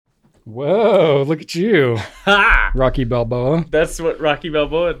Whoa, look at you. Ha! Rocky Balboa. That's what Rocky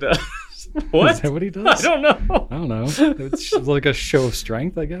Balboa does. What? Is that what he does? I don't know. I don't know. It's like a show of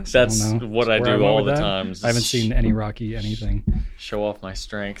strength, I guess. That's I don't know. what That's I where do went all with the that. time. I haven't seen any Rocky anything. Show off my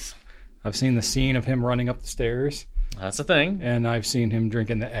strength. I've seen the scene of him running up the stairs, That's a thing. and I've seen him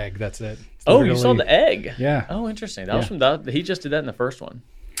drinking the egg. That's it. It's Oh, you saw literally- the egg? Yeah. Oh, interesting. That was from that. He just did that in the first one.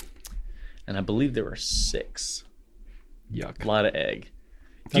 And I believe there were 6. Yuck. A lot of egg.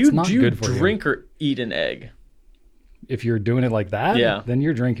 That's not do you good for you. drink or eat an egg? If you're doing it like that, Yeah. then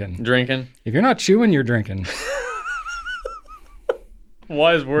you're drinking. Drinking? If you're not chewing, you're drinking.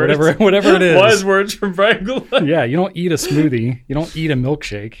 Wise words. Whatever it is. Wise words from Brian Goulet. Yeah, you don't eat a smoothie. You don't eat a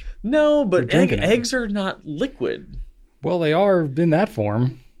milkshake. No, but drinking it. eggs are not liquid. Well, they are in that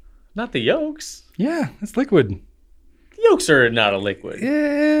form. Not the yolks. Yeah, it's liquid. Yolks are not a liquid.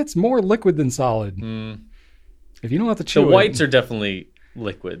 It's more liquid than solid. If you don't have to chew The whites it, are definitely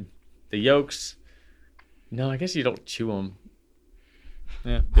liquid. The yolks, no, I guess you don't chew them.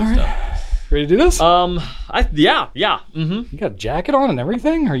 Yeah, good stuff. ready to do this? Yeah. Mm-hmm. You got a jacket on and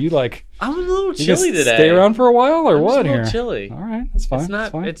everything? Are you like I'm a little you chilly gonna today. Stay around for a while or I'm what just a here? little chilly. All right, that's fine. It's not.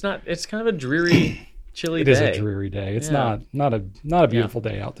 That's fine. It's not. It's kind of a dreary, chilly It day. is a dreary day. It's Yeah. not a beautiful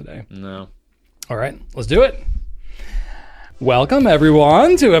day out today. No. All right, let's do it. Welcome,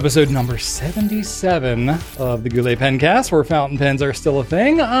 everyone, to episode number 77 of the Goulet Pencast, where fountain pens are still a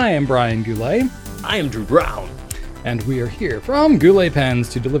thing. I am Brian Goulet, I am Drew Brown. and we are here from Goulet Pens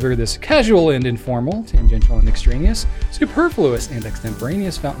to deliver this casual and informal, tangential and extraneous, superfluous and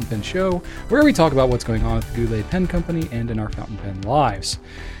extemporaneous fountain pen show, where we talk about what's going on with the Goulet Pen Company and in our fountain pen lives.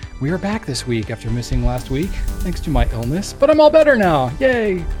 We are back this week after missing last week, thanks to my illness, but I'm all better now.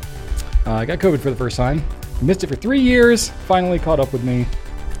 Yay! I got COVID for the first time. Missed it for 3 years. Finally caught up with me,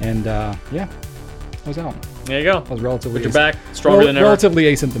 and yeah, I was out. There you go. I was relatively But you're back, stronger than ever. relatively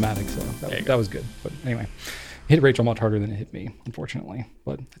asymptomatic, so There you that was good. But anyway, it hit Rachel much harder than it hit me, unfortunately.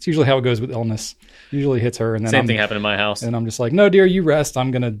 But that's usually how it goes with illness. Usually hits her, and then Same thing happened in my house. and I'm just like, no, dear, you rest.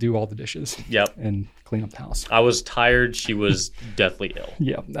 I'm gonna do all the dishes. Yep. And clean up the house. I was tired. She was deathly ill.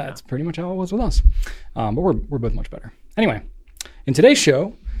 Yeah, that's pretty much how it was with us. But we're both much better. Anyway, in today's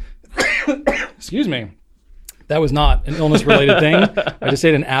show, excuse me, that was not an illness-related thing. I just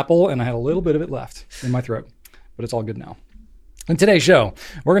ate an apple and I had a little bit of it left in my throat, but it's all good now. In today's show,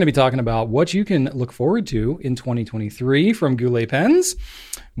 we're going to be talking about what you can look forward to in 2023 from Goulet Pens.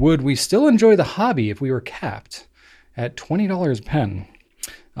 Would we still enjoy the hobby if we were capped at $20 a pen?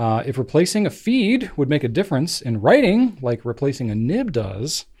 If replacing a feed would make a difference in writing, like replacing a nib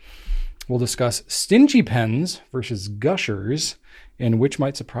does. We'll discuss stingy pens versus gushers, and which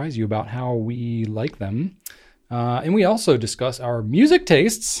might surprise you about how we like them. And we also discuss our music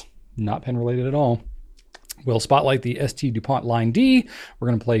tastes, not pen related at all. We'll spotlight the ST Dupont Line D. We're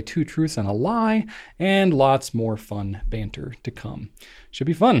going to play Two Truths and a Lie, and lots more fun banter to come. Should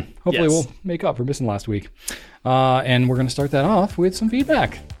be fun. Hopefully Yes. we'll make up for missing last week. And we're going to start that off with some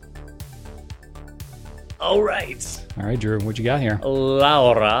feedback. All right. All right, Drew, what you got here?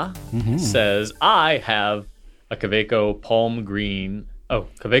 Laura says, I have a Kaweco Palm Green. Oh,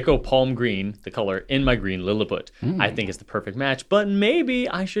 Kaweco Palm Green, the color, in my green Lilliput. I think it's the perfect match, but maybe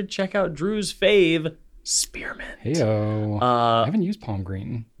I should check out Drew's fave, Spearmint. Heyo. I haven't used Palm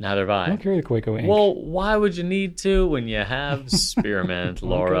Green. Neither have I don't I. carry the Quaco ink. Well, why would you need to when you have Spearmint,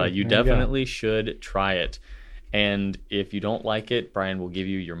 Laura? Okay, You there you go. definitely should try it. And if you don't like it, Brian will give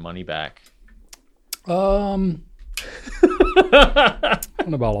you your money back. I don't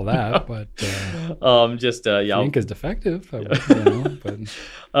know about all that, but Yeah. ink is defective. But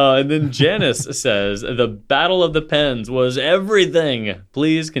And then Janice says, the Battle of the Pens was everything.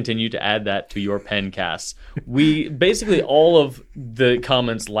 Please continue to add that to your pen casts. We basically, all of the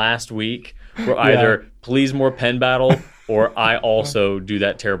comments last week were either please more pen battle or I also do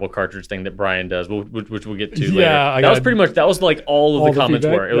that terrible cartridge thing that Brian does, which we'll get to later. Yeah, That was like all of the comments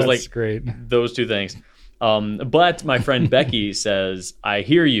feedback? were. It was That's like great. those two things. But my friend Becky says, I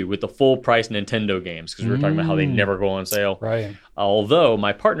hear you with the full price Nintendo games, because we were talking about how they never go on sale. Right. Although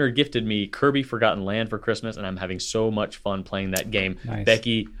my partner gifted me Kirby Forgotten Land for Christmas, and I'm having so much fun playing that game. Nice.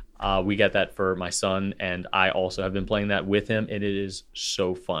 Becky, we got that for my son, and I also have been playing that with him, and it is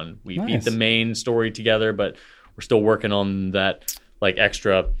so fun. We beat Nice. the main story together, but we're still working on that like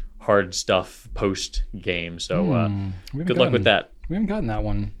extra hard stuff post game. So good luck with that. We haven't gotten that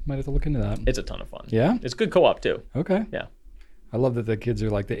one. Might have to look into that. It's a ton of fun. Yeah? It's good co-op too. Okay. Yeah. I love that the kids are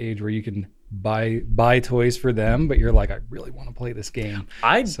like the age where you can buy toys for them, but you're like, I really want to play this game.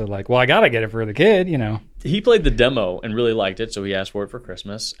 So like, well, I gotta get it for the kid, you know. He played the demo and really liked it, so he asked for it for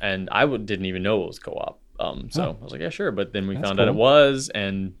Christmas. And I didn't even know it was co-op. So I was like, yeah, sure. But then we That's found out it cool. was,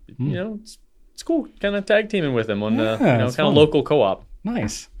 and it's cool. Kind of tag teaming with him on kind of fun. local co-op.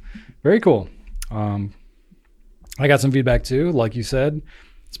 Nice. Very cool. I got some feedback too. Like you said,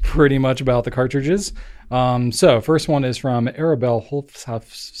 it's pretty much about the cartridges. So first one is from Arabelle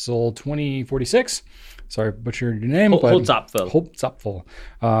Holzapfel 2046. Sorry, butchered your name. Holzapfel.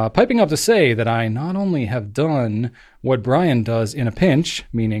 Piping up to say that I not only have done what Brian does in a pinch,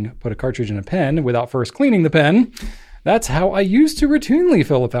 meaning put a cartridge in a pen without first cleaning the pen. That's how I used to routinely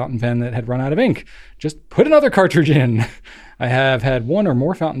fill a fountain pen that had run out of ink. Just put another cartridge in. I have had one or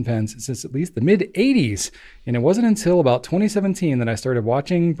more fountain pens since at least the mid-'80s, and it wasn't until about 2017 that I started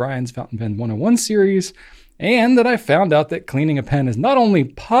watching Brian's Fountain Pen 101 series, and that I found out that cleaning a pen is not only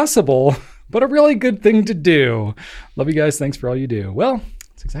possible, but a really good thing to do. Love you guys. Thanks for all you do. Well,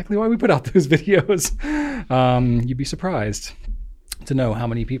 that's exactly why we put out those videos. You'd be surprised to know how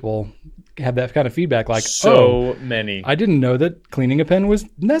many people have that kind of feedback, like, so many. I didn't know that cleaning a pen was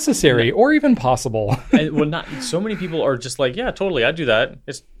necessary or even possible. And not so many people are just like, yeah, totally, I do that.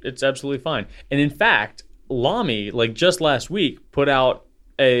 It's absolutely fine. And in fact, Lamy, like just last week, put out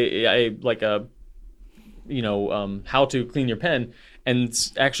a how to clean your pen, and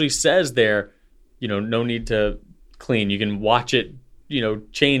actually says there, no need to clean. You can watch it,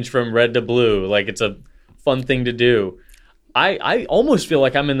 change from red to blue. Like, it's a fun thing to do. I almost feel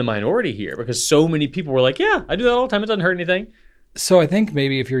like I'm in the minority here because so many people were like, yeah, I do that all the time. It doesn't hurt anything. So I think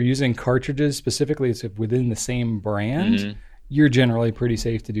maybe if you're using cartridges specifically, it's within the same brand, you're generally pretty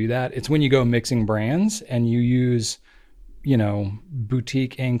safe to do that. It's when you go mixing brands and you use,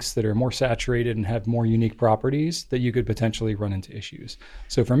 boutique inks that are more saturated and have more unique properties that you could potentially run into issues.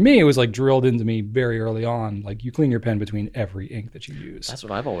 So for me, it was like drilled into me very early on, like you clean your pen between every ink that you use. That's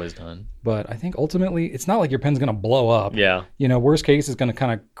what I've always done. But I think ultimately, it's not like your pen's going to blow up. Yeah. Worst case, it's going to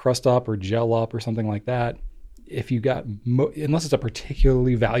kind of crust up or gel up or something like that. If you got, unless it's a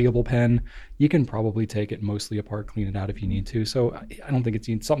particularly valuable pen, you can probably take it mostly apart, clean it out if you need to. So I don't think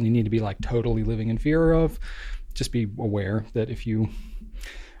it's something you need to be like totally living in fear of. Just be aware that if you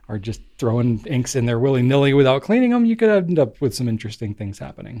are just throwing inks in there willy-nilly without cleaning them, you could end up with some interesting things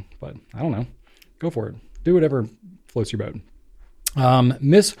happening. But I don't know. Go for it. Do whatever floats your boat.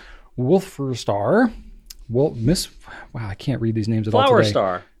 Miss Wolferstar. Wow, I can't read these names at all today. Flower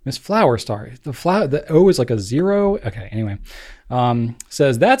Star. Miss Flower Star. The O is like a 0. Okay, anyway.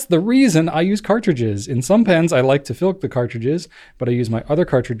 Says, that's the reason I use cartridges. In some pens, I like to fill the cartridges, but I use my other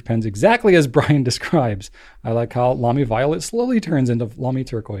cartridge pens exactly as Brian describes. I like how Lamy Violet slowly turns into Lamy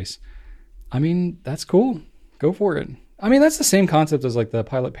Turquoise. I mean, that's cool. Go for it. I mean, that's the same concept as like the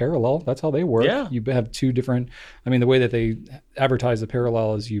Pilot Parallel. That's how they work. Yeah. You have two different, the way that they advertise the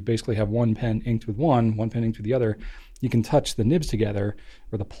Parallel is you basically have one pen inked with one pen inked with the other. You can touch the nibs together,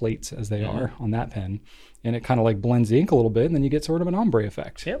 or the plates as they are on that pen, and it kind of like blends the ink a little bit, and then you get sort of an ombre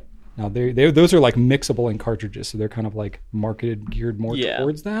effect. Yep. Now, those are like mixable ink cartridges, so they're kind of like geared more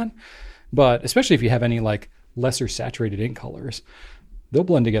towards that. But especially if you have any like lesser saturated ink colors, they'll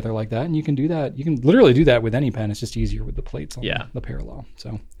blend together like that, and you can do that. You can literally do that with any pen. It's just easier with the plates on the Parallel.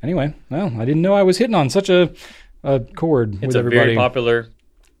 So anyway, well, I didn't know I was hitting on such a chord with everybody. It's a very popular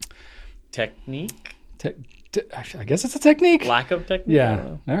technique. I guess it's a technique. Lack of technique.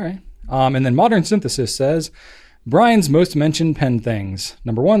 Yeah. All right. And then Modern Synthesis says, Brian's most mentioned pen things.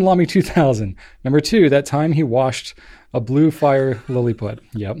 Number 1, Lamy 2000. Number 2, that time he washed a blue fire Lilliput.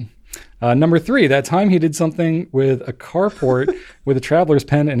 Yep. Number 3, that time he did something with a carport with a traveler's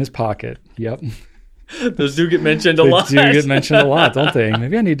pen in his pocket. Yep. Those do get mentioned a lot. They do get mentioned a lot, don't they?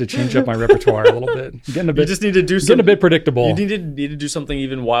 Maybe I need to change up my repertoire a little bit. You just need to do getting a bit predictable. You need to do something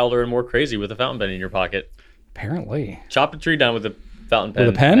even wilder and more crazy with a fountain pen in your pocket. Apparently. Chop a tree down with a fountain pen.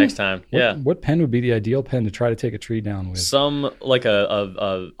 With a pen? Next time. What pen would be the ideal pen to try to take a tree down with? Some, like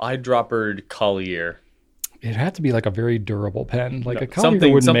a eyedroppered Collier. It'd have to be like a very durable pen. Like a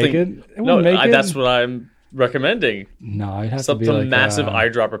Collier wouldn't make it. That's what I'm recommending. No, it'd have to be like some massive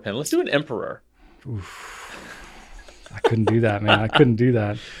eyedropper pen. Let's do an Emperor. Oof. I couldn't do that, man. I couldn't do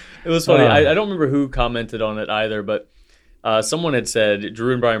that. It was funny. I don't remember who commented on it either, but someone had said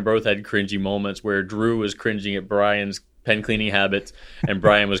Drew and Brian both had cringy moments where Drew was cringing at Brian's pen cleaning habits, and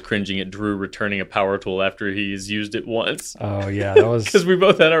Brian was cringing at Drew returning a power tool after he's used it once. Oh yeah, that was because we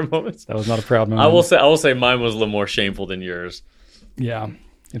both had our moments. That was not a proud moment. I will say mine was a little more shameful than yours. Yeah.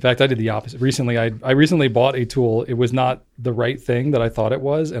 In fact, I did the opposite. Recently, I recently bought a tool. It was not the right thing that I thought it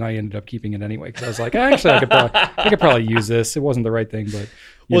was, and I ended up keeping it anyway because I was like, actually, I could probably use this. It wasn't the right thing, but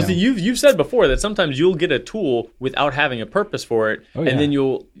see, you've said before that sometimes you'll get a tool without having a purpose for it, and then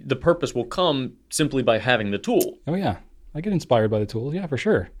the purpose will come simply by having the tool. Oh yeah, I get inspired by the tools. Yeah, for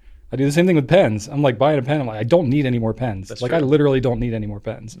sure. I do the same thing with pens. I'm like buying a pen. I'm like, I don't need any more pens. That's like true. I literally don't need any more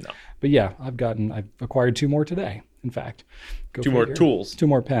pens. No. But yeah, I've acquired 2 more today. In fact, Go 2 more figure. tools. 2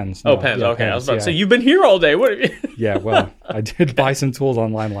 more pens. Oh, No, pens. yeah, Okay, I was about to yeah. say you've been here all day. What? Yeah, well, I did buy some tools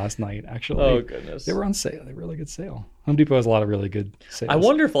online last night. Actually, Oh goodness. they were on sale. They were really good sale. Home Depot has a lot of really good sales. I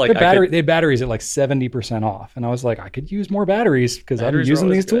wonder if like they I could, had batteries at like 70% off, and I was like, I could use more batteries because I'm Batteries are using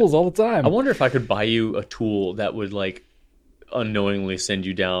always these good. tools all the time. I wonder if I could buy you a tool that would like unknowingly send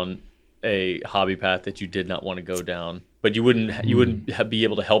you down a hobby path that you did not want to go down, but you wouldn't be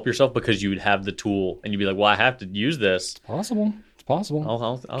able to help yourself because you would have the tool and you'd be like, well, I have to use this. It's possible. It's possible.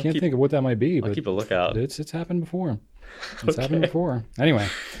 I'll Can't keep, think of what that might be, I'll but keep a lookout. it's happened before. It's happened before. Anyway,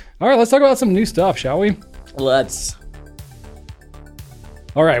 all right, let's talk about some new stuff, shall we? Let's.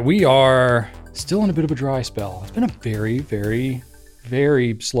 All right, we are still in a bit of a dry spell. It's been a very, very,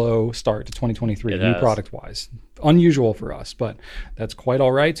 very slow start to 2023, It new has. product-wise. Unusual for us, but that's quite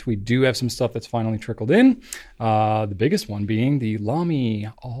all right. We do have some stuff that's finally trickled in. The biggest one being the Lamy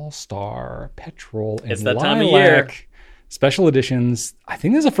All-Star Petrol and It's that Lilac time of year. special editions. I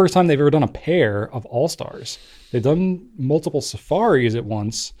think this is the first time they've ever done a pair of All-Stars. They've done multiple Safaris at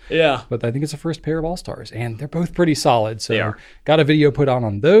once, Yeah. but I think it's the first pair of All-Stars, and they're both pretty solid. So They are. got a video put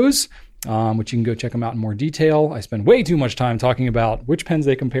on those, which you can go check them out in more detail. I spend way too much time talking about which pens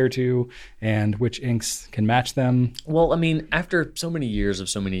they compare to and which inks can match them. Well, I mean, after so many years of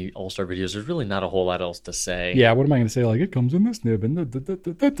so many All-Star videos, there's really not a whole lot else to say. Yeah, what am I going to say? Like, it comes in this nib and and Y'all it's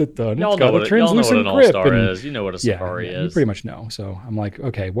know, got a what, y'all know what translucent an grip. All-Star and- is. You know what a Yeah, Safari you is. pretty much know. So I'm like,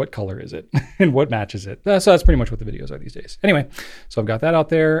 okay, what color is it and what matches it? So that's pretty much what the videos are these days. Anyway, so I've got that out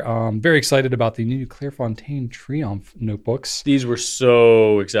there. Very excited about the new Clairefontaine Triumph notebooks. These were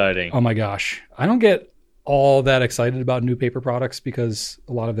so exciting. Oh my gosh. I don't get all that excited about new paper products because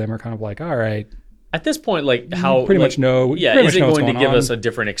a lot of them are kind of like, all right, At this point, like how pretty like, much know. Yeah, pretty is much it know what's going to give on. us a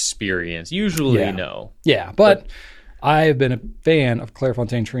different experience? Usually, Yeah. no. Yeah, but I've been a fan of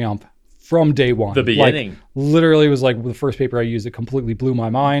Clairefontaine Triumph from day one. The beginning. Like, literally was like the first paper I used that completely blew my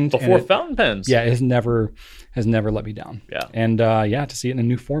mind. and Before it- fountain pens. Yeah, it has never let me down. Yeah. And yeah, to see it in a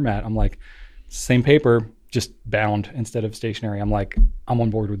new format, I'm like, same paper, just bound instead of stationary. I'm like, I'm on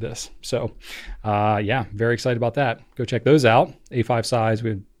board with this. So yeah, very excited about that. Go check those out. A5 size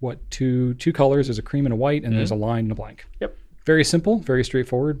with two colors. There's a cream and a white, and there's a line and a blank. Yep. Very simple, very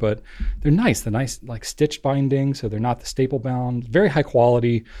straightforward, but they're nice. They're nice, like stitched binding, so they're not the staple bound. Very high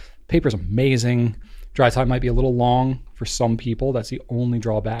quality. Paper's amazing. Dry time might be a little long for some people. That's the only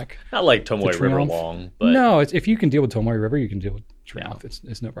drawback. Not like Tomoe River Triumph. long, but No, if you can deal with Tomoe River, you can deal with Triumph.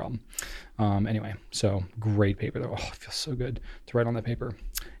 It's no problem. Anyway, so great paper though. Oh, it feels so good to write on that paper.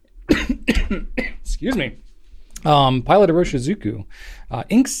 Excuse me. Pilot Iroshizuku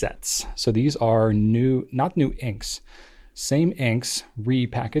ink sets. So these are not new inks. Same inks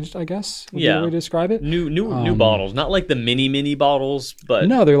repackaged, I guess. Would be Yeah. the way to describe it. new bottles. Not like the mini bottles, but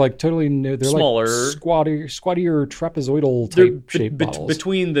No, they're like totally new. They're Smaller. like squattier trapezoidal they're type shaped bottles.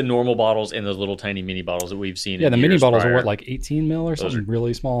 between the normal bottles and those little tiny mini bottles that we've seen. Yeah, in the mini years bottles are prior. what, like 18 mil or something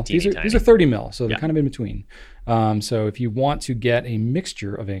really small. teeny These tiny. are 30 mil, so they're Yeah. kind of in between. So if you want to get a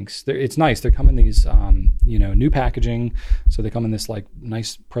mixture of inks, it's nice. They come in these, new packaging. So they come in this like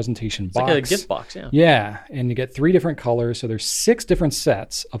nice presentation box. Like a gift box, yeah. Yeah, and you get 3 different colors. So there's 6 different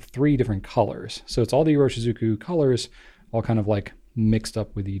sets of 3 different colors. So it's all the Iroshizuku colors, all kind of like mixed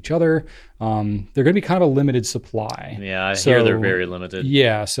up with each other. They're going to be kind of a limited supply. Yeah, I So- hear they're very limited.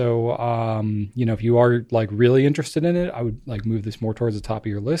 Yeah, so if you are like really interested in it, I would like move this more towards the top of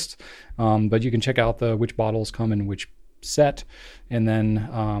your list. But you can check out which bottles come in which set, and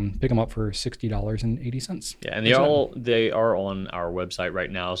then pick them up for $60.80. Yeah, and they are on our website right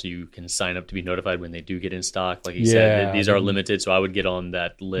now, so you can sign up to be notified when they do get in stock. Like you said, these are limited, so I would get on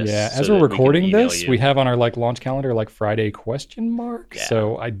that list. Yeah, so as we're that we can recording email this, you. we have on our like launch calendar like Friday ? Yeah.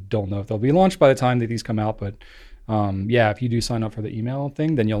 So I don't know if they'll be launched by the time that these come out, but yeah, if you do sign up for the email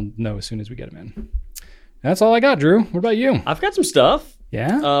thing, then you'll know as soon as we get them in. That's all I got, Drew. What about you? I've got some stuff.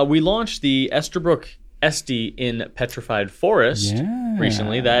 Yeah. We launched the Esterbrook Esty in Petrified Forest Yeah.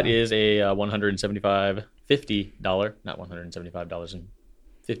 recently. That is a $175.50, not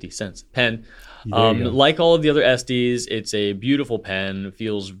 $175.50 pen. There you go. Like all of the other Estes, it's a beautiful pen.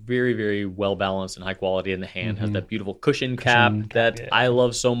 Feels very, very well balanced and high quality in the hand. Has that beautiful cushion cap that yeah. I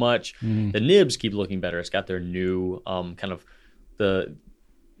love so much. The nibs keep looking better. It's got their new kind of the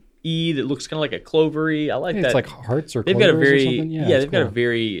E that looks kind of like a clovery. I like Yeah, that. it's like hearts or They've got a clovers or very something. Yeah, they've it's got a cool.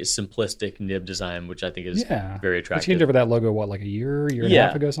 very simplistic nib design, which I think is very They attractive. changed over that logo, what, like a year and a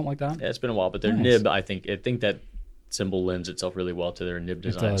half ago, something like that? Yeah, it's been a while, but their Nice. nib, I think that symbol lends itself really well to their nib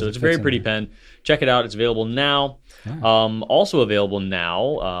design. does. So It it's a very fits pretty in pen. Check it out. It's available now. Also available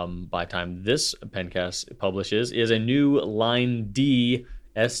now, by the time this pencast publishes, is a new Line D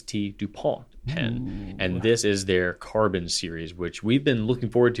ST Dupont pen. And this is their Carbon series, which we've been looking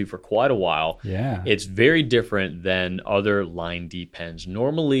forward to for quite a while. Yeah. It's very different than other Line D pens.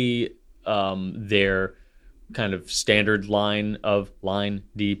 Normally, their kind of standard line of Line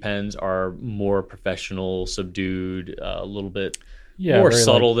D pens are more professional, subdued, a little bit more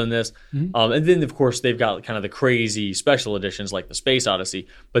subtle than this. And then, of course, they've got kind of the crazy special editions like the Space Odyssey.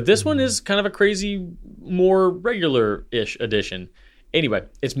 But this one is kind of a crazy, more regular-ish edition. Anyway,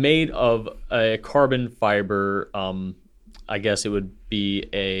 it's made of a carbon fiber. I guess it would be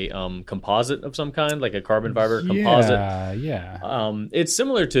a composite of some kind, like a carbon fiber composite. Yeah. It's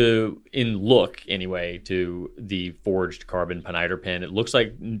similar to, in look anyway, to the forged carbon peniter pen. It looks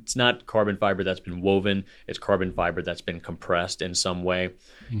like it's not carbon fiber that's been woven. It's carbon fiber that's been compressed in some way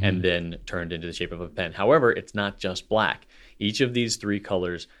and then turned into the shape of a pen. However, it's not just black. Each of these three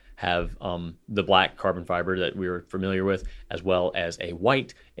colors have the black carbon fiber that we were familiar with, as well as a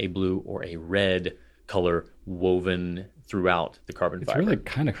white, a blue, or a red color woven throughout the carbon fiber. It's really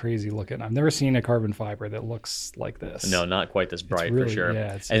kind of crazy looking. I've never seen a carbon fiber that looks like this. No, not quite this bright really, for sure.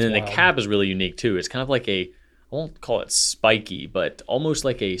 Yeah, and then wild. the cap is really unique too. It's kind of like I won't call it spiky, but almost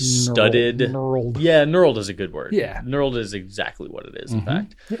like a studded. Knurled. Yeah, knurled is a good word. Yeah. Knurled is exactly what it is, in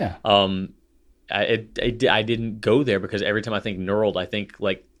fact. Yeah. I didn't go there because every time I think knurled, I think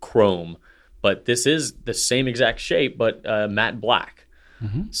like chrome. But this is the same exact shape, but matte black.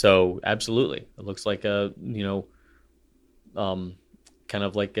 So absolutely, it looks like a kind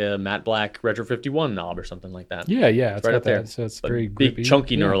of like a matte black Retro 51 knob or something like that. Yeah, it's right up there. So it's But very big grippy.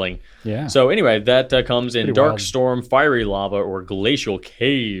 chunky knurling. Yeah. So anyway, that comes in Pretty Dark wild. Storm, Fiery Lava, or Glacial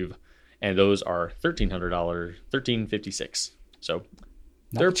Cave, and those are $1,300, $1,356. So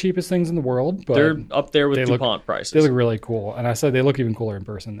Not they're the cheapest things in the world, but they're up there with they look- DuPont prices. they look really cool. And I said they look even cooler in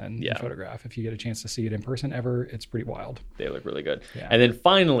person than Yeah. in photograph. If you get a chance to see it in person ever, it's pretty wild. They look really good. Yeah. And then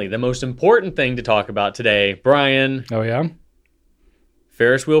finally, the most important thing to talk about today, Brian, Oh yeah?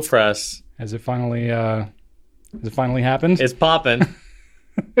 Ferris wheel press. Has it finally happened? It's popping.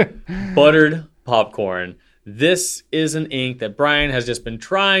 Buttered popcorn. This is an ink that Brian has just been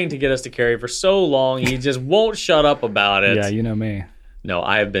trying to get us to carry for so long. He just won't shut up about it. Yeah, you know me. No,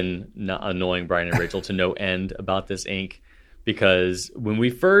 I have been annoying Brian and Rachel to no end about this ink because when we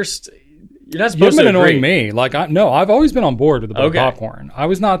first, you're not You've supposed been to agree. annoying me. Like I've always been on board with the buttered Okay. popcorn. I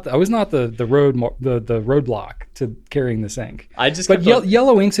was not the roadblock to carrying this ink. I just But kept on-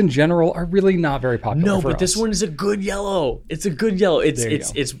 yellow inks in general are really not very popular. No, for but this us. one is a good yellow. It's a good yellow. There you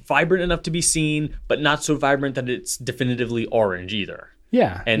It's go. vibrant enough to be seen, but not so vibrant that it's definitively orange either.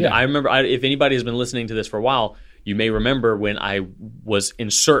 Yeah. And yeah. I remember, if anybody has been listening to this for a while, you may remember when I was in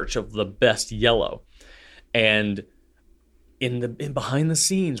search of the best yellow, and in behind the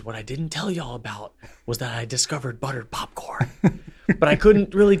scenes, what I didn't tell y'all about was that I discovered buttered popcorn. But I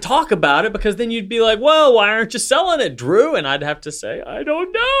couldn't really talk about it because then you'd be like, "Well, why aren't you selling it, Drew?" And I'd have to say, "I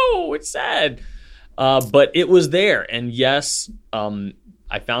don't know. It's sad." But it was there, and yes,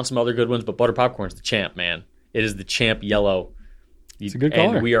 I found some other good ones. But buttered popcorn's the champ, man. It is the champ yellow. It's a good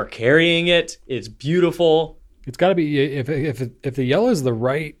color. And we are carrying it. It's beautiful. It's got to be if the yellow is the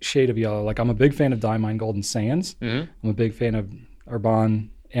right shade of yellow. Like I'm a big fan of Diamine Golden Sands. Mm-hmm. I'm a big fan of Arbonne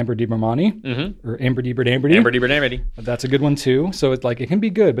Amber Di Bermani or Amber Di Berdamberdi. Amber Amberdy. That's a good one too. So it's like it can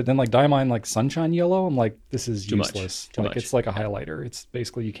be good, but then like Diamine like Sunshine Yellow, I'm like this is Too much. useless. Too like much. it's like a highlighter. It's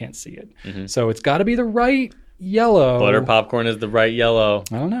basically you can't see it. So it's got to be the right yellow. Butter popcorn is the right yellow.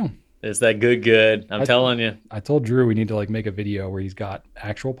 I don't know. It's that good. I'm telling you. I told Drew we need to like make a video where he's got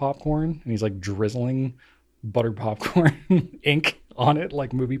actual popcorn and he's like drizzling buttered popcorn ink on it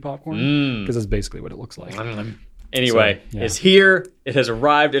like movie popcorn because that's basically what it looks like. Anyway, So, yeah. it's here. It has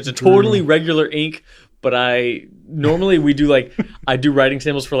arrived. It's a totally regular ink, but I do writing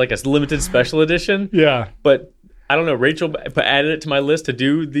samples for like a limited special edition. Yeah. But I don't know. Rachel added it to my list to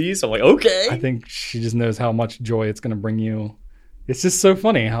do these. I'm like, okay. I think she just knows how much joy it's going to bring you. It's just so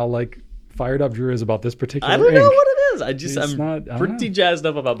funny how like fired up Drew is about this particular I don't ink. know what it is. I'm I don't pretty know. jazzed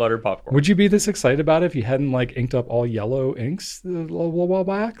up about buttered popcorn. Would you be this excited about it if you hadn't like inked up all yellow inks a little while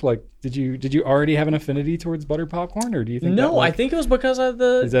back? Like, did you already have an affinity towards buttered popcorn, or do you think? No, that, like, I think it was because of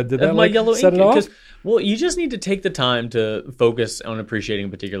did that, my like, yellow set ink. it off? 'Cause- well, you just need to take the time to focus on appreciating a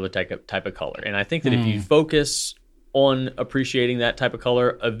particular type of color, and I think that if you focus on appreciating that type of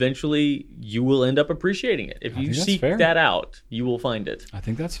color, eventually you will end up appreciating it. If you think that's seek fair. that out, you will find it. I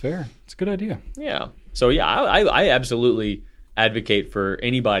think that's fair. It's a good idea. Yeah. So yeah, I absolutely advocate for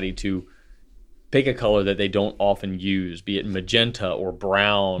anybody to pick a color that they don't often use, be it magenta or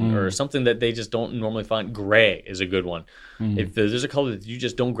brown or something that they just don't normally find. Gray is a good one. If there's a color that you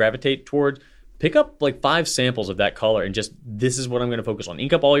just don't gravitate towards, pick up like 5 samples of that color and just, this is what I'm going to focus on.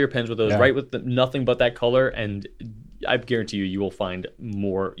 Ink up all your pens with those, write with nothing but that color, and I guarantee you will find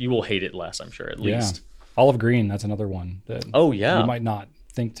more. You will hate it less, I'm sure, at least. Olive green, that's another one that you might not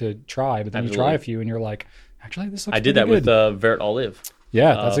think to try, but then you try a few and you're like, actually, this looks I did that good. with Vert Olive.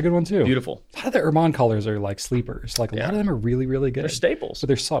 Yeah, that's a good one too. Beautiful. A lot of the Urban colors are like sleepers. Like a lot of them are really, really good. They're staples. But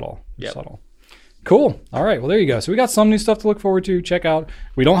they're subtle. They're subtle. Cool. All right. Well, there you go. So we got some new stuff to look forward to. Check out.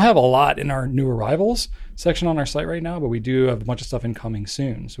 We don't have a lot in our new arrivals section on our site right now, but we do have a bunch of stuff incoming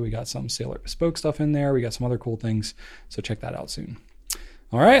soon. So we got some Sailor Bespoke stuff in there. We got some other cool things. So check that out soon.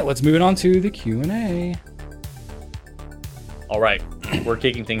 All right. Let's move it on to the Q&A. All right. We're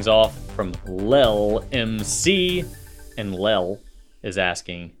kicking things off from Lel MC. And Lel is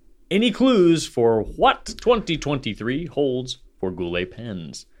asking, any clues for what 2023 holds for Goulet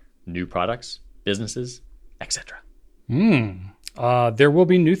pens? New products, businesses, etc. There will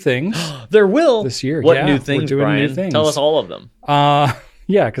be new things. There will this year. What new things, we're doing Brian? new things. Tell us all of them.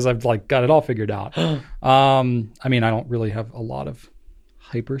 Yeah, because I've like got it all figured out. I mean, I don't really have a lot of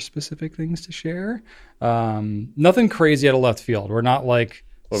hyper specific things to share. Nothing crazy out of left field. We're not like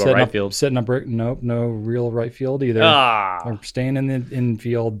setting up brick. Nope, no real right field either. We're staying in the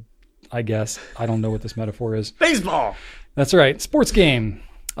infield, I guess. I don't know what this metaphor is. Baseball. That's right. Sports game.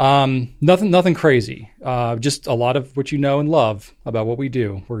 Nothing crazy. Just a lot of what you know and love about what we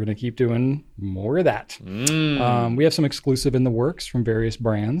do. We're going to keep doing more of that. We have some exclusive in the works from various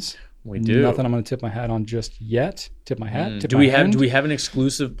brands. We do. Nothing I'm going to tip my hat on just yet. Tip my hat. Do we have an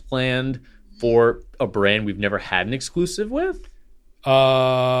exclusive planned for a brand we've never had an exclusive with?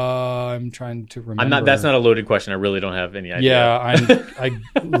 I'm trying to remember. That's not a loaded question. I really don't have any idea. Yeah, I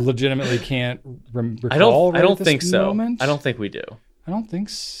legitimately can't recall. I don't think so. Moment. I don't think we do. I don't think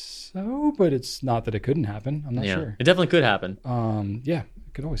so, but it's not that it couldn't happen. I'm not sure. It definitely could happen. Yeah,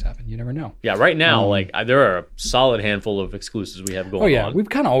 it could always happen. You never know. Yeah, right now, there are a solid handful of exclusives we have going on. Oh, yeah. We've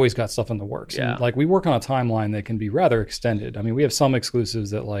kind of always got stuff in the works. Yeah. And, we work on a timeline that can be rather extended. I mean, we have some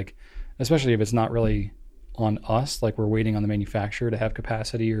exclusives that, especially if it's not really on us, we're waiting on the manufacturer to have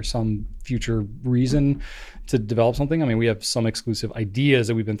capacity or some future reason to develop something. I mean, we have some exclusive ideas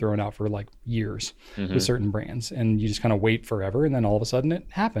that we've been throwing out for years with certain brands, and you just kind of wait forever, and then all of a sudden it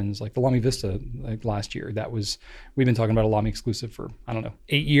happens. Like the Lamy Vista, last year, we've been talking about a Lamy exclusive for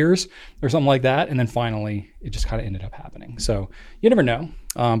 8 years or something like that, and then finally it just kind of ended up happening. So you never know,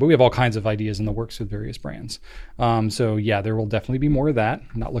 but we have all kinds of ideas in the works with various brands. So yeah, there will definitely be more of that.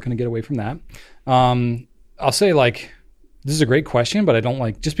 I'm not looking to get away from that. I'll say this is a great question, but I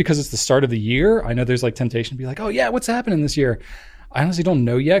don't just because it's the start of the year. I know there's temptation to be like, oh yeah, what's happening this year? I honestly don't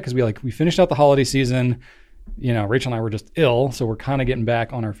know yet because we finished out the holiday season. Rachel and I were just ill, so we're kind of getting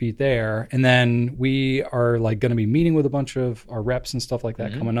back on our feet there. And then we are going to be meeting with a bunch of our reps and stuff like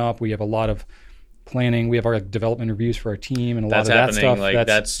that coming up. We have a lot of planning. We have our development reviews for our team and a lot of that stuff.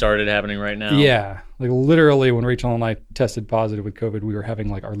 That started happening right now. Yeah. Literally when Rachel and I tested positive with COVID, we were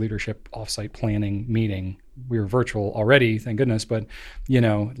having our leadership offsite planning meeting. We were virtual already, thank goodness, but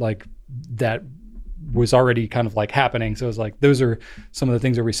that was already kind of happening. So it was those are some of the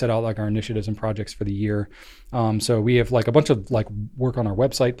things that we set out our initiatives and projects for the year. So we have a bunch of work on our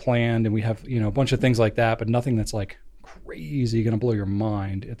website planned, and we have, a bunch of things like that, but nothing that's crazy going to blow your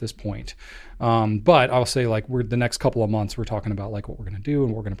mind at this point. But I'll say we're the next couple of months, we're talking about what we're going to do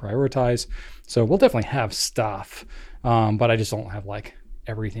and what we're going to prioritize. So we'll definitely have stuff. But I just don't have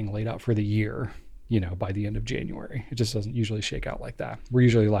everything laid out for the year, by the end of January. It just doesn't usually shake out like that. We're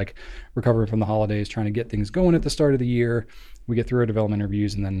usually recovering from the holidays, trying to get things going at the start of the year. We get through our development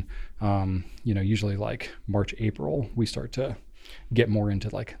reviews, and then, usually March, April, we start to get more into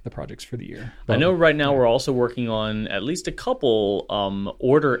the projects for the year. But, I know right now we're also working on at least a couple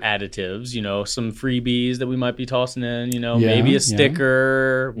order additives, some freebies that we might be tossing in, maybe a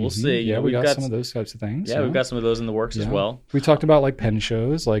sticker. We'll see. Yeah, we've got some of those types of things. Yeah, we've got some of those in the works as well. We talked about pen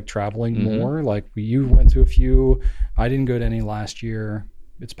shows, traveling more. You went to a few. I didn't go to any last year.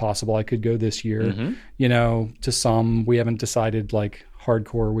 It's possible I could go this year. To some, we haven't decided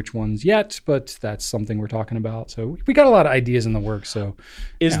hardcore which ones yet, but that's something we're talking about. So we got a lot of ideas in the works. So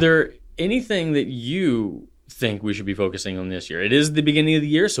is there anything that you think we should be focusing on this year? It is the beginning of the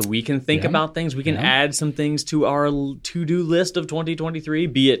year, so we can think about things. We can add some things to our to-do list of 2023,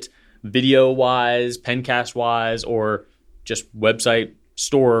 be it video-wise, pencast-wise, or just website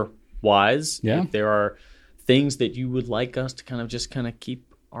store-wise. Yeah. If there are things that you would like us to kind of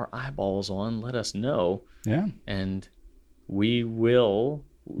keep our eyeballs on, let us know. Yeah. And we will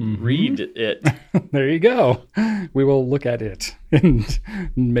read it. There you go. We will look at it and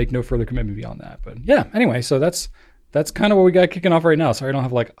make no further commitment beyond that. But yeah, anyway, so that's kind of what we got kicking off right now. Sorry, I don't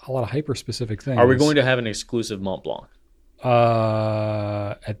have like a lot of hyper specific things. Are we going to have an exclusive Mont Blanc?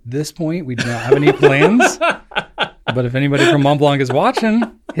 At this point, we do not have any plans. But if anybody from Mont Blanc is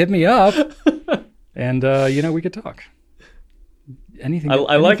watching, hit me up, and we could talk. Anything.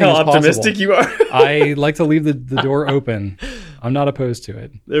 I like how optimistic you are. I like to leave the door open. I'm not opposed to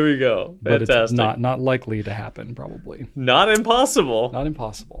it. There we go. But Fantastic. it's not likely to happen, probably. Not impossible. Not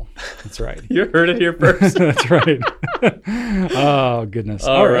impossible. That's right. You heard it here first. That's right. Oh, goodness.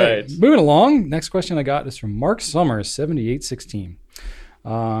 All right. Moving along. Next question I got is from Mark Summers, 7816.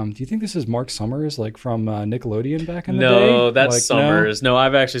 Do you think this is Mark Summers, like from Nickelodeon back in the day? No, that's Summers. No,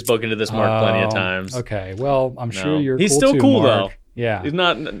 I've actually spoken to this Mark plenty of times. Okay. Well, I'm sure you're He's cool still too, cool, Mark. though. Yeah. He's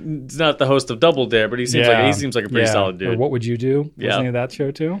not the host of Double Dare, but he seems like a pretty solid dude. Or What Would You Do? Yeah. Was any of that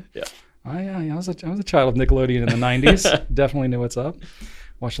show too? Yeah. I was a child of Nickelodeon in the 90s. Definitely knew what's up.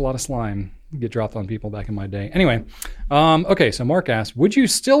 Watched a lot of slime get dropped on people back in my day. Anyway, okay, so Mark asked, would you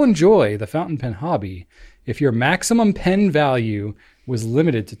still enjoy the fountain pen hobby if your maximum pen value was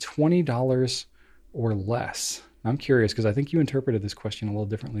limited to $20 or less? I'm curious because I think you interpreted this question a little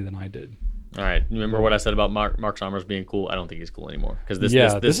differently than I did. All right. Remember what I said about Mark Summers being cool? I don't think he's cool anymore. Because this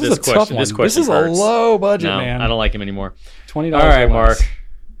is a tough one. This is hurts. a low budget, no, man. I don't like him anymore. $20 All right, or less. Mark.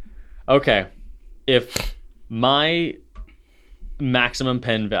 Okay. If my maximum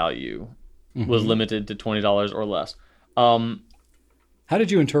pen value was limited to $20 or less. How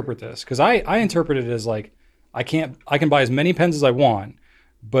did you interpret this? Because I interpreted it as like I can buy as many pens as I want,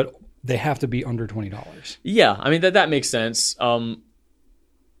 but they have to be under $20. Yeah, I mean that makes sense.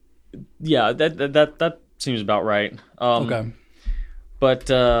 Yeah, that seems about right. Okay,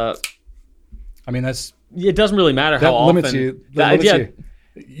 but I mean it doesn't really matter that how often. Limits you. That limits you.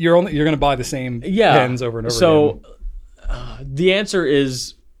 You're going to buy the same pens over and over again. So the answer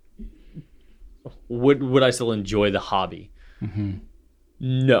is, would I still enjoy the hobby? Mm-hmm.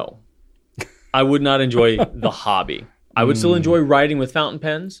 No, I would not enjoy the hobby. I would still enjoy writing with fountain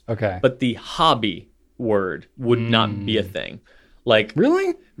pens. Okay, but the hobby word would not be a thing. Like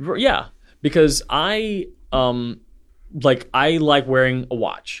really? Yeah, because I like wearing a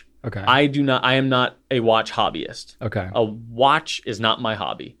watch. Okay. I am not a watch hobbyist. Okay. A watch is not my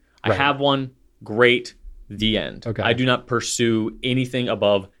hobby. I have one. Great. The end. Okay. I do not pursue anything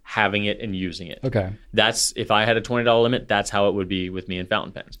above having it and using it. Okay. That's if I had a $20 limit, that's how it would be with me in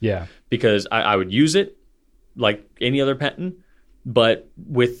fountain pens. Yeah. Because I would use it like any other pen, but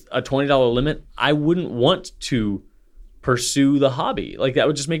with a $20 limit, I wouldn't want to pursue the hobby. Like that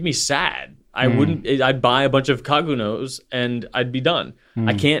would just make me sad. I'd buy a bunch of Kagunos and I'd be done.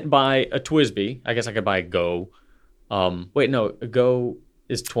 I can't buy a Twisby. I guess I could buy a Go. Wait, no, a Go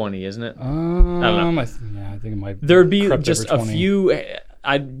is 20, isn't it? I don't know. I think it might. There'd be just a few.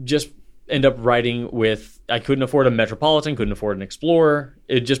 I'd just end up writing with. I couldn't afford a Metropolitan. Couldn't afford an Explorer.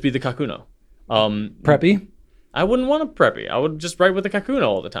 It'd just be the Kakuno. Preppy? I wouldn't want a Preppy. I would just write with a Kakuno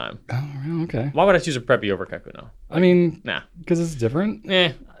all the time. Oh, okay. Why would I choose a Preppy over Kakuno? I mean, nah, because it's different.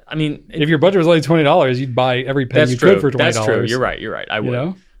 I mean, if your budget was only $20, you'd buy every pen you could for $20. That's true. You're right. I would. You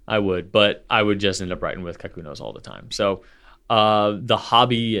know? I would, but I would just end up writing with Kakunos all the time. So the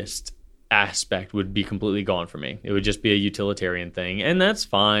hobbyist aspect would be completely gone for me. It would just be a utilitarian thing, and that's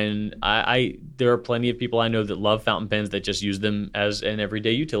fine. There are plenty of people I know that love fountain pens that just use them as an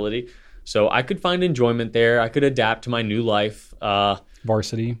everyday utility. So I could find enjoyment there. I could adapt to my new life.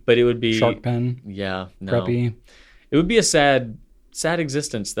 Varsity. But it would be Shark pen. Yeah. No. Preppy. It would be a sad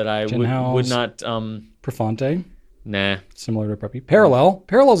existence that I would not. Profante. Nah. Similar to Preppy. Parallel.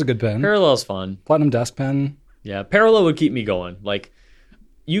 Parallel's a good pen. Parallel's fun. Platinum desk pen. Yeah. Parallel would keep me going. Like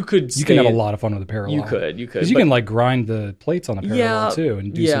you can have a lot of fun with a parallel. You could. Because you can like grind the plates on a parallel too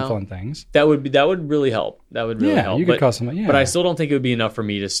and do some fun things. That would really help. That would really help. You could customize. Yeah. But I still don't think it would be enough for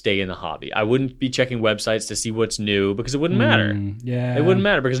me to stay in the hobby. I wouldn't be checking websites to see what's new because it wouldn't matter. Yeah. It wouldn't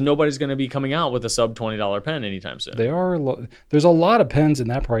matter because nobody's going to be coming out with a sub $20 pen anytime soon. There's a lot of pens in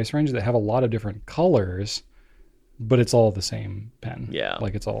that price range that have a lot of different colors, but it's all the same pen. Yeah.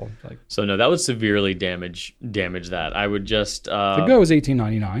 Like it's all like. So no, that would severely damage that. I would just. The Go is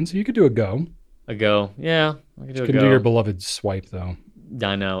 $18.99, so you could do a Go. A Go, yeah. I could do a Go. You couldn't do your beloved Swipe though.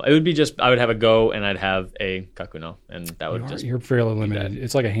 I know. It would be just I would have a Go and I'd have a Kakuno, and that would You're fairly limited.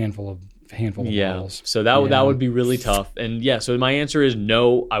 It's like a handful of models. So that would be really tough. And yeah, so my answer is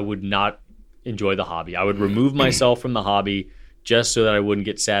no. I would not enjoy the hobby. I would remove myself from the hobby just so that I wouldn't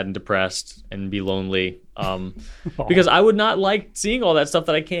get sad and depressed and be lonely. Because I would not like seeing all that stuff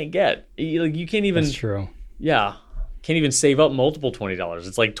that I can't get. You can't even. That's true. Yeah. can't even save up multiple $20.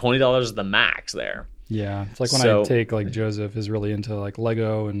 It's like $20 is the max there. Yeah, it's like when I take like Joseph is really into like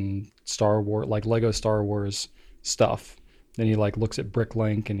Lego and Star Wars, like Lego Star Wars stuff. Then he like looks at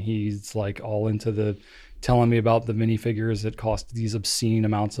Bricklink and he's like all into the telling me about the minifigures that cost these obscene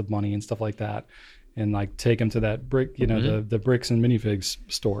amounts of money and stuff like that. And like take him to that brick, the bricks and minifigs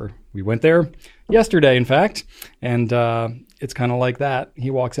store. We went there yesterday, in fact, and it's kind of like that. He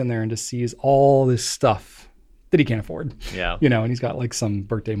walks in there and just sees all this stuff that he can't afford. Yeah. And he's got like some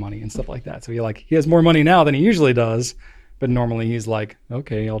birthday money and stuff like that. So he has more money now than he usually does. But normally he's like,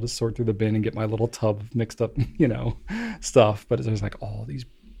 okay, I'll just sort through the bin and get my little tub of mixed up, stuff. But there's like all these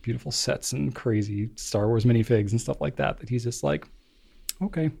beautiful sets and crazy Star Wars minifigs and stuff like that he's just like,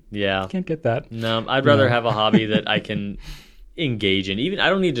 okay. Yeah. Can't get that. No, I'd rather have a hobby that I can engage in. Even I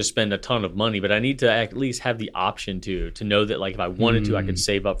don't need to spend a ton of money, but I need to at least have the option to know that like if I wanted to, I could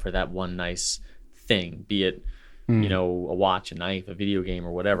save up for that one nice thing, be it, a watch, a knife, a video game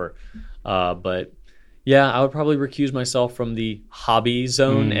or whatever. But yeah, I would probably recuse myself from the hobby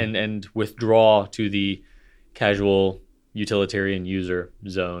zone and withdraw to the casual utilitarian user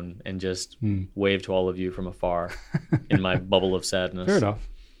zone and just wave to all of you from afar in my bubble of sadness. Fair enough.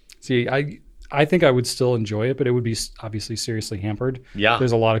 See, I think I would still enjoy it, but it would be obviously seriously hampered. Yeah.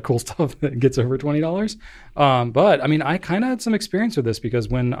 There's a lot of cool stuff that gets over $20. But I mean, I kind of had some experience with this because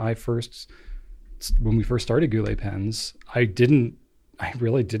when we first started Goulet pens, I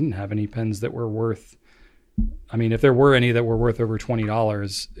really didn't have any pens that were worth, I mean, if there were any that were worth over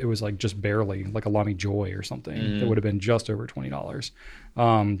 $20, it was like just barely, like a Lamy Joy or something that would have been just over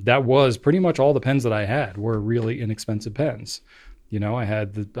 $20. That was pretty much all the pens that I had were really inexpensive pens. I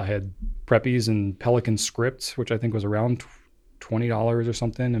had Preppies and Pelican Script, which I think was around $20 or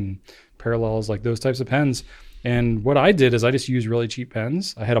something, and Parallels, like those types of pens. And what I did is I just used really cheap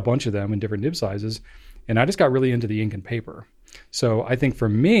pens. I had a bunch of them in different nib sizes, and I just got really into the ink and paper. So I think for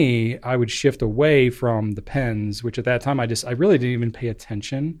me, I would shift away from the pens, which at that time I really didn't even pay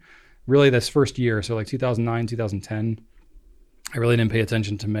attention. Really this first year, so like 2009, 2010, I really didn't pay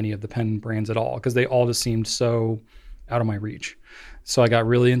attention to many of the pen brands at all because they all just seemed so out of my reach. So I got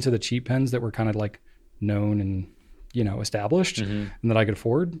really into the cheap pens that were kind of like known and, established and that I could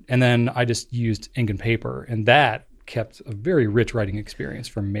afford. And then I just used ink and paper, and that kept a very rich writing experience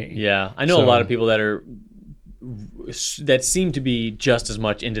for me. Yeah. I know a lot of people that seem to be just as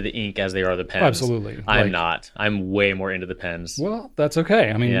much into the ink as they are the pens. Absolutely. I'm not. I'm way more into the pens. Well, that's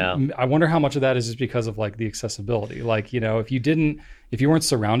okay. I mean, I wonder how much of that is just because of like the accessibility. Like, if you weren't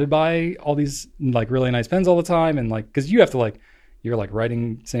surrounded by all these like really nice pens all the time, and like, because you have to like, you're like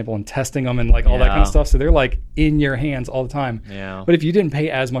writing sample and testing them and like all that kind of stuff. So they're like in your hands all the time. Yeah. But if you didn't pay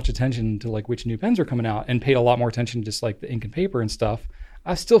as much attention to like which new pens are coming out and paid a lot more attention to just like the ink and paper and stuff,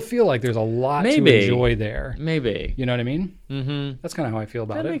 I still feel like there's a lot to enjoy there. Maybe. You know what I mean? Mm-hmm. That's kind of how I feel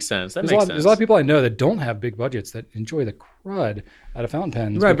about it. That makes sense. There's a lot of people I know that don't have big budgets that enjoy the crud out of fountain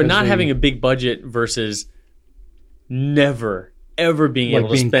pens. Right, but not having a big budget versus never, ever being able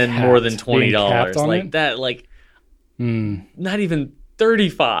to spend more than $20. Like that, like not even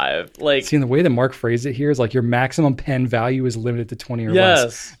 35. Like, see, and the way that Mark phrased it here is like your maximum pen value is limited to 20 or yes.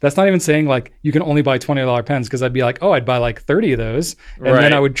 less. That's not even saying like you can only buy $20 pens, because I'd be like, oh, I'd buy like 30 of those, and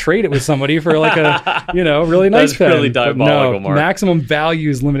then I would trade it with somebody for like a really nice pen. Really diabolical, no, Mark. Maximum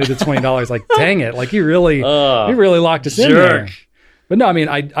value is limited to $20. Like, dang it! Like you really locked us in there. But no, I mean,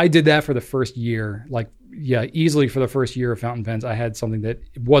 I did that for the first year. Like, yeah, easily for the first year of fountain pens, I had something that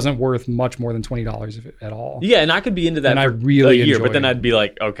wasn't worth much more than $20 at all. Yeah, and I could be into that for a year, but then I'd be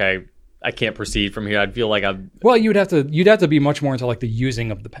like, okay, I can't proceed from here. I'd feel like I'm... Well, you'd have to be much more into like the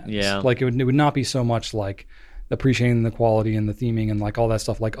using of the pens. Yeah. Like it would not be so much like appreciating the quality and the theming and like all that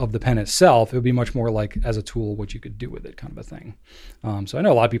stuff like of the pen itself. It would be much more like as a tool what you could do with it, kind of a thing. So I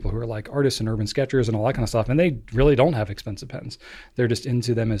know a lot of people who are like artists and urban sketchers and all that kind of stuff, and they really don't have expensive pens. They're just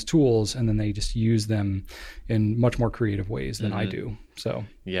into them as tools, and then they just use them in much more creative ways than I do. So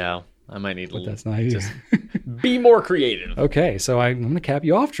yeah, I might need to that's not just be more creative. Okay, so I'm going to cap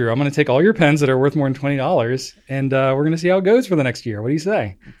you off, Drew. I'm going to take all your pens that are worth more than $20, and we're going to see how it goes for the next year. What do you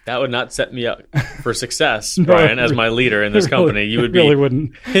say? That would not set me up for success, Brian, as my leader in this company. You would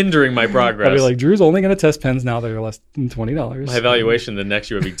be hindering my progress. I'd be like, Drew's only going to test pens now that are less than $20. My evaluation the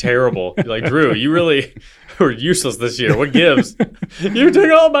next year would be terrible. Be like, Drew, you really were useless this year. What gives? You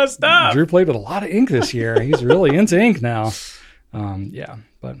took all my stuff. Drew played with a lot of ink this year. He's really into ink now. Yeah,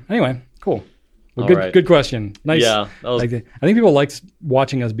 but anyway, cool. Well, good question. Nice. Yeah, I think people liked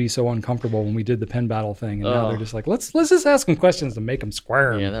watching us be so uncomfortable when we did the pen battle thing, and now they're just like, let's just ask them questions to make them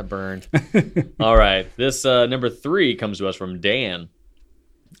squirm. Yeah, that burned. All right, this number 3 comes to us from Dan,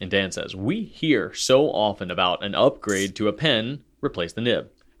 And Dan says, we hear so often about an upgrade to a pen, replace the nib.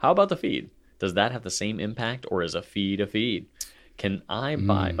 How about the feed? Does that have the same impact, or is a feed a feed? Can I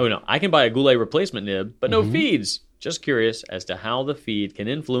buy... Oh, no. I can buy a Goulet replacement nib, but no feeds. Just curious as to how the feed can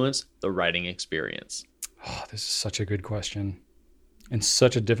influence the writing experience. Oh, this is such a good question. And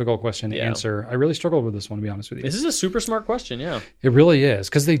such a difficult question to answer. I really struggled with this one, to be honest with you. This is a super smart question, yeah. It really is,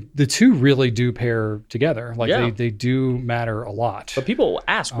 because the two really do pair together. Like they do matter a lot. But people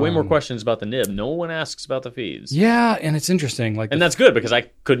ask way more questions about the nib. No one asks about the feeds. Yeah, and it's interesting. And that's good, because I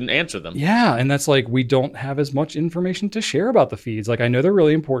couldn't answer them. Yeah, and that's like, we don't have as much information to share about the feeds. Like, I know they're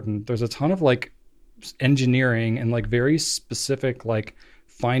really important. There's a ton of like engineering and like very specific like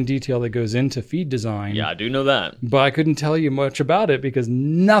fine detail that goes into feed design. Yeah, I do know that. But I couldn't tell you much about it because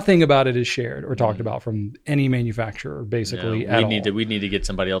nothing about it is shared or talked about from any manufacturer, basically, at all. We need to get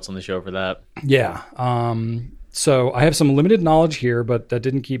somebody else on the show for that. Yeah. So I have some limited knowledge here, but that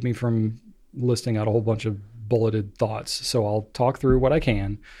didn't keep me from listing out a whole bunch of bulleted thoughts. So I'll talk through what I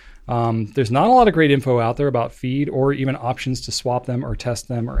can. There's not a lot of great info out there about feed or even options to swap them or test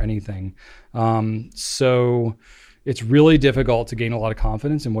them or anything. So it's really difficult to gain a lot of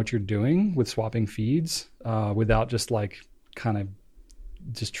confidence in what you're doing with swapping feeds without just like kind of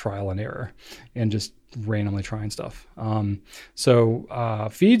just trial and error and just randomly trying stuff. So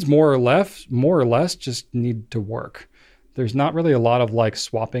feeds more or less just need to work. There's not really a lot of like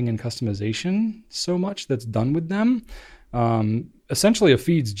swapping and customization so much that's done with them. Essentially, a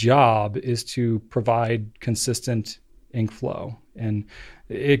feed's job is to provide consistent ink flow, and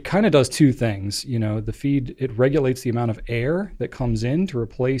it kind of does two things. You know, the feed, it regulates the amount of air that comes in to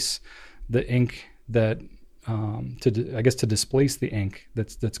replace the ink that to displace the ink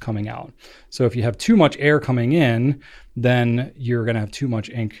that's coming out. So if you have too much air coming in, then you're going to have too much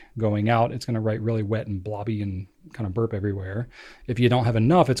ink going out. It's going to write really wet and blobby and kind of burp everywhere. If you don't have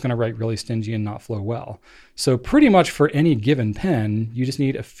enough, it's going to write really stingy and not flow well. So pretty much for any given pen, you just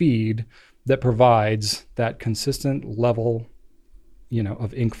need a feed that provides that consistent level, you know,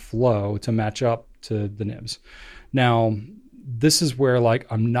 of ink flow to match up to the nibs. Now, this is where like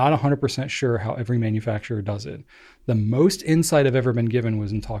I'm not 100% sure how every manufacturer does it. The most insight I've ever been given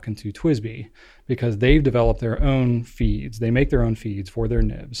was in talking to TWSBI, because they've developed their own feeds. They make their own feeds for their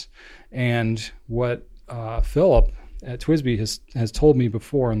nibs. And what Philip at TWSBI has told me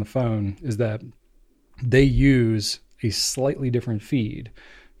before on the phone is that they use a slightly different feed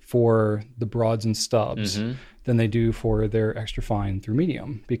for the broads and stubs than they do for their extra fine through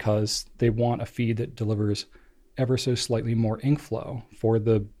medium, because they want a feed that delivers ever so slightly more ink flow for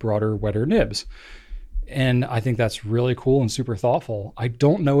the broader, wetter nibs. And I think that's really cool and super thoughtful. I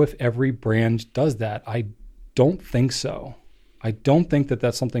don't know if every brand does that. I don't think so. I don't think that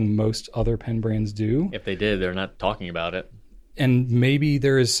that's something most other pen brands do. If they did, they're not talking about it. And maybe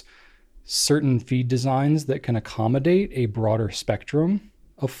there's certain feed designs that can accommodate a broader spectrum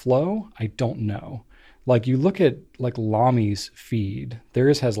of flow. I don't know. Like you look at like Lami's feed,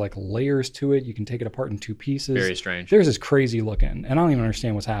 theirs has like layers to it. You can take it apart in two pieces. Very strange. Theirs is crazy looking, and I don't even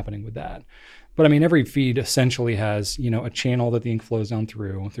understand what's happening with that. But I mean, every feed essentially has, you know, a channel that the ink flows down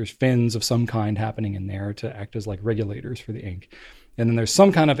through. There's fins of some kind happening in there to act as like regulators for the ink. And then there's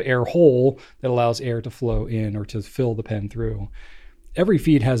some kind of air hole that allows air to flow in or to fill the pen through. Every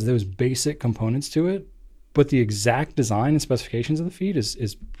feed has those basic components to it, but the exact design and specifications of the feed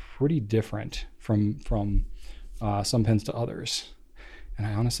is pretty different from some pens to others. And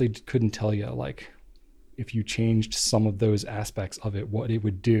I honestly couldn't tell you, like, if you changed some of those aspects of it, what it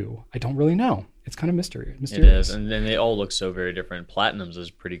would do. I don't really know. It's kind of mysterious. It is, and then they all look so very different. Platinum's is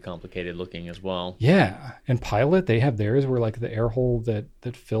pretty complicated looking as well. Yeah, and Pilot, they have theirs where like the air hole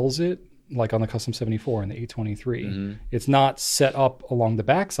that fills it, like on the Custom 74 and the 823, it's not set up along the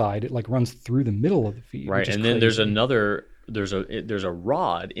backside. It like runs through the middle of the feed. Right, and then there's a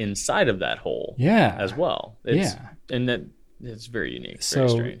rod inside of that hole. Yeah, as well. And that it's very unique. So very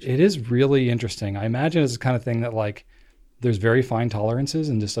strange. It is really interesting. I imagine it's the kind of thing that like there's very fine tolerances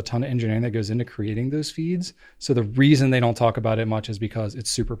and just a ton of engineering that goes into creating those feeds. So the reason they don't talk about it much is because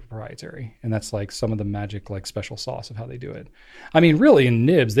it's super proprietary. And that's like some of the magic, like special sauce of how they do it. I mean, really in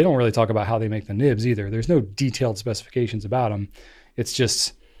nibs, they don't really talk about how they make the nibs either. There's no detailed specifications about them. It's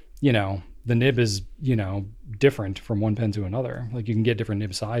just, you know, the nib is, you know, different from one pen to another. Like you can get different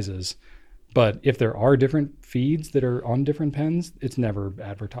nib sizes. But if there are different feeds that are on different pens, it's never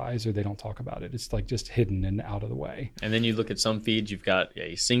advertised or they don't talk about it. It's like just hidden and out of the way. And then you look at some feeds, you've got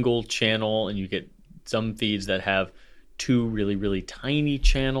a single channel, and you get some feeds that have two really, really tiny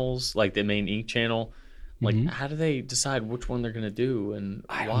channels, like the main ink channel. Like, how do they decide which one they're going to do and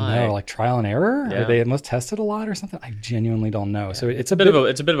I why? don't know, like trial and error? Yeah. Or they must test it a lot or something? I genuinely don't know. So it's a bit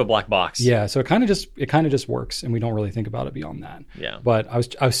of a black box. Yeah, so it kind of just works, and we don't really think about it beyond that. Yeah. But I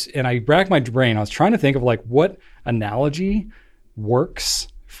was and I racked my brain. I was trying to think of like what analogy works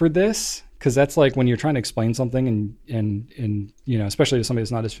for this, because that's like when you're trying to explain something and you know, especially to somebody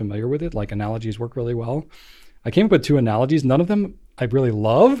that's not as familiar with it, like analogies work really well. I came up with 2 analogies. None of them I really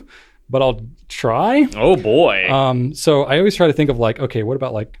love, but I'll try. Oh boy. So I always try to think of like, okay, what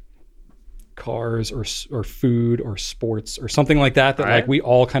about like cars or food or sports or something like that like we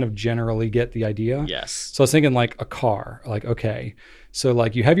all kind of generally get the idea. Yes. So I was thinking like a car, like, okay, so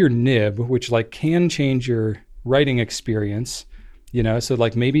like you have your nib, which like can change your riding experience, you know, so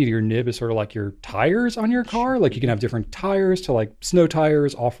like maybe your nib is sort of like your tires on your car. Like you can have different tires to like snow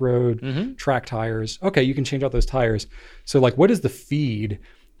tires, off-road, track tires. Okay, you can change out those tires. So like what is the feed?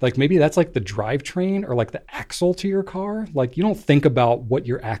 Like maybe that's like the drivetrain or like the axle to your car. Like you don't think about what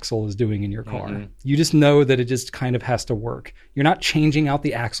your axle is doing in your car. You just know that it just kind of has to work. You're not changing out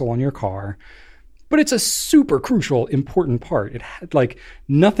the axle on your car, but it's a super crucial, important part. Like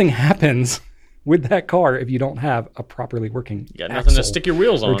nothing happens with that car if you don't have a properly working nothing to stick your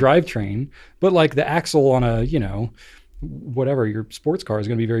wheels on or drivetrain. But like the axle on a, you know, whatever your sports car is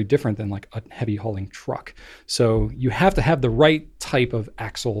going to be very different than like a heavy hauling truck. So you have to have the right type of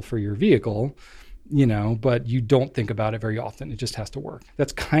axle for your vehicle, you know, but you don't think about it very often. It just has to work.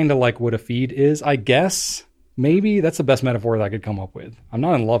 That's kind of like what a feed is, I guess. Maybe that's the best metaphor that I could come up with. I'm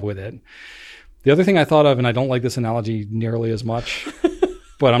not in love with it. The other thing I thought of, and I don't like this analogy nearly as much,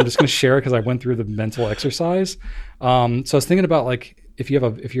 but I'm just going to share it because I went through the mental exercise. So I was thinking about like,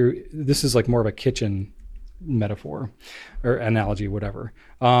 this is like more of a kitchen metaphor or analogy, whatever.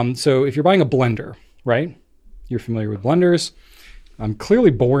 So if you're buying a blender, right? You're familiar with blenders. I'm clearly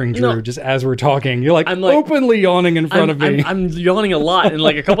boring Drew just as we're talking. You're like, I'm like openly yawning in front of me. I'm yawning a lot. And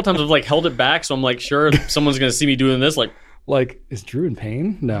like a couple times I've like held it back. So I'm like, sure, someone's going to see me doing this. Like, is Drew in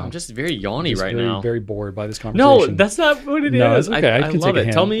pain? No. I'm just very yawny right now. Very bored by this conversation. No, that's not what it is. No, it's okay. I love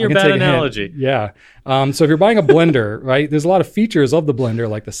it. Tell me your bad analogy. Yeah. So if you're buying a blender, right, there's a lot of features of the blender,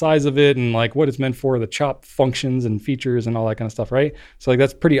 like the size of it and like what it's meant for, the chop functions and features and all that kind of stuff, right? So like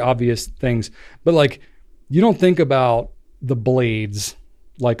that's pretty obvious things. But like you don't think about the blades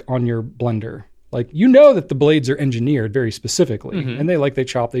like on your blender. Like you know that the blades are engineered very specifically and they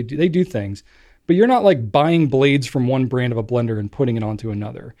chop, they do things. But you're not like buying blades from one brand of a blender and putting it onto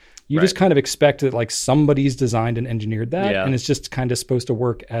another. You just kind of expect that like somebody's designed and engineered that, and it's just kind of supposed to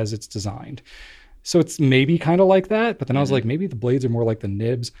work as it's designed. So it's maybe kind of like that. But then I was like, maybe the blades are more like the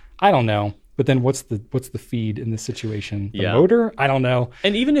nibs. I don't know. But then what's the feed in this situation? The motor? I don't know.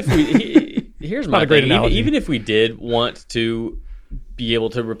 And even if we here's my thing. Even if we did want to be able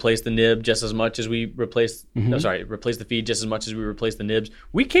to replace the nib just as much as we replace the feed just as much as we replace the nibs,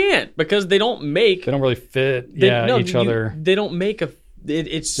 we can't because they don't really fit each other. They don't make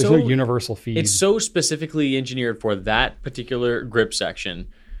there's no universal feed. It's so specifically engineered for that particular grip section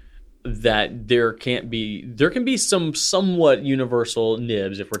that there can be some somewhat universal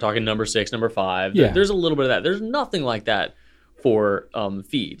nibs if we're talking number 6, number 5. There's a little bit of that. There's nothing like that for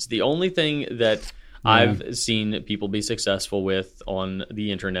feeds. The only thing that I've seen people be successful with on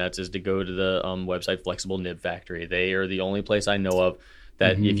the internet is to go to the website Flexible Nib Factory. They are the only place I know of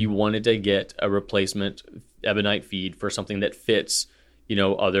that if you wanted to get a replacement ebonite feed for something that fits, you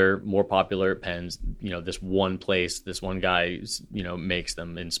know, other more popular pens, you know, this one guy, you know, makes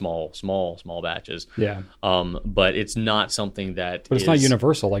them in small batches. Yeah. But it's not something that it's not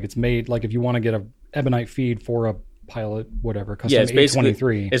universal. Like it's made, like if you want to get a ebonite feed for a Pilot, whatever, custom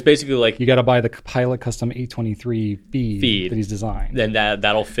 823. It's basically like you got to buy the Pilot custom 823 feed that he's designed. Then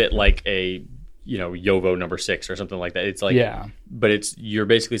that'll fit like a, you know, Yovo number 6 or something like that. It's like, but you're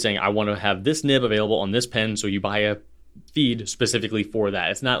basically saying I want to have this nib available on this pen, so you buy a feed specifically for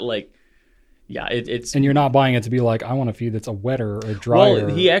that. It's not like, it's and you're not buying it to be like I want a feed that's a wetter or a drier.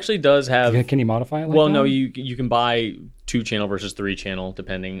 Well, he actually does have. Can you modify it? Like well, that? No, you can buy 2-channel versus 3-channel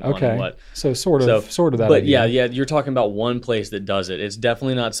depending on what. So sort of that. But idea. you're talking about one place that does it. It's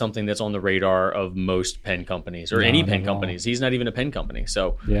definitely not something that's on the radar of most pen companies or any pen companies. He's not even a pen company,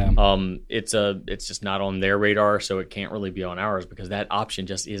 so it's just not on their radar. So it can't really be on ours because that option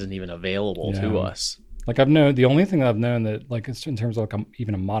just isn't even available to us. Like I've known, the only thing that I've known that like in terms of like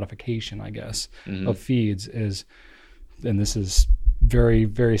even a modification, I guess, of feeds is, and this is very,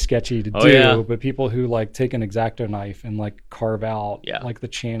 very sketchy to do, but people who like take an X-Acto knife and like carve out like the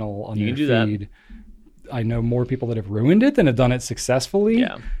channel on their feed. I know more people that have ruined it than have done it successfully,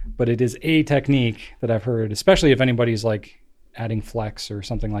 but it is a technique that I've heard, especially if anybody's like adding flex or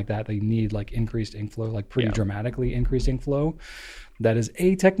something like that, they need like increased ink flow, like pretty dramatically increased ink flow. That is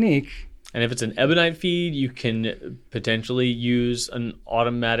a technique. And if it's an ebonite feed, you can potentially use an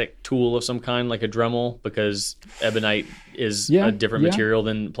automatic tool of some kind, like a Dremel, because ebonite is a different material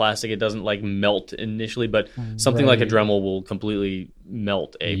than plastic. It doesn't like melt initially, but something like a Dremel will completely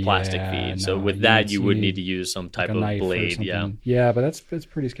melt a plastic feed. So with that, you would need to use some type of blade. Yeah, but that's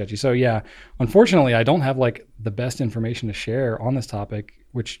pretty sketchy. So yeah, unfortunately, I don't have like the best information to share on this topic,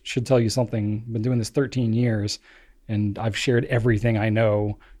 which should tell you something. I've been doing this 13 years, and I've shared everything I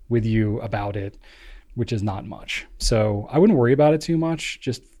know with you about it, which is not much. So I wouldn't worry about it too much.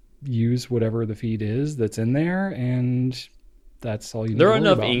 Just use whatever the feed is that's in there, and that's all you need to worry about.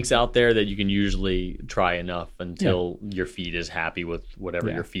 There are enough inks out there that you can usually try enough until your feed is happy with whatever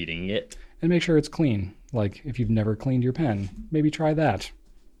you're feeding it. And make sure it's clean. Like if you've never cleaned your pen, maybe try that.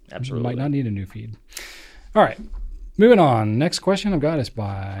 Absolutely. You might not need a new feed. All right, moving on. Next question I've got is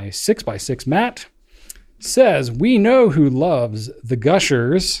by 6x6 Matt. Says, we know who loves the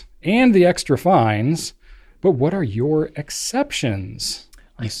gushers and the extra fines, but what are your exceptions?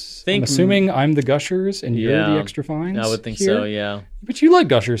 I'm assuming I'm the gushers and you're the extra fines. I would think so, yeah. But you like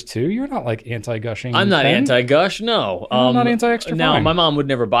gushers too. You're not like anti-gushing. I'm not anti-gush, no. I'm not anti-extra Now, fine. my mom would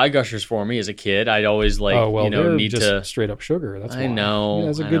never buy gushers for me as a kid. I'd always need just to straight up sugar. That's why. I know. Yeah,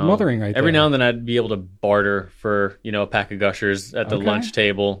 that's a good mothering right there. Every now and then I'd be able to barter for, a pack of gushers at the lunch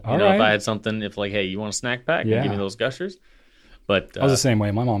table. If I had something, if like, hey, you want a snack pack? Give me those gushers. But I was the same way.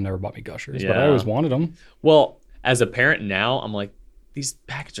 My mom never bought me gushers, but I always wanted them. Well, as a parent now, I'm like, these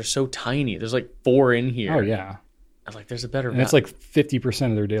packets are so tiny. There's like 4 in here. Oh, yeah. I was like, there's a better And it's like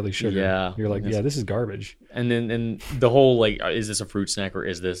 50% of their daily sugar. Yeah. You're like, this is garbage. And then the whole, like, is this a fruit snack or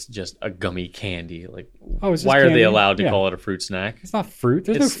is this just a gummy candy? Like, it's why just are they candy? allowed to call it a fruit snack? It's not fruit.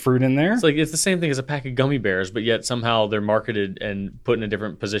 There's no fruit in there. It's like, it's the same thing as a pack of gummy bears, but yet somehow they're marketed and put in a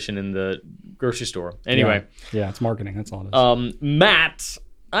different position in the grocery store. Anyway. Yeah, it's marketing. That's all it is. Matt,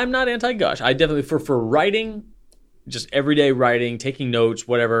 I'm not anti-gush. I definitely, for writing, just everyday writing, taking notes,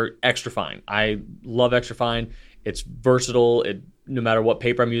 whatever, extra fine. I love extra fine. It's versatile. No matter what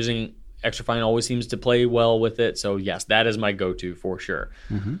paper I'm using, extra fine always seems to play well with it. So yes, that is my go-to for sure.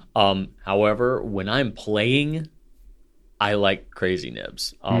 However, when I'm playing, I like crazy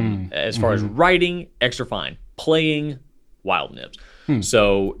nibs. As far as writing, extra fine. Playing, wild nibs.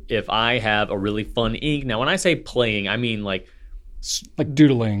 So if I have a really fun ink, now when I say playing, I mean like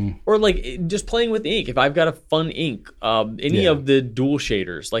doodling, or like just playing with ink. If I've got a fun ink, any of the dual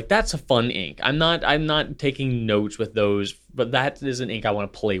shaders, like that's a fun ink. I'm not taking notes with those, but that is an ink I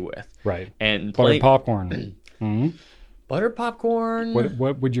want to play with. Right. And buttered popcorn. Buttered popcorn.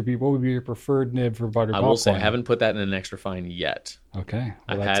 What would be your preferred nib for buttered popcorn? I will say I haven't put that in an extra fine yet. Okay.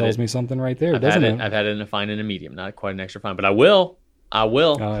 Well, that tells me something right there, I've doesn't it? I've had it in a fine and a medium, not quite an extra fine, but I will. I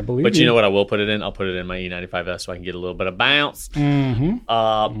believe but you know what I will put it in? I'll put it in my E95S so I can get a little bit of bounce.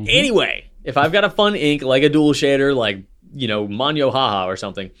 Anyway, if I've got a fun ink like a dual shader, like, Manyo Haha or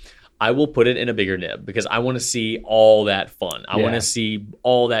something, I will put it in a bigger nib because I want to see all that fun. I want to see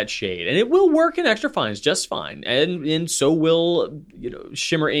all that shade. And it will work in extra fines just fine. And so will,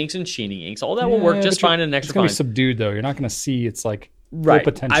 shimmer inks and sheening inks. All that will work just fine in an extra fine. It's going to be subdued, though. You're not going to see it's like right.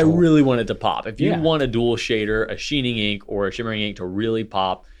 full potential. I really want it to pop. If you want a dual shader, a sheening ink, or a shimmering ink to really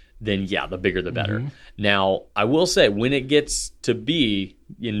pop, then the bigger the better. Now, I will say, when it gets to be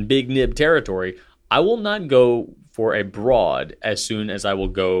in big nib territory, I will not go for a broad as soon as I will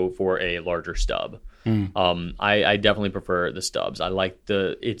go for a larger stub. I definitely prefer the stubs. I like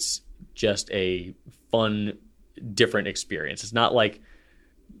it's just a fun, different experience. It's not like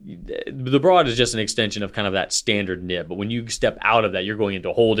the broad is just an extension of kind of that standard nib, but when you step out of that, you're going into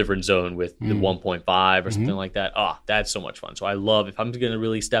a whole different zone with the 1.5 or something like that. That's so much fun. So I love, if I'm going to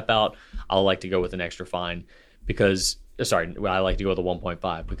really step out, I'll like to go with an extra fine I like to go with a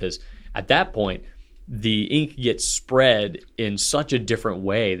 1.5 because at that point, the ink gets spread in such a different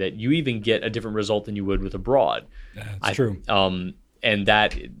way that you even get a different result than you would with a broad. That's true. And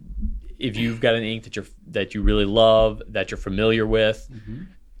that if you've got an ink that you really love, that you're familiar with,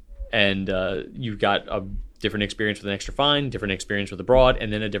 and you've got a different experience with an extra fine, different experience with a broad,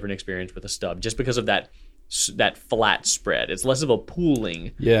 and then a different experience with a stub, just because of that flat spread. It's less of a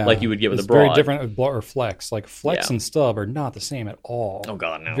pooling like you would get with a broad. It's very different with or flex. Like flex and stub are not the same at all. Oh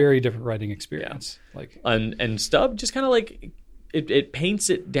God, no. Very different writing experience. And stub just kind of like it paints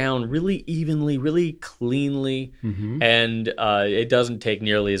it down really evenly, really cleanly, and it doesn't take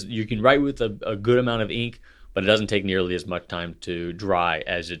nearly as you can write with a good amount of ink, but it doesn't take nearly as much time to dry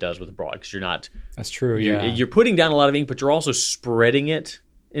as it does with a broad because you're not. That's true. You're putting down a lot of ink, but you're also spreading it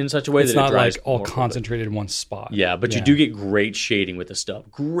in such a way It's that it not dries like all more quickly. concentrated in one spot. Yeah, but you do get great shading with the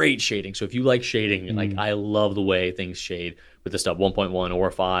stub. Great shading. So if you like shading, like I love the way things shade with the stub, 1.1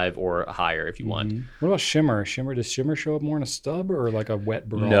 or 5 or higher if you want. What about shimmer? Does shimmer show up more in a stub or like a wet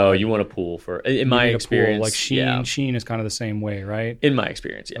broad? No, you want to pool for. In my experience, like sheen is kind of the same way, right? In my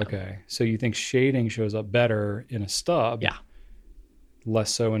experience, yeah. Okay, so you think shading shows up better in a stub? Yeah.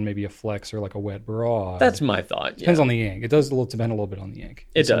 Less so in maybe a flex or like a wet broad. That's my thought. Depends on the ink. It does depend a little bit on the ink.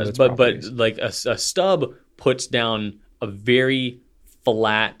 It does, but like a stub puts down a very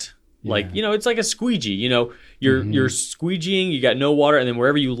flat, like it's like a squeegee. You're squeegeeing. You got no water, and then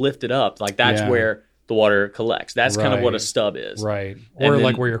wherever you lift it up, like that's where the water collects. That's kind of what a stub is, right? Or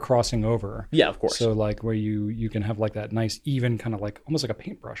like where you're crossing over. Yeah, of course. So like where you can have like that nice even kind of like almost like a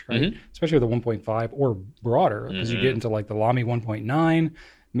paintbrush, right? Especially with the 1.5 or broader, because you get into like the Lamy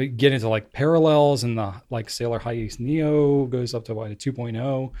 1.9, get into like parallels, and the like Sailor High Ace Neo goes up to what, a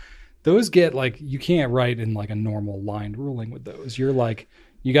 2.0. Those get like, you can't write in like a normal lined ruling with those. You're like,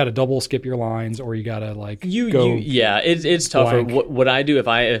 you got to double skip your lines, or you got to like it's tougher. What I do if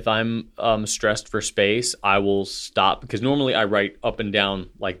I'm stressed for space, I will stop, because normally I write up and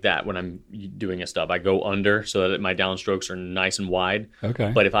down like that when I'm doing a stub. I go under so that my downstrokes are nice and wide.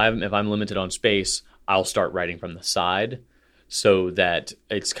 Okay. But if I'm limited on space, I'll start writing from the side, so that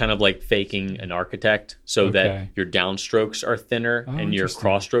it's kind of like faking an architect, so that your downstrokes are thinner and your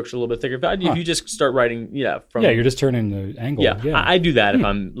crossstrokes are a little bit thicker. If you just start writing, you're just turning the angle. Yeah. I do that if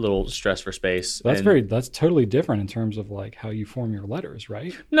I'm a little stressed for space. That's totally different in terms of like how you form your letters,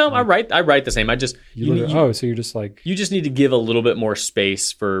 right? No, like, I write the same. I just so you're just like, you just need to give a little bit more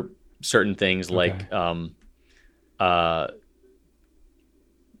space for certain things, like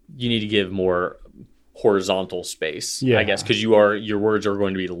you need to give more horizontal space, I guess, because your words are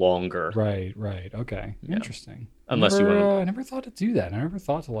going to be longer. Right. Okay. Yeah. Interesting. Unless I never thought to do that. I never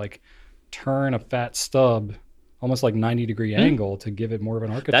thought to like turn a fat stub almost like 90-degree angle to give it more of an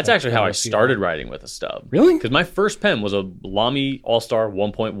architect. That's actually how I started writing with a stub. Really? Because my first pen was a Lamy All-Star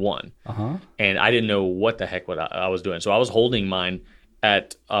 1.1. And I didn't know what the heck I was doing. So I was holding mine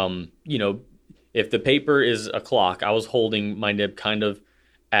at, if the paper is a clock, I was holding my nib kind of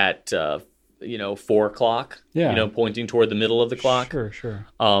at 4 o'clock, pointing toward the middle of the clock. Sure.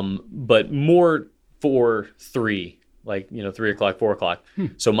 But more for 3, like, 3 o'clock, 4 o'clock.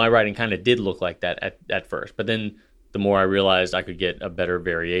 So my writing kind of did look like that at first. But then the more I realized I could get a better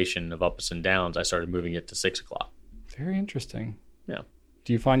variation of ups and downs, I started moving it to 6 o'clock. Very interesting. Yeah.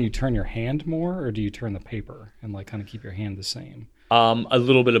 Do you find you turn your hand more, or do you turn the paper and like kind of keep your hand the same? A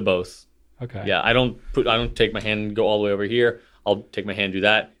little bit of both. Okay. Yeah, I don't take my hand and go all the way over here. I'll take my hand, do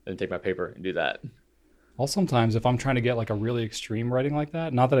that, and then take my paper and do that. I'll sometimes, if I'm trying to get like a really extreme writing like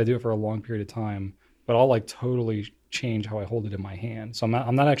that, not that I do it for a long period of time, but I'll like totally change how I hold it in my hand. So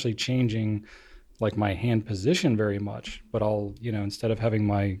I'm not actually changing like my hand position very much, but I'll, instead of having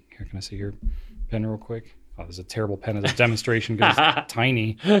here, can I see your pen real quick? Oh, this is a terrible pen as a demonstration because it's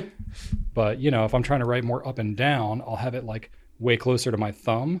tiny. But, if I'm trying to write more up and down, I'll have it like way closer to my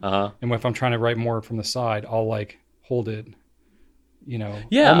thumb. And if I'm trying to write more from the side, I'll like hold it,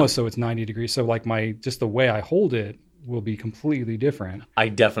 almost so it's 90 degrees. So like the way I hold it will be completely different. I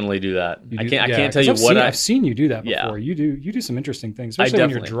definitely do that. I can't tell you I've seen you do that before. You do some interesting things, especially when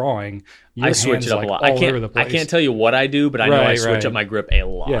you're drawing. I switch it up a lot. I can't tell you what I do, but I know I switch up my grip a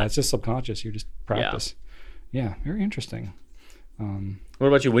lot. Yeah, it's just subconscious. You just practice. Yeah, very interesting. What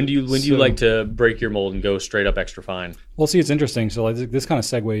about you? When do you like to break your mold and go straight up extra fine? Well, see, it's interesting. So like, this kind of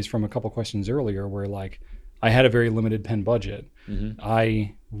segues from a couple questions earlier, where like I had a very limited pen budget.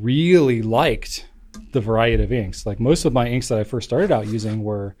 I really liked the variety of inks. Like most of my inks that I first started out using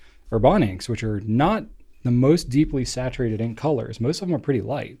were Bond inks, which are not the most deeply saturated ink colors. Most of them are pretty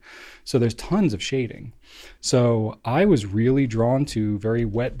light. So there's tons of shading. So I was really drawn to very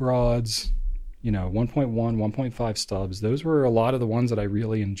wet broads, 1.1, 1.5 stubs. Those were a lot of the ones that I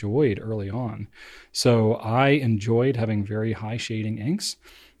really enjoyed early on. So I enjoyed having very high shading inks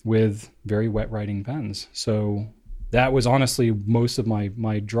with very wet writing pens. So that was honestly most of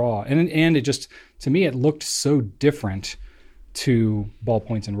my draw. And it just, to me, it looked so different to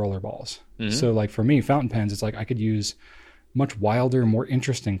ballpoints and roller balls. So like for me, fountain pens, it's like I could use much wilder, more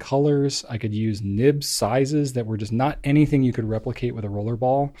interesting colors. I could use nib sizes that were just not anything you could replicate with a roller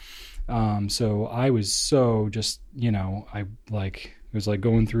ball. So I was so just, it was like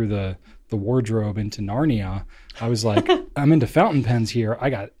going through the wardrobe into Narnia. I was like, I'm into fountain pens here. I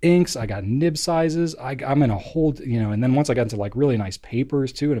got inks, I got nib sizes. I'm in a whole, and then once I got into like really nice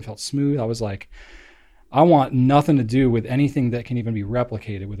papers too, and it felt smooth, I was like, I want nothing to do with anything that can even be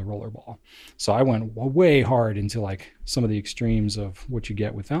replicated with a rollerball. So I went way hard into like some of the extremes of what you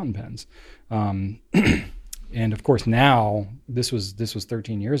get with fountain pens. And of course now this was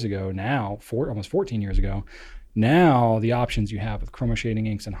 13 years ago now, almost 14 years ago. Now the options you have with chroma shading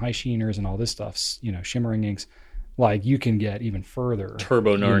inks and high sheeners and all this stuff, shimmering inks, like you can get even further.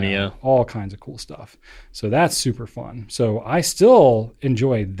 Turbo Narnia. All kinds of cool stuff. So that's super fun. So I still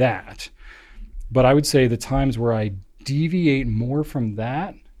enjoy that. But I would say the times where I deviate more from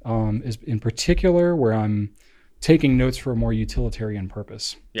that is in particular where I'm taking notes for a more utilitarian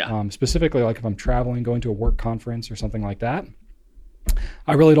purpose. Yeah. Specifically, like if I'm traveling, going to a work conference or something like that,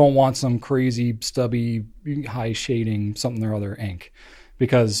 I really don't want some crazy, stubby, high shading something or other ink.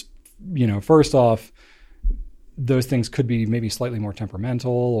 Because, first off, those things could be maybe slightly more temperamental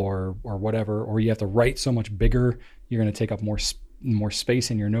or whatever, or you have to write so much bigger, you're going to take up more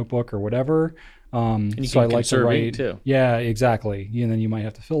space in your notebook or whatever. And you so can I like to write too. Yeah, exactly. And then you might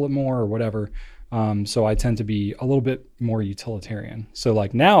have to fill it more or whatever. So I tend to be a little bit more utilitarian. So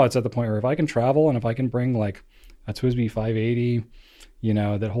like now it's at the point where if I can travel and if I can bring like a TWSBI 580,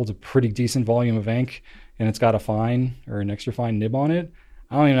 that holds a pretty decent volume of ink and it's got a fine or an extra fine nib on it,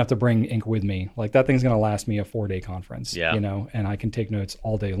 I don't even have to bring ink with me. Like that thing's going to last me a 4-day conference, and I can take notes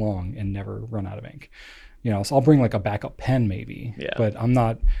all day long and never run out of ink. So I'll bring like a backup pen maybe, but I'm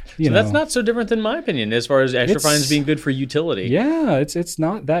not, So that's not so different than my opinion as far as extra fines being good for utility. Yeah, it's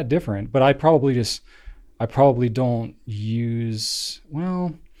not that different, but I probably don't use,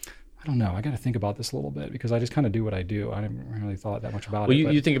 well, I don't know. I got to think about this a little bit because I just kind of do what I do. I haven't really thought that much about it.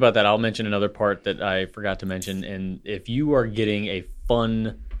 Well, you think about that. I'll mention another part that I forgot to mention. And if you are getting a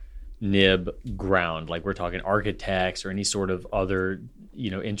fun nib ground, like we're talking architects or any sort of other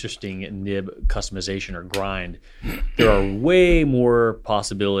interesting nib customization or grind, there are way more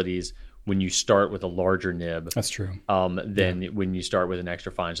possibilities when you start with a larger nib. That's true. Than when you start with an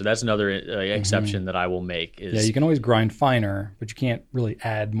extra fine. So that's another exception that I will make. Is you can always grind finer, but you can't really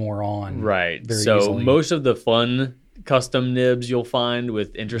add more on. Right. Very so easily. Most of the fun custom nibs you'll find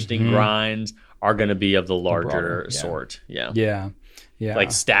with interesting grinds are going to be of the larger sort. Yeah.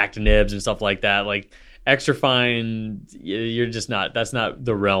 Like stacked nibs and stuff like that. Like extra fine, you're just not. That's not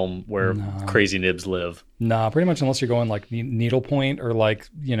the realm where crazy nibs live. Nah, pretty much unless you're going like needlepoint or like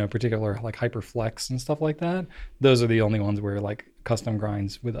particular like hyperflex and stuff like that. Those are the only ones where like custom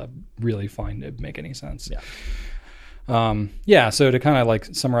grinds with a really fine nib make any sense. So to kind of like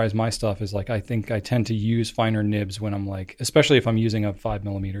summarize my stuff is like I think I tend to use finer nibs when I'm like, especially if I'm using a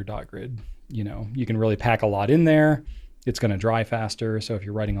 5mm dot grid. You can really pack a lot in there. It's going to dry faster. So if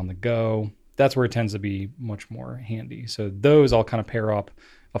you're writing on the go, that's where it tends to be much more handy. So those I'll kind of pair up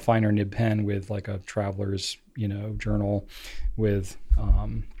a finer nib pen with like a traveler's, journal with,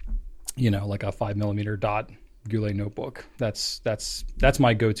 like a 5mm dot Goulet notebook. That's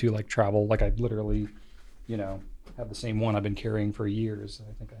my go-to like travel. Like I literally, have the same one I've been carrying for years.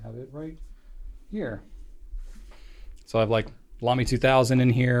 I think I have it right here. So I have like Lamy 2000 in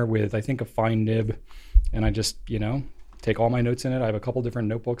here with, I think, a fine nib, and I just, take all my notes in it. I have a couple different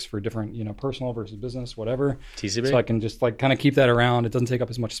notebooks for different, personal versus business, whatever. TCB. So I can just like kind of keep that around. It doesn't take up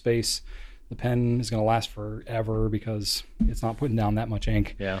as much space. The pen is going to last forever because it's not putting down that much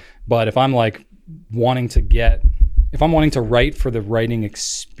ink. Yeah. But if I'm like wanting to write for the writing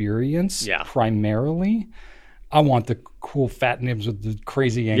experience primarily, I want the cool fat nibs with the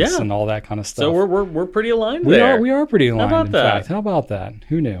crazy inks and all that kind of stuff. So we're pretty aligned there. We are pretty aligned. How about that? Fact. How about that?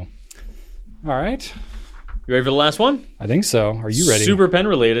 Who knew? All right. You ready for the last one? I think so. Are you ready? Super pen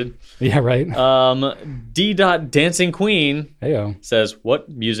related. Yeah, right. D. Dancing Queen Heyo. says, "What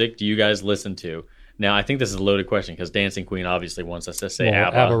music do you guys listen to?" Now, I think this is a loaded question because Dancing Queen obviously wants us to say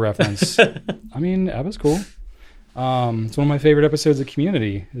ABBA. ABBA reference. I mean, ABBA's cool. It's one of my favorite episodes of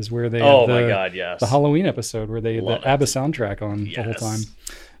Community is where they have the Halloween episode where they the ABBA soundtrack on the whole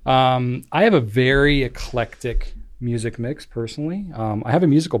time. I have a very eclectic music mix personally. I have a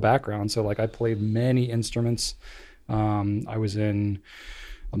musical background, so like I played many instruments. I was in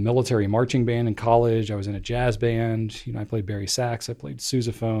a military marching band in college. I was in a jazz band. I played bari sax. I played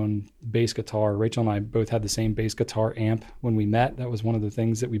sousaphone, bass guitar. Rachel and I both had the same bass guitar amp when we met. That was one of the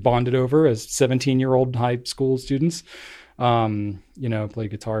things that we bonded over as 17-year-old high school students. Play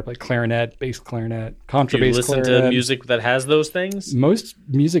guitar, play clarinet, bass clarinet, contrabass clarinet. Do you listen to music that has those things? Most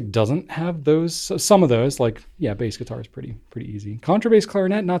music doesn't have those. So some of those, like, bass guitar is pretty easy. Contrabass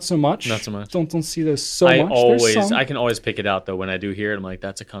clarinet, not so much. Not so much. Don't see those so much. I can always pick it out, though. When I do hear it, I'm like,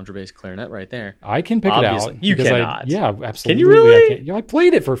 that's a contrabass clarinet right there. I can pick it out. You cannot. Yeah, absolutely. Can you really? I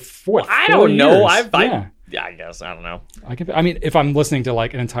played it for I don't know. Yeah, I guess. I don't know. I mean, if I'm listening to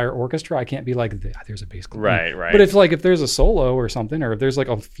like an entire orchestra, I can't be like, there's a bass clef. Right. But if there's a solo or something, or if there's like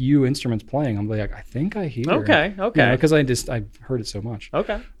a few instruments playing, I'm like, I think I hear. Okay. Because I've heard it so much.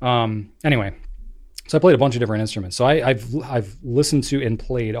 Okay. Anyway, so I played a bunch of different instruments. So I've listened to and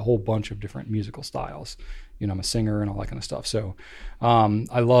played a whole bunch of different musical styles. I'm a singer and all that kind of stuff. So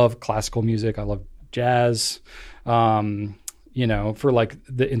I love classical music. I love jazz. For like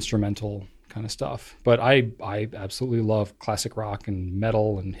the instrumental kind of stuff. But I absolutely love classic rock and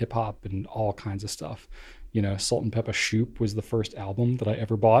metal and hip hop and all kinds of stuff. Salt and Peppa Shoop was the first album that I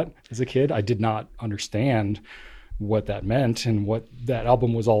ever bought as a kid. I did not understand what that meant and what that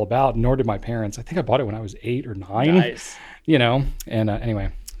album was all about, nor did my parents. I think I bought it when I was 8 or 9. Nice. And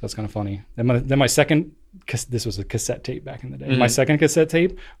anyway, that's kind of funny. Then my second, this was a cassette tape back in the day. Mm-hmm. My second cassette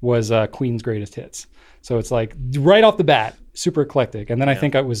tape was Queen's Greatest Hits. So it's like right off the bat, super eclectic. And then I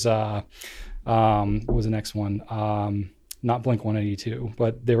think I was, what was the next one? Not Blink-182,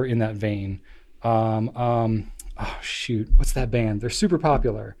 but they were in that vein. Oh shoot, what's that band? They're super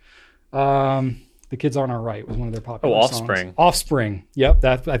popular. The Kids Aren't Alright was one of their popular Offspring. songs. Offspring. Yep,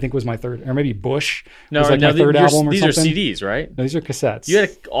 that I think was my third, or maybe Bush. No, was like my third album or these something. are CDs, right? No, these are cassettes. You had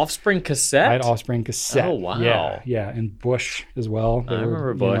an Offspring cassette? I had Offspring cassette. Oh, wow. Yeah, and Bush as well. I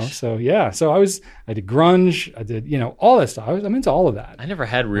remember Bush. So I did grunge. I did, all that stuff. I'm into all of that. I never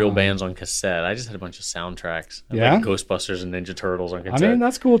had real bands on cassette. I just had a bunch of soundtracks. Yeah? Like Ghostbusters and Ninja Turtles on cassette. I mean,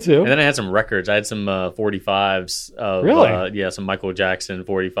 that's cool too. And then I had some records. I had some 45s of some Michael Jackson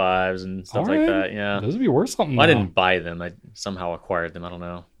 45s and stuff like that. Yeah. Those would be worth something. Well, I didn't buy them. I somehow acquired them. I don't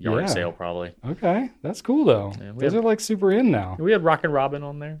know. Yard sale probably. Okay. That's cool though. Yeah, those are like super in now. We had Rockin' Robin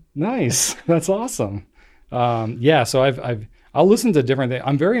on there. Nice. That's awesome. So I'll listen to different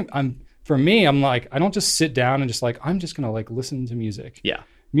things. For me, I'm like, I don't just sit down and just like, I'm just going to like listen to music. Yeah.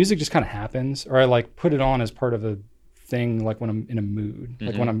 Music just kind of happens, or I like put it on as part of a thing, like when I'm in a mood,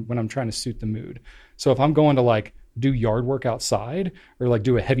 like when I'm trying to suit the mood. So if I'm going to like do yard work outside or like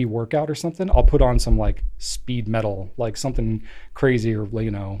do a heavy workout or something, I'll put on some like speed metal, like something crazy, or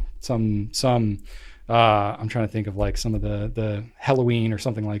some I'm trying to think of like some of the Halloween or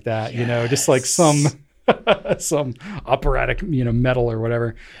something like that, just like some operatic, metal or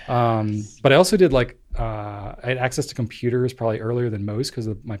whatever. But I also did like, I had access to computers probably earlier than most because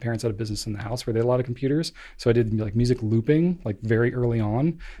my parents had a business in the house where they had a lot of computers. So I did like music looping like very early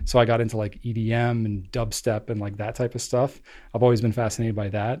on. So I got into like EDM and dubstep and like that type of stuff. I've always been fascinated by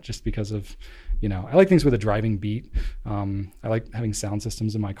that just because of, I like things with a driving beat. I like having sound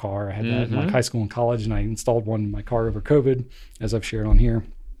systems in my car. I had that in like high school and college, and I installed one in my car over COVID, as I've shared on here.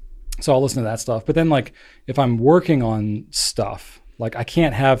 So I'll listen to that stuff. But then like if I'm working on stuff, like I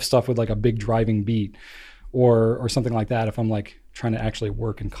can't have stuff with like a big driving beat or something like that if I'm like trying to actually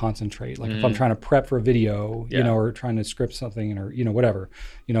work and concentrate. Like if I'm trying to prep for a video, or trying to script something or, whatever,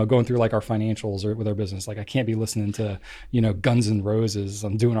 going through like our financials or with our business, like I can't be listening to, Guns N' Roses.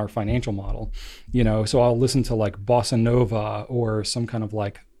 I'm doing our financial model, so I'll listen to like bossa nova or some kind of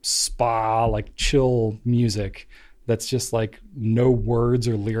like spa, like chill music. That's just like no words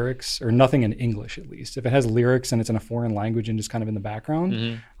or lyrics or nothing in English, at least. If it has lyrics and it's in a foreign language and just kind of in the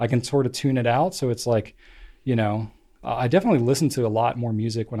background, I can sort of tune it out. So it's like, I definitely listen to a lot more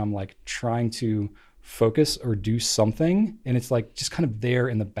music when I'm like trying to focus or do something. And it's like just kind of there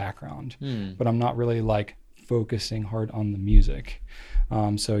in the background, but I'm not really like focusing hard on the music.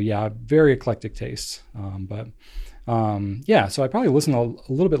 So yeah, very eclectic tastes. So I probably listen to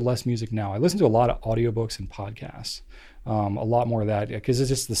a little bit less music now. I listen to a lot of audiobooks and podcasts, a lot more of that because it's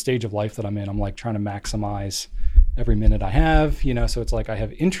just the stage of life that I'm in. I'm like trying to maximize every minute I have, so it's like I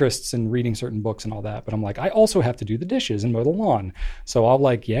have interests in reading certain books and all that, but I'm like, I also have to do the dishes and mow the lawn. So I'll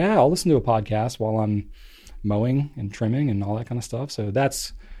listen to a podcast while I'm mowing and trimming and all that kind of stuff. So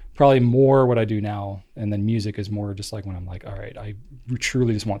that's probably more what I do now. And then music is more just like when I'm like, all right, I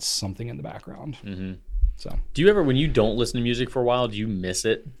truly just want something in the background. Mm-hmm. So, do you ever, when you don't listen to music for a while, do you miss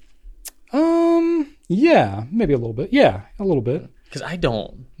it? Yeah, maybe a little bit. Yeah, a little bit. Because I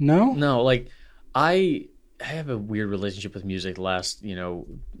don't. No? No, like I have a weird relationship with music the last,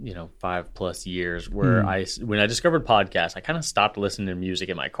 5+ years where when I discovered podcasts, I kind of stopped listening to music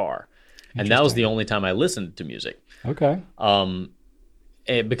in my car. And that was the only time I listened to music. Okay.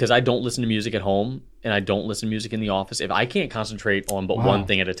 Because I don't listen to music at home and I don't listen to music in the office if I can't concentrate on one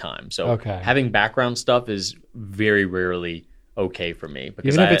thing at a time. So having background stuff is very rarely okay for me.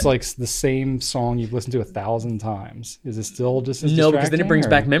 Because even if it's like the same song you've listened to 1,000 times, is it still just as distracting? No, because then it brings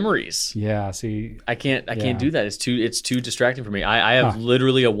back memories. Yeah, see, I can't do that. It's too distracting for me. I have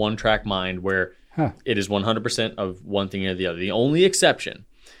literally a one-track mind where it is 100% of one thing or the other. The only exception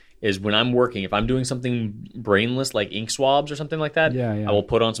is when I'm working, if I'm doing something brainless like ink swabs or something like that, I will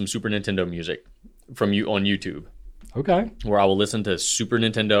put on some Super Nintendo music from you on YouTube. Okay. Where I will listen to Super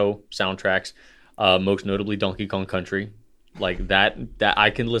Nintendo soundtracks, most notably Donkey Kong Country. Like that I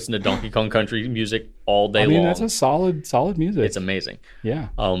can listen to Donkey Kong Country music all day long. That's a solid music. It's amazing. Yeah.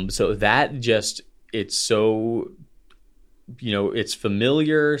 So that just, it's so, it's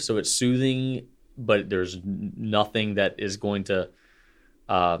familiar, so it's soothing, but there's nothing that is going to,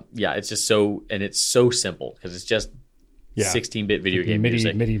 it's just so, and it's so simple because it's just 16-bit video game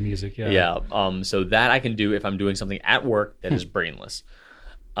music. MIDI music, So that I can do if I'm doing something at work that is brainless.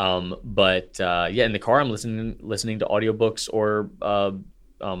 In the car I'm listening to audiobooks or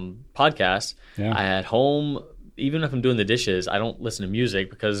podcasts. Yeah. At home, even if I'm doing the dishes, I don't listen to music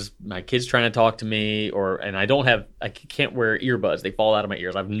because my kid's trying to talk to me, and I can't wear earbuds. They fall out of my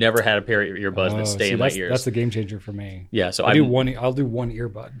ears. I've never had a pair of earbuds that stay in my ears. That's a game changer for me. Yeah, so I'll do one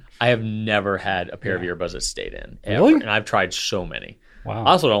earbud. I have never had a pair of earbuds that stayed in. Ever. Really? And I've tried so many. Wow.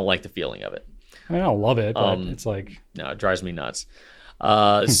 I also don't like the feeling of it. I mean, I don't love it, but it's like... No, it drives me nuts.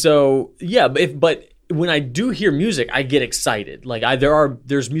 But when I do hear music, I get excited. Like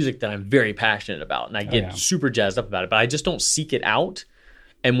there's music that I'm very passionate about, and I get super jazzed up about it. But I just don't seek it out,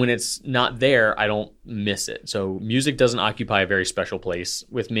 and when it's not there, I don't miss it. So music doesn't occupy a very special place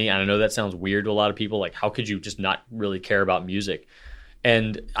with me. And I know that sounds weird to a lot of people. Like, how could you just not really care about music?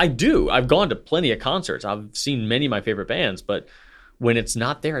 And I do. I've gone to plenty of concerts. I've seen many of my favorite bands, but when it's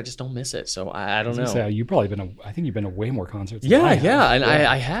not there, I just don't miss it. So I don't know. I think you've been to way more concerts. I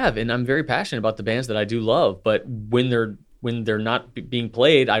have, and I'm very passionate about the bands that I do love. But when they're not being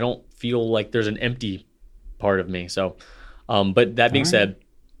played, I don't feel like there's an empty part of me. So, but that being said,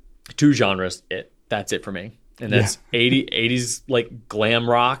 two genres, that's it for me, and that's 80s like glam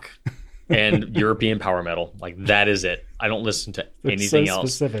rock and European power metal. Like that is it. I don't listen to anything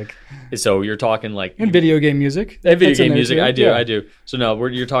else. Specific. So you're talking like video game music. And video game music, I do. So no,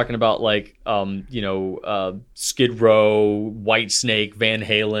 you're talking about like Skid Row, White Snake, Van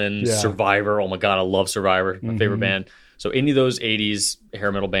Halen, Survivor. Oh my god, I love Survivor. My favorite band. So any of those 80s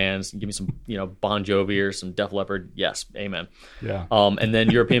hair metal bands, give me some, Bon Jovi or some Def Leppard. Yes, amen. Yeah. And then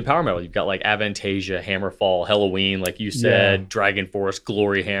European power metal, you've got like Avantasia, Hammerfall, Halloween, like you said, Dragon Force,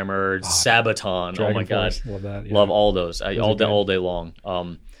 Glory Hammer, Sabaton. Dragon oh my Force. god, Love that. Yeah. love all those, all day long.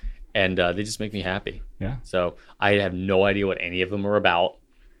 And they just make me happy. Yeah. So I have no idea what any of them are about.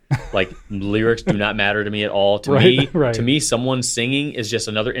 Like lyrics do not matter to me at all. To me, someone singing is just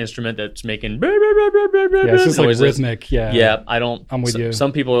another instrument that's making it's just noises. Like rhythmic. Yeah. I don't. I'm with you.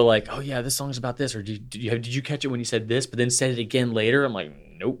 Some people are like, "Oh yeah, this song's about this," or did you catch it when you said this, but then said it again later? I'm like,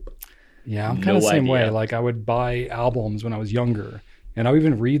 nope. Yeah, I'm kind of the same way. Like I would buy albums when I was younger, and I would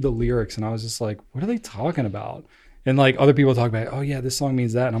even read the lyrics, and I was just like, "What are they talking about?" And like other people talk about, "Oh yeah, this song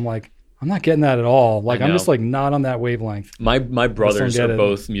means that," and I'm like, I'm not getting that at all. Like I'm just like not on that wavelength. My brothers are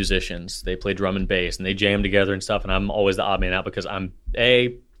both musicians. They play drum and bass and they jam together and stuff. And I'm always the odd man out because I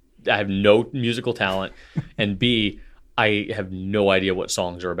have no musical talent, and B, I have no idea what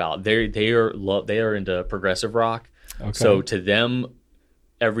songs are about. They are into progressive rock. Okay. So to them,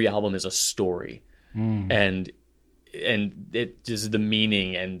 every album is a story, and it just the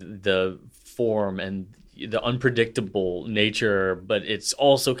meaning and the form and the unpredictable nature, but it's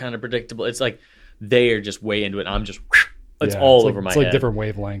also kind of predictable. It's like they are just way into it. I'm just it's all over my head. It's like different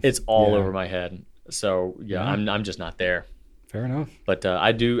wavelength. It's all over my head. So I'm just not there. Fair enough. But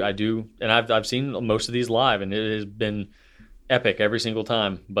I do, and I've seen most of these live, and it has been epic every single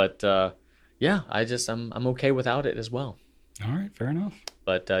time. But I'm okay without it as well. All right, fair enough.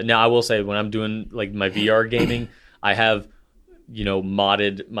 But now I will say, when I'm doing like my VR gaming, I have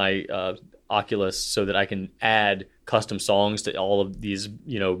modded my Oculus so that I can add custom songs to all of these,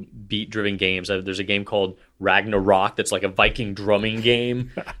 beat-driven games. There's a game called Ragnarok that's like a Viking drumming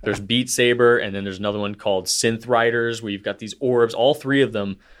game. There's Beat Saber, and then there's another one called Synth Riders, where you've got these orbs. All three of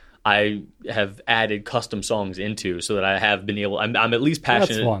them I have added custom songs into, so that I have been able. I'm at least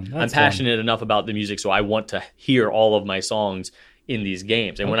passionate. I'm passionate enough about the music, so I want to hear all of my songs in these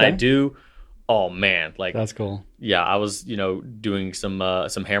games. And when I do, oh man, like that's cool. Yeah, I was doing some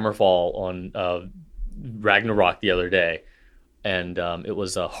Hammerfall on Ragnarok the other day, and it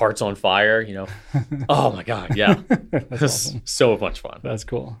was Hearts on Fire. Oh my god, yeah, that's awesome. So much fun. That's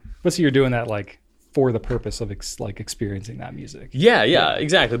cool. But so you're doing that like for the purpose of experiencing that music. Yeah,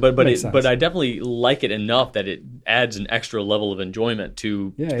 exactly. But I definitely like it enough that it adds an extra level of enjoyment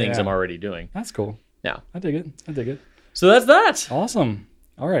to things I'm already doing. That's cool. Yeah, I dig it. So that's that. Awesome.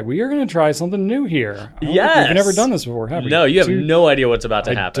 All right, we are going to try something new here. Yes. We've never done this before, have we? No, you have no idea what's about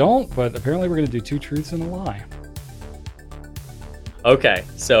to happen. I don't, but apparently we're going to do two truths and a lie. Okay,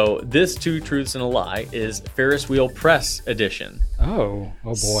 so this Two Truths and a Lie is Ferris Wheel Press edition. Oh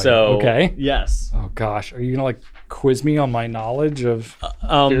boy. So, okay. Yes. Oh gosh, are you gonna quiz me on my knowledge of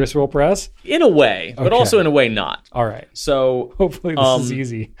Ferris Wheel Press? In a way, but also in a way not. All right. So hopefully this is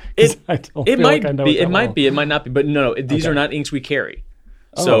easy. It might be. It might be. It might not be. But no, these are not inks we carry.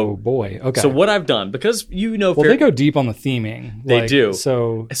 So, oh boy. Okay. So what I've done, because they go deep on the theming. They do.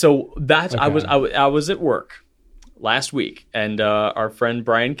 So that's I was at work last week, and our friend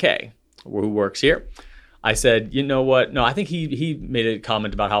Brian Kay, who works here, I said, you know what? No, I think he made a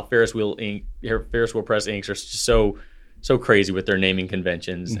comment about how Ferris Wheel Press inks are so crazy with their naming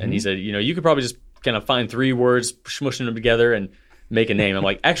conventions, and he said, you could probably just kind of find 3 words, smushing them together, and make a name. I'm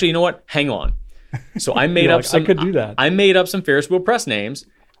like, actually, you know what? Hang on. So I made up some. I could do that. I made up some Ferris Wheel Press names,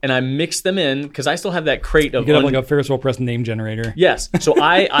 and I mixed them in because I still have that crate of. You could have a Ferris Wheel Press name generator. Yes. So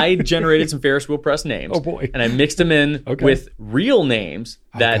I generated some Ferris Wheel Press names. Oh boy. And I mixed them in with real names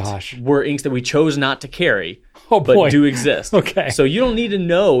that were inks that we chose not to carry, but do exist. Okay. So you don't need to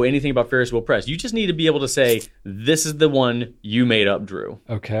know anything about Ferris Wheel Press. You just need to be able to say, "This is the one you made up, Drew."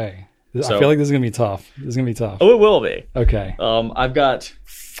 Okay. I feel like this is gonna be tough. Oh, it will be. Okay. I've got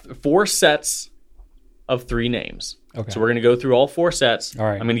 4 sets of 3 names. Okay. So we're going to go through all 4 sets. All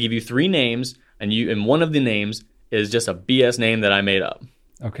right. I'm going to give you 3 names, and one of the names is just a BS name that I made up.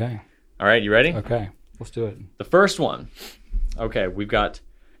 Okay. All right, you ready? Okay. Let's do it. The first one. Okay, we've got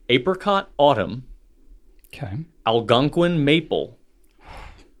Apricot Autumn. Okay. Algonquin Maple.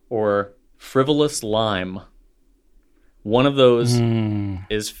 Or Frivolous Lime. One of those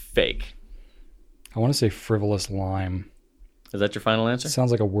is fake. I want to say frivolous lime. Is that your final answer? It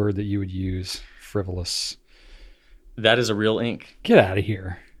sounds like a word that you would use. Frivolous. That is a real ink. Get out of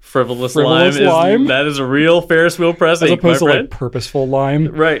here. Frivolous lime. That is a real Ferris Wheel Press ink, as opposed to like purposeful lime.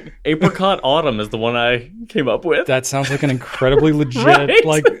 Right. Apricot Autumn is the one I came up with. That sounds like an incredibly legit,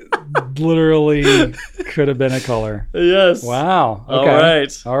 literally could have been a color. Yes. Wow. Okay.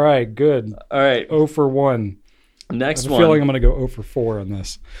 All right. Good. All right. 0 for 1. Next one. I feel like I'm going to go 0 for 4 on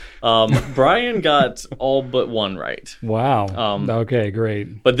this. Brian got all but 1 right. Wow. Okay,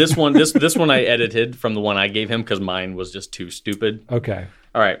 great. But this one I edited from the one I gave him because mine was just too stupid. Okay.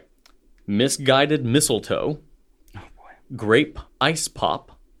 All right. Misguided Mistletoe. Oh, boy. Grape Ice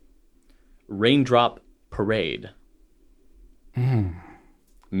Pop. Raindrop Parade.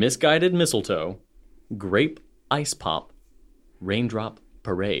 Misguided Mistletoe. Grape Ice Pop. Raindrop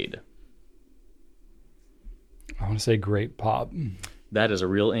Parade. I want to say grape pop. That is a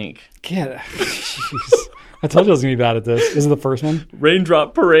real ink. Jeez. I told you I was going to be bad at this. Is it the first one?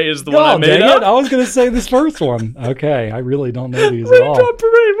 Raindrop Parade is the one I made up. I was going to say this first one. Okay, I really don't know these at all. Raindrop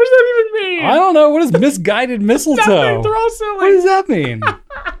Parade, what does that even mean? I don't know. What is misguided mistletoe? Nothing, they're all silly. What does that mean?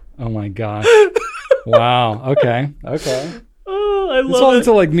 Oh my gosh. Wow. Okay. Oh, I love it's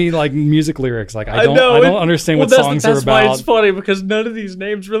all it. into music lyrics. I don't understand what songs are about. That's why it's funny, because none of these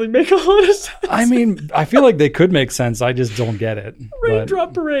names really make a lot of sense. I mean, I feel like they could make sense. I just don't get it.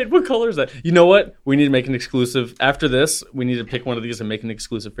 Raindrop Parade. What color is that? You know what? We need to make an exclusive. After this, we need to pick one of these and make an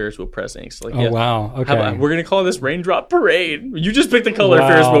exclusive Ferris Wheel Press inks. Wow. Okay. We're going to call this Raindrop Parade. You just picked the color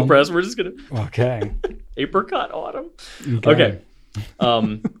Ferris Wheel Press. We're just going to... Okay. Apricot Autumn. Okay. Oh,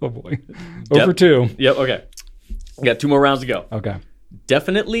 boy. 0 for 2. Yep, okay. We got 2 more rounds to go. Okay.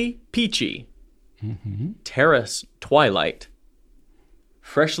 Definitely Peachy. Terrace Twilight.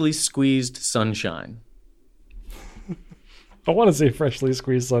 Freshly Squeezed Sunshine. I want to say freshly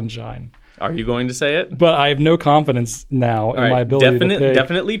squeezed sunshine. Are you going to say it? But I have no confidence now in my ability to pick.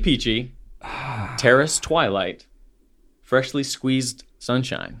 Definitely Peachy. Terrace Twilight. Freshly Squeezed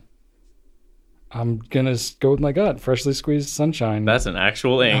Sunshine. I'm going to go with my gut. Freshly Squeezed Sunshine. That's an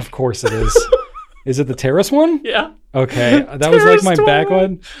actual ink. Of course it is. Is it the Terrace one? Yeah. Okay. That was like my back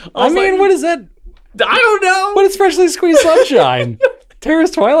one. I mean, what is that? I don't know. What is Freshly Squeezed Sunshine?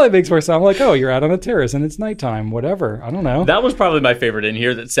 Terrace Twilight makes more sound like, oh, you're out on a terrace and it's nighttime. Whatever. I don't know. That was probably my favorite in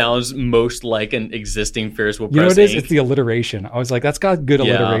here that sounds most like an existing Ferris Wheel Press. You know what it is? ink. It's the alliteration. I was like, that's got good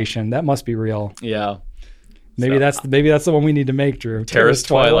alliteration. That must be real. Yeah. Maybe that's the one we need to make, Drew. Terrace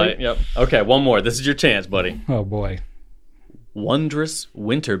Twilight. Yep. Okay, one more. This is your chance, buddy. Oh, boy. Wondrous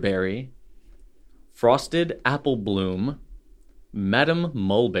Winterberry. Frosted Apple Bloom. Madame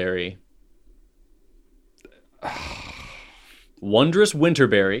Mulberry. Wondrous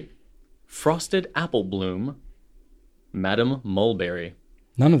Winterberry. Frosted Apple Bloom. Madame Mulberry.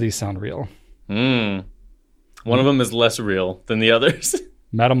 None of these sound real. One of them is less real than the others.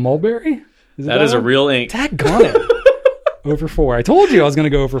 Madame Mulberry? That is a real ink. Daggone it. 0 for 4. I told you I was going to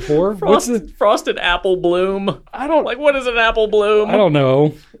go 0 for 4. Frosted Apple Bloom? I don't... what is an apple bloom? I don't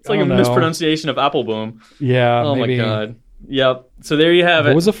know. It's like a mispronunciation of apple bloom. Yeah, Oh maybe. my God. Yep. So there you have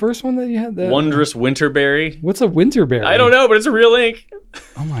What it. was the first one that you had? Wondrous Winterberry. What's a winterberry? I don't know, but it's a real ink.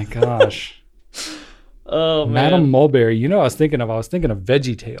 Oh my gosh. Oh man. Madame Mulberry. You know what I was thinking of? I was thinking of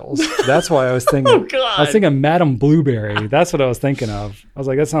Veggie Tales. That's why I was thinking. Oh God. I was thinking Madame Blueberry. That's what I was thinking of. I was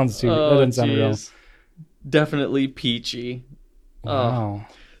like, that sounds too. that doesn't sound real. Definitely peachy. Wow.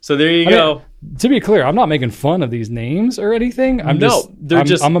 So there you go. To be clear, I'm not making fun of these names or anything.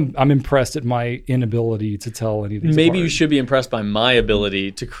 I'm impressed at my inability to tell any of these. Maybe apart. you should be impressed by my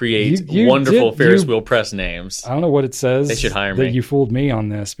ability to create wonderful Ferris wheel press names. I don't know what it says. They should hire that me. You fooled me on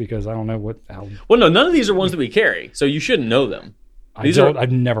this because I don't know what. Well, no, none of these are ones that we carry, so you shouldn't know them.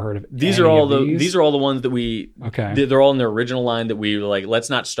 I've never heard of these. Are all the ones that we. Okay. They're all in the original line that we were like. Let's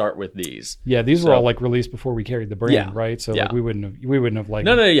not start with these. Yeah, these were all like released before we carried the brand, right? So yeah. like we wouldn't have like.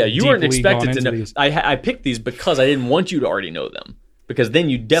 No, yeah, you weren't expected to know. These. I picked these because I didn't want you to already know them, because then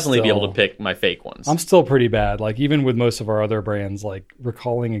you'd definitely be able to pick my fake ones. I'm still pretty bad. Like even with most of our other brands, like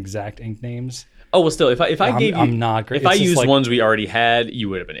recalling exact ink names. Oh well, still, if I gave you, I'm not great. If I used ones we already had, you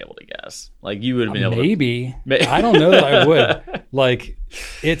would have been able to guess. Like you would have been able. Maybe. I don't know that I would. Like,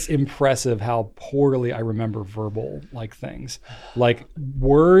 it's impressive how poorly I remember verbal like things, like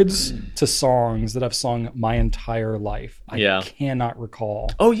words to songs that I've sung my entire life. I cannot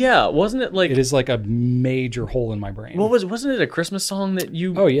recall. Oh yeah, wasn't it like? It is like a major hole in my brain. Wasn't it a Christmas song that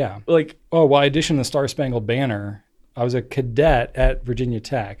you? Oh yeah. Like well, I auditioned the Star Spangled Banner. I was a cadet at Virginia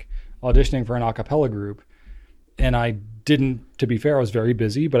Tech, auditioning for an a cappella group, and I didn't, to be fair, I was very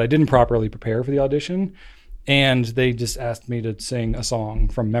busy, but I didn't properly prepare for the audition, and they just asked me to sing a song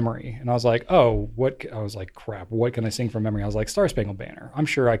from memory, and I was like, crap, what can I sing from memory? I was like, Star Spangled Banner, I'm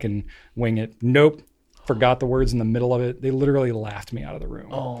sure I can wing it. Nope, forgot the words in the middle of it. They literally laughed me out of the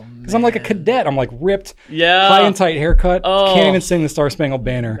room. Oh, because I'm like a cadet, I'm like ripped, yeah, high and tight haircut, can't even sing the Star Spangled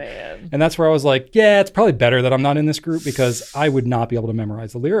Banner. Man. And that's where I was like, yeah, it's probably better that I'm not in this group because I would not be able to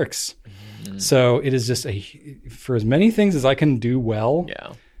memorize the lyrics. Mm-hmm. So it is just for as many things as I can do well,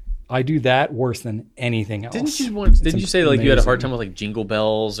 I do that worse than anything else. Didn't you say like you had a hard time with like Jingle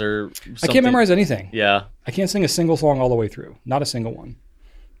Bells or something? I can't memorize anything. Yeah. I can't sing a single song all the way through. Not a single one.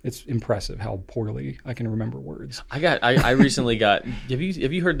 It's impressive how poorly I can remember words. I recently got. Have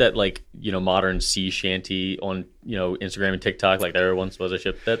you heard that like modern sea shanty on Instagram and TikTok? Like there once was a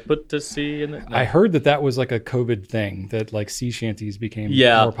ship that put to sea. No. I heard that was like a COVID thing that like sea shanties became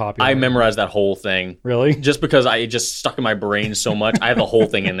more popular. I memorized that whole thing. Really? Just because it just stuck in my brain so much. I have the whole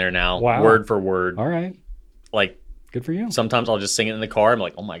thing in there now, word for word. All right. Like good for you. Sometimes I'll just sing it in the car. I'm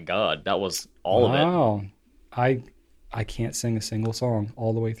like, oh my god, that was all of it. Wow. I can't sing a single song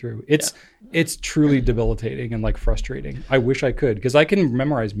all the way through. It's truly debilitating and like frustrating. I wish I could because I can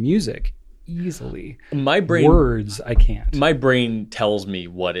memorize music easily. My brain words I can't. My brain tells me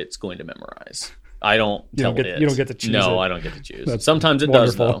what it's going to memorize. I don't tell it. You don't get to choose. No, it. I don't get to choose. That's Sometimes it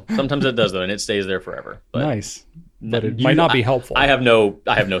wonderful. does though. Sometimes it does though, and it stays there forever. But nice, but it might not be helpful. I have no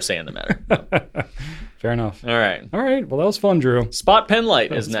say in the matter. No. Fair enough. All right. Well, that was fun, Drew. Spot pen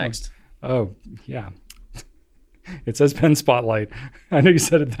light is next. Fun. Oh yeah. It says pen spotlight. I know you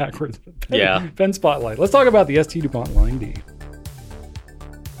said it backwards. Pen spotlight. Let's talk about the ST Dupont Line D.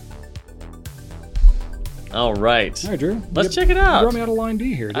 All right, Drew. Let's check it out. You brought me out a Line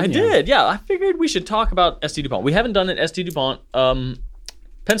D here. I did. Yeah, I figured we should talk about ST Dupont. We haven't done an ST Dupont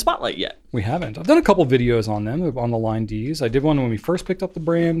pen spotlight yet. We haven't. I've done a couple videos on them on the Line Ds. I did one when we first picked up the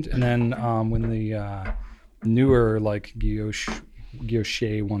brand, and then when the newer like Guilloche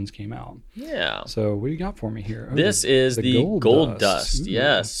ones came out. Yeah. So what do you got for me here? This is the Gold Dust.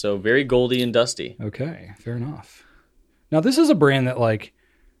 Yes. So very goldy and dusty. Okay. Fair enough. Now this is a brand that like,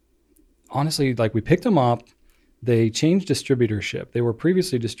 honestly, like we picked them up. They changed distributorship. They were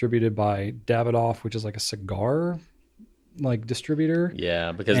previously distributed by Davidoff, which is like a cigar like distributor.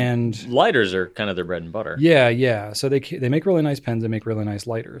 Yeah, because lighters are kind of their bread and butter. Yeah. So they make really nice pens. They make really nice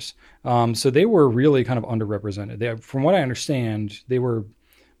lighters. So they were really kind of underrepresented. From what I understand, they were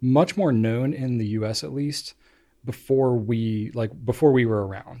much more known in the U.S. at least before we were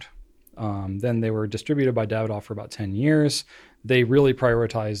around. Then they were distributed by Davidoff for about 10 years. They really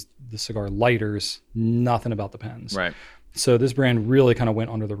prioritized the cigar lighters, nothing about the pens. Right. So this brand really kind of went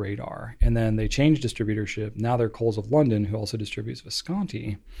under the radar. And then they changed distributorship. Now they're Coles of London, who also distributes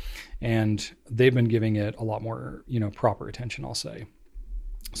Visconti. And they've been giving it a lot more, proper attention, I'll say.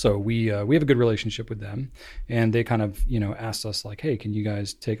 So we have a good relationship with them. And they kind of, asked us like, hey, can you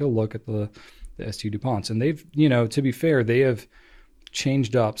guys take a look at the ST DuPonts? And they've, to be fair, they have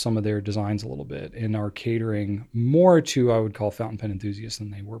changed up some of their designs a little bit and are catering more to, I would call, fountain pen enthusiasts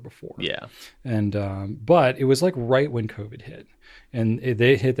than they were before. Yeah. And but it was like right when COVID hit, and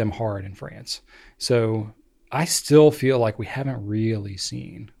they hit them hard in France. So I still feel like we haven't really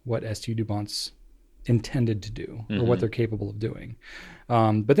seen what ST Dupont's intended to do or what they're capable of doing.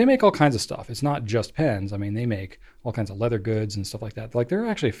 But they make all kinds of stuff. It's not just pens. I mean, they make all kinds of leather goods and stuff like that. Like they're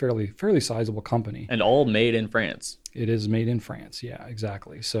actually a fairly sizable company. And all made in France. It is made in France. Yeah,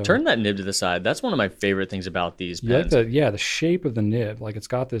 exactly. So turn that nib to the side. That's one of my favorite things about these you pens. like the shape of the nib. Like it's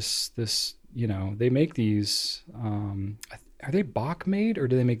got this, they make these, are they Bach made or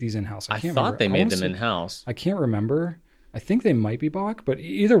do they make these in-house? I thought they made them in-house. I can't remember. I think they might be Bach, but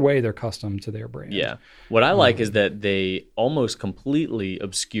either way, they're custom to their brand. Yeah. What I like is that they almost completely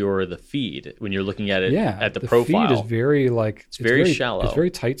obsure the feed when you're looking at it at the profile. The feed is very it's very shallow. It's very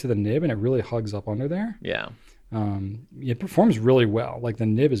tight to the nib, and it really hugs up under there. Yeah. It performs really well. Like the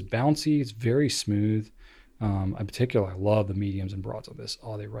nib is bouncy. It's very smooth. In particular, I love the mediums and broads of this.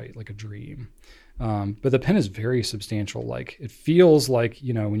 Oh, they write like a dream. But the pen is very substantial. Like it feels like,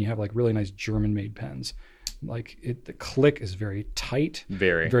 when you have like really nice German-made pens. Like the click is very tight,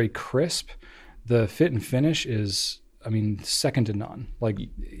 very crisp. The fit and finish is, second to none. Like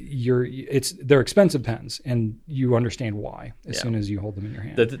they're expensive pens, and you understand why as soon as you hold them in your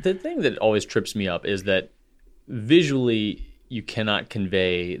hand. The thing that always trips me up is that visually you cannot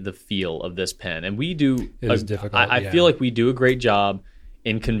convey the feel of this pen, and we do. It is difficult. I feel like we do a great job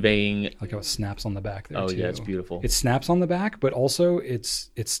in conveying. Like how it snaps on the back there. Oh too. Yeah, it's beautiful. It snaps on the back, but also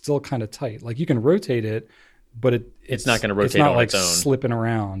it's still kind of tight. Like you can rotate it, but it's not going to rotate. It's not on like its own. Slipping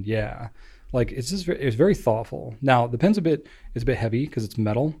around. Yeah, like it's very thoughtful. Now the pen's a bit heavy because it's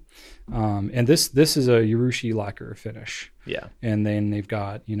metal, and this is a Urushi lacquer finish. Yeah, and then they've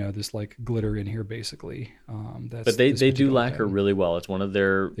got this like glitter in here basically. But they do lacquer really well. It's one of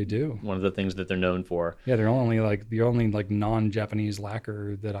the things that they're known for. Yeah, they're only the only non-Japanese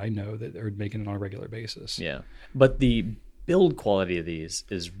lacquer that I know that are making it on a regular basis. Yeah, but the build quality of these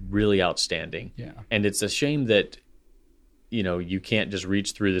is really outstanding. Yeah, and it's a shame that you can't just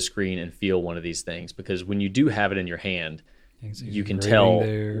reach through the screen and feel one of these things, because when you do have it in your hand, you can tell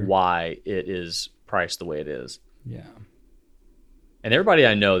why it is priced the way it is. Yeah. And everybody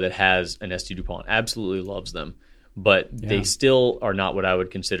I know that has an ST Dupont absolutely loves them, but they still are not what I would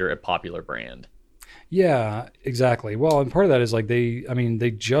consider a popular brand. Yeah, exactly. Well, and part of that is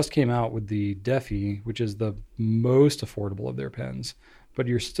they just came out with the Defi, which is the most affordable of their pens, but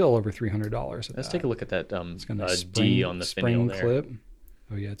you're still over $300. Let's take a look at that D on the spring finial there. clip.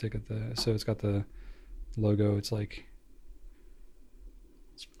 Oh yeah, so it's got the logo. It's like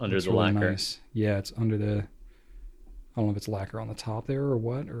it's under the really lacquer. Nice. Yeah, it's under the. I don't know if it's lacquer on the top there or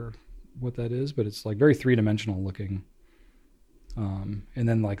what that is, but it's like very three-dimensional looking. And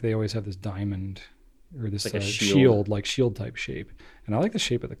then they always have this diamond or this like a shield type shape. And I like the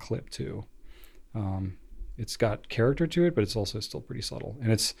shape of the clip too. It's got character to it, but it's also still pretty subtle.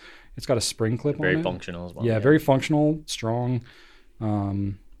 And it's got a spring clip on it. Very functional as well. Yeah, very functional, strong.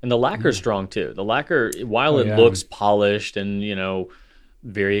 And the lacquer's strong too. The lacquer, while it looks polished and,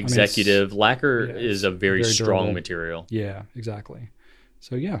 very executive, lacquer is a very strong durable material. Yeah, exactly.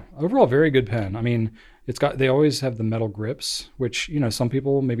 So yeah, overall very good pen. They always have the metal grips, which, some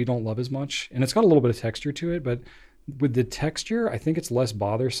people maybe don't love as much. And it's got a little bit of texture to it, but with the texture, I think it's less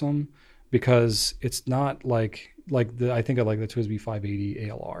bothersome because it's not I think of the TWSBI 580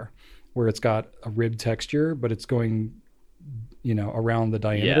 ALR, where it's got a rib texture, but it's going, around the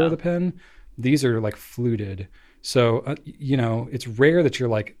diameter of the pen. These are fluted. So, it's rare that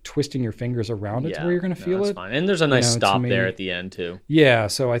you're twisting your fingers around it to where you're going to feel it. Fine. And there's a nice stop there at the end too. Yeah.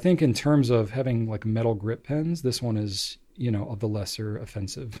 So I think in terms of having metal grip pens, this one is, of the lesser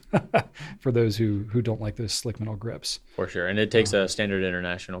offensive for those who don't like those slick metal grips. For sure. And it takes a standard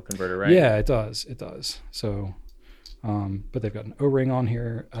international converter, right? Yeah, it does. It does. So, but they've got an O-ring on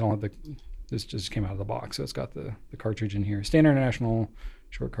here. I don't have this just came out of the box. So it's got the cartridge in here. Standard international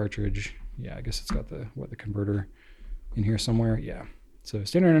short cartridge. Yeah, I guess it's got the converter in here somewhere. Yeah. So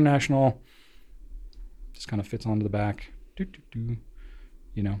standard international just kind of fits onto the back. Do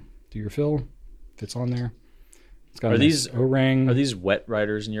your fill, fits on there. It's got nice O-ring. Are these wet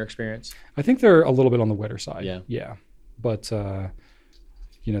riders in your experience? I think they're a little bit on the wetter side. Yeah. Yeah. But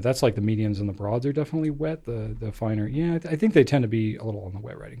that's the mediums and the broads are definitely wet. The finer, I think they tend to be a little on the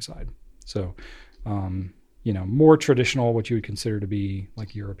wet riding side. So more traditional, what you would consider to be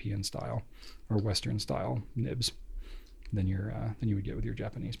European style or Western style nibs than you would get with your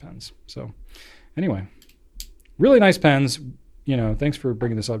Japanese pens. So anyway, really nice pens. Thanks for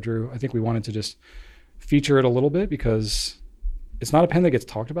bringing this up, Drew. I think we wanted to just feature it a little bit because it's not a pen that gets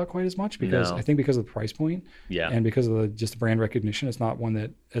talked about quite as much because I think because of the price point and because of just the brand recognition, it's not one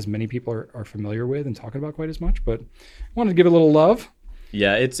that as many people are familiar with and talking about quite as much, but I wanted to give it a little love.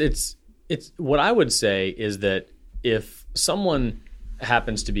 Yeah, it's It's what I would say is that if someone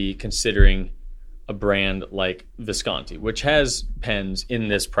happens to be considering a brand like Visconti, which has pens in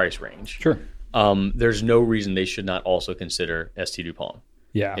this price range, Sure. There's no reason they should not also consider ST Dupont.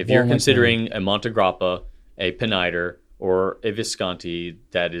 Yeah. If you're considering a Montegrappa, a Pineider, or a Visconti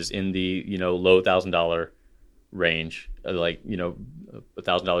that is in the low $1,000 range, like $1,000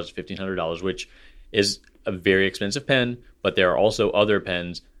 to $1,500, which is a very expensive pen, but there are also other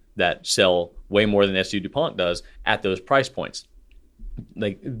pens that sell way more than ST Dupont does at those price points.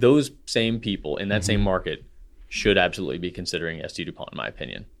 Like those same people in that same market should absolutely be considering ST Dupont, in my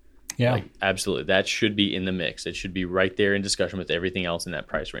opinion. Yeah. Like, absolutely. That should be in the mix. It should be right there in discussion with everything else in that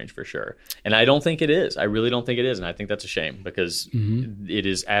price range for sure. And I don't think it is. I really don't think it is. And I think that's a shame because it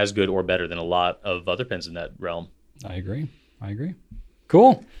is as good or better than a lot of other pens in that realm. I agree.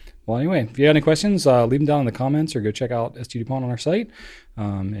 Cool. Well, anyway, if you have any questions, leave them down in the comments or go check out ST Dupont on our site.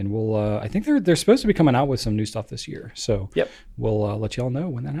 And we'll, I think they're supposed to be coming out with some new stuff this year. So we'll let you all know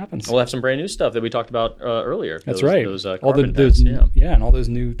when that happens. We'll have some brand new stuff that we talked about earlier. That's right. Those all carbon those, pens, and all those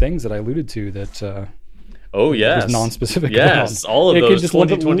new things that I alluded to that. Oh yes, was non-specific. Yes, all of those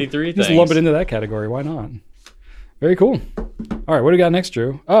 2023 things. Just lump it into that category. Why not? Very cool. All right, what do we got next,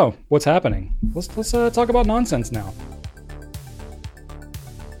 Drew? Oh, what's happening? Let's talk about nonsense now.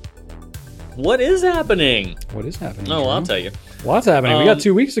 What is happening? What is happening? Oh, well, I'll tell you. Lots happening. We got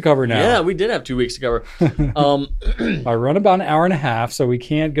 2 weeks to cover now. Yeah, we did have 2 weeks to cover. I run about an hour and a half, so we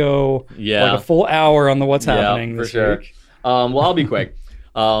can't go like a full hour on the what's happening this week. Well, I'll be quick.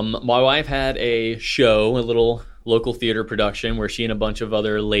 My wife had a show, a little local theater production, where she and a bunch of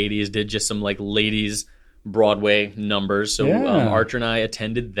other ladies did just some like ladies Broadway numbers. So Archer and I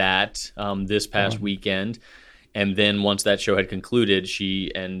attended that this past weekend. And then once that show had concluded,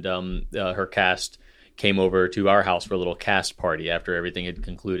 she and her cast came over to our house for a little cast party after everything had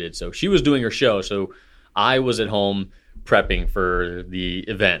concluded. So she was doing her show. So I was at home prepping for the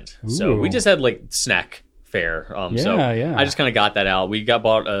event. Ooh. So we just had like snack fare. So I just kind of got that out. We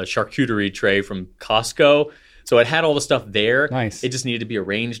bought a charcuterie tray from Costco. So it had all the stuff there. Nice. It just needed to be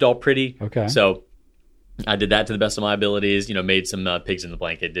arranged all pretty. Okay. So I did that to the best of my abilities. Made some pigs in the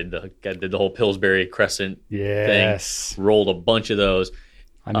blanket. Did the whole Pillsbury Crescent thing. Rolled a bunch of those.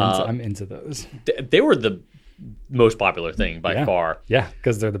 I'm into those. They were the most popular thing by far. Yeah,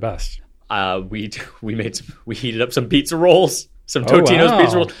 because they're the best. We heated up some pizza rolls, some Totino's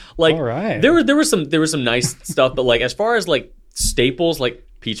pizza rolls. Like all right. there was some nice stuff, but like as far as like staples, like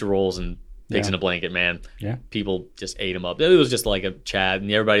pizza rolls and pigs in a blanket, man. Yeah. People just ate them up. It was just like a chat,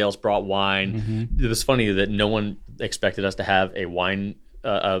 and everybody else brought wine. Mm-hmm. It was funny that no one expected us to have a wine.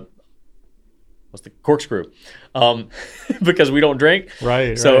 What's the corkscrew? Because we don't drink.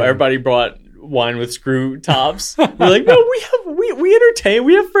 Right. So everybody brought wine with screw tops. We're like, no, we entertain.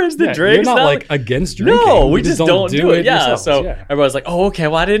 We have friends that drink. You're not like against drinking. No, we just don't do it. Yeah. Yourselves. So everybody's like, oh, okay.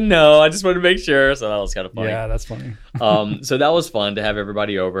 Well, I didn't know. I just wanted to make sure. So that was kind of funny. Yeah, that's funny. So that was fun to have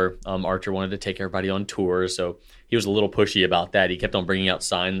everybody over. Archer wanted to take everybody on tours, so he was a little pushy about that. He kept on bringing out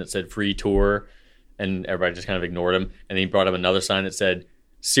sign that said free tour, and everybody just kind of ignored him. And then he brought up another sign that said,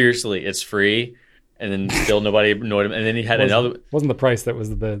 seriously, it's free. And then still nobody ignored him. And then he had another. Wasn't the price that was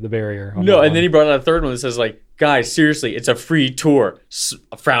the barrier? No, and then he brought out a third one that says like, guys, seriously, it's a free tour.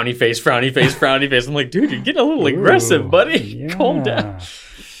 Frowny face, frowny face, frowny face. I'm like, dude, you're getting a little aggressive, buddy. Yeah. Calm down.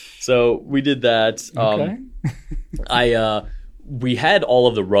 So we did that. Okay. We had all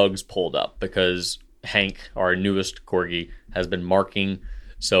of the rugs pulled up because Hank, our newest corgi, has been marking.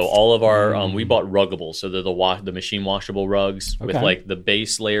 So all of our we bought ruggables. So they're the machine washable rugs with like the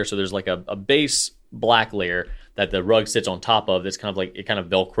base layer. So there's like a base black layer that the rug sits on top of. That's kind of like it kind of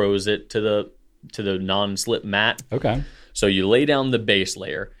velcros it to the non-slip mat. Okay. So you lay down the base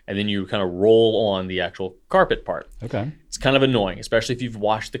layer and then you kind of roll on the actual carpet part. Okay. It's kind of annoying, especially if you've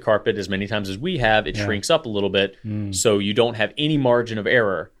washed the carpet as many times as we have. It shrinks up a little bit, so you don't have any margin of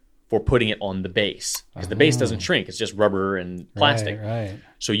error for putting it on the base, because the base doesn't shrink. It's just rubber and plastic. Right.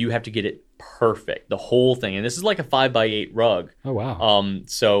 So you have to get it perfect, the whole thing. And this is like a 5x8 rug. Oh, wow.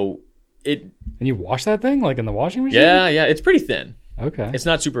 So it... And you wash that thing like in the washing machine? Yeah. It's pretty thin. Okay. It's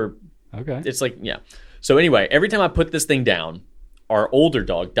not super... Okay. It's like, yeah. So anyway, every time I put this thing down, our older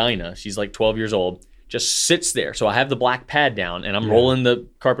dog, Dinah, she's like 12 years old, just sits there. So I have the black pad down and I'm rolling the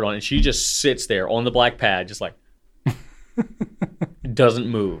carpet on, and she just sits there on the black pad, just like... doesn't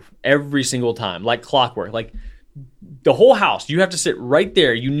move every single time, like clockwork. Like the whole house, you have to sit right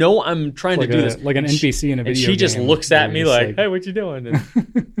there. I'm trying to do this like an NPC in a video game. She just looks at me like, hey, what you doing?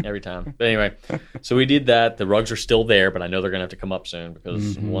 And every time. But anyway, so we did that. The rugs are still there, but I know they're gonna have to come up soon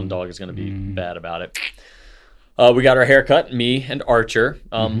because one dog is gonna be bad about it. We got our hair cut, me and Archer.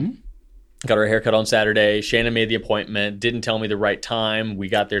 Got our haircut on Saturday. Shannon made the appointment. Didn't tell me the right time. We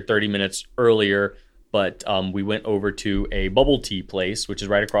got there 30 minutes earlier, but we went over to a bubble tea place, which is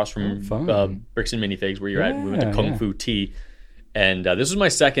right across from Bricks and Minifigs, where you're at. We went to Kung Fu Tea. And this was my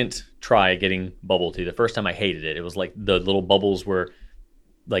second try at getting bubble tea. The first time I hated it. It was like the little bubbles were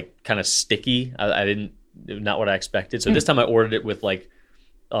like kind of sticky. I didn't, not what I expected. So this time I ordered it with like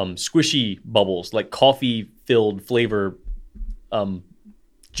squishy bubbles, like coffee-filled flavor,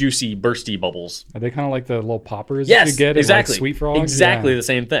 juicy, bursty bubbles. Are they kind of like the little poppers yes, you get exactly. at like Sweet Frogs? Exactly the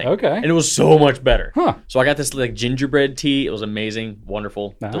same thing. Okay. And it was so much better. Huh. So I got this like gingerbread tea. It was amazing,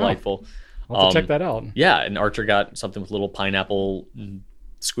 wonderful, delightful. I'll have to check that out. Yeah, and Archer got something with little pineapple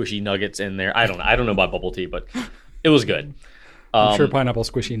squishy nuggets in there. I don't know about bubble tea, but it was good. I'm sure pineapple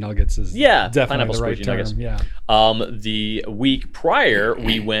squishy nuggets is definitely the right term. Nuggets. Yeah. The week prior,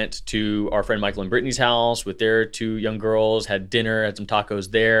 we went to our friend Michael and Brittany's house with their 2 young girls, had dinner, had some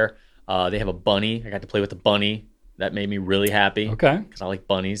tacos there. They have a bunny. I got to play with the bunny. That made me really happy. Okay. Because I like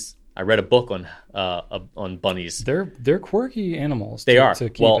bunnies. I read a book on bunnies. They're quirky animals. They are. To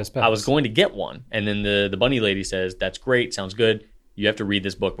keep well, as pets. I was going to get one, and then the bunny lady says, "That's great, sounds good. You have to read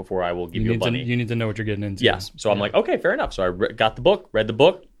this book before I will give you a bunny." You need to know what you're getting into. Yes. So I'm like, okay, fair enough. So I got the book, read the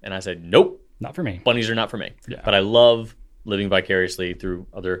book, and I said, nope. Not for me. Bunnies are not for me. Yeah. But I love living vicariously through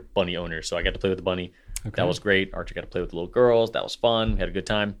other bunny owners. So I got to play with the bunny. Okay. That was great. Archer got to play with the little girls. That was fun. We had a good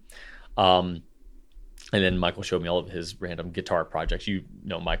time. And then Michael showed me all of his random guitar projects. You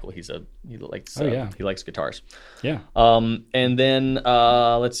know Michael. He likes guitars. Yeah. And then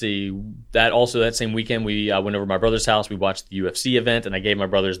let's see. That same weekend we went over to my brother's house. We watched the UFC event, and I gave my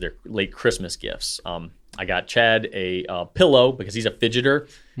brothers their late Christmas gifts. I got Chad a pillow because he's a fidgeter.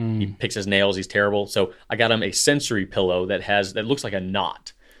 He picks his nails. He's terrible. So I got him a sensory pillow that looks like a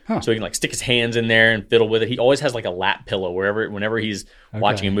knot. Huh. So he can like stick his hands in there and fiddle with it. He always has like a lap pillow whenever he's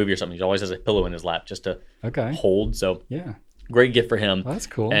watching a movie or something. He always has a pillow in his lap just to hold. So great gift for him. Well, that's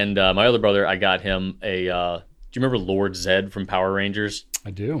cool. And my other brother, I got him a. Do you remember Lord Zed from Power Rangers?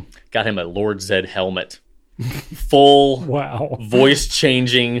 I do. Got him a Lord Zed helmet, full voice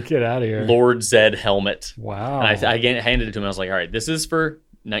changing. Get out of here. Lord Zed helmet. Wow. And I handed it to him. I was like, all right, this is for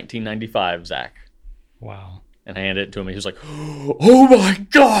 1995, Zach. Wow. And I handed it to him, and he was like, oh my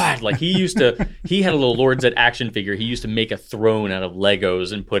God! Like he had a little Lord Zed action figure. He used to make a throne out of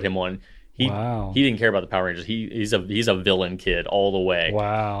Legos and put him on. He didn't care about the Power Rangers. He's a villain kid all the way.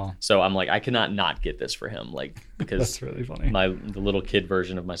 Wow. So I'm like, I cannot not get this for him, like because that's really funny. The little kid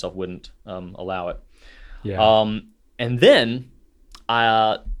version of myself wouldn't allow it. Yeah. And then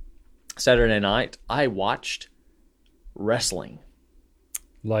Saturday night I watched wrestling.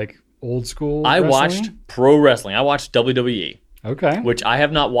 Like old school I wrestling? watched pro wrestling. I watched WWE. Okay. Which I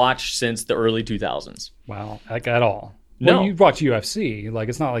have not watched since the early 2000s. Wow. Like at all. No. Well, you watch UFC. Like,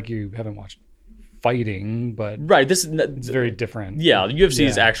 it's not like you haven't watched fighting, but right. It's very different. Yeah. The UFC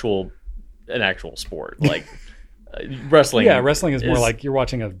is an actual sport. Like wrestling. Yeah. Wrestling is more like you're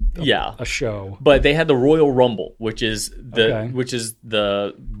watching a show. But they had the Royal Rumble, which is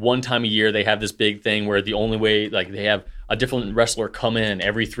the one time a year they have this big thing where the only way, like they have a different wrestler come in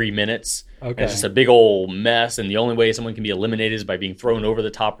every 3 minutes. Okay. And it's just a big old mess. And the only way someone can be eliminated is by being thrown over the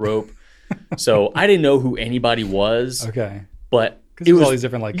top rope. So I didn't know who anybody was. Okay. But it was all these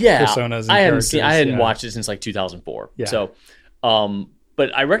different personas and characters. I hadn't watched it since like 2004. Yeah. So,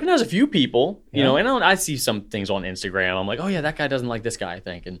 but I recognize a few people, you know, and I see some things on Instagram. I'm like, oh yeah, that guy doesn't like this guy, I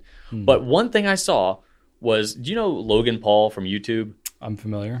think. But one thing I saw was, do you know Logan Paul from YouTube? I'm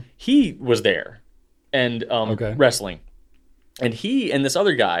familiar. He was there and wrestling. And he and this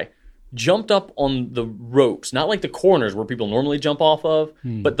other guy jumped up on the ropes, not like the corners where people normally jump off of,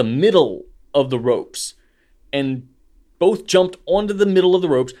 but the middle of the ropes. And both jumped onto the middle of the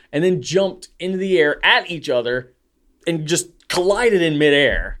ropes and then jumped into the air at each other and just collided in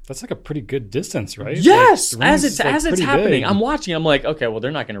midair. That's like a pretty good distance, right? Yes, like, as it's happening. Big. I'm watching. I'm like, okay, well, they're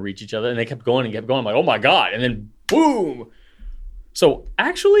not going to reach each other. And they kept going and kept going. I'm like, oh my God. And then boom. So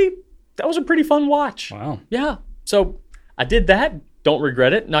actually, that was a pretty fun watch. Wow. Yeah. So I did that. Don't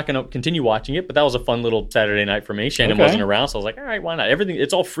regret it. Not going to continue watching it, but that was a fun little Saturday night for me. Shannon wasn't around, so I was like, all right, why not?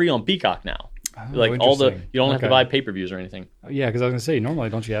 It's all free on Peacock now. Oh, like you don't have to buy pay-per-views or anything. Yeah, because I was going to say, normally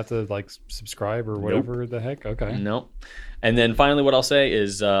don't you have to like subscribe or whatever the heck? Okay. Nope. And then finally what I'll say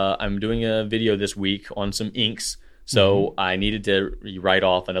is I'm doing a video this week on some inks. So I needed to write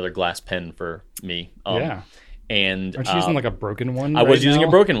off another glass pen for me. And aren't you using like a broken one? I was using a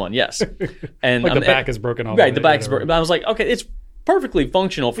broken one, yes. And like the back is broken off. Right, the back is broken. But I was like, okay, it's perfectly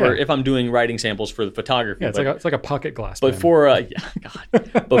functional for if I'm doing writing samples for the photography. Yeah, it's like a pocket glass. But pen. for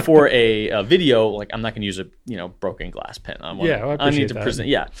but for a video, like I'm not going to use a broken glass pen. I need to present.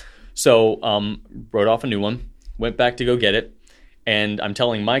 Yeah. So wrote off a new one, went back to go get it, and I'm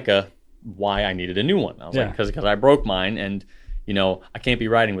telling Micah why I needed a new one. I was like, because I broke mine, and I can't be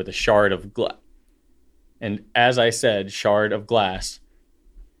riding with a shard of glass. And as I said, shard of glass,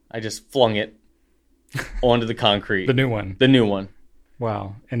 I just flung it onto the concrete. The new one. The new one.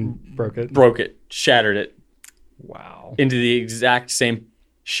 Wow. And broke it? Broke it. Shattered it. Wow. Into the exact same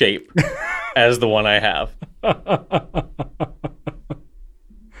shape as the one I have.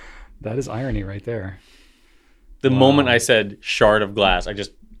 That is irony right there. The moment I said shard of glass, I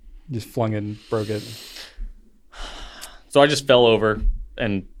just flung it and broke it. So I just fell over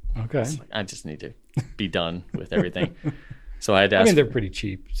and okay. I just need to be done with everything. So I had to ask. they're pretty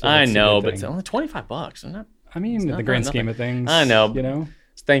cheap. So I know, but it's only $25. Isn't it? I mean, in the grand scheme of things. I know.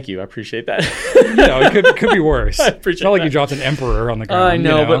 Thank you. I appreciate that. It could be worse. I appreciate It's not like that. you dropped an emperor on the ground. I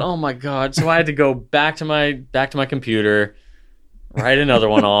know, but oh my God. So I had to go back to my computer, write another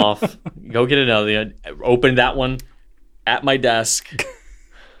one off, go get another one, open that one at my desk.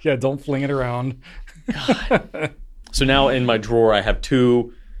 Yeah, don't fling it around. God. So now in my drawer, I have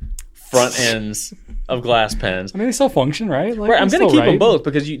 2 front ends of glass pens. I mean, they still function, right? Right, I'm going to keep them both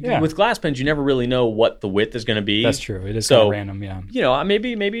because with glass pens, you never really know what the width is going to be. That's true. It is kind of random, yeah.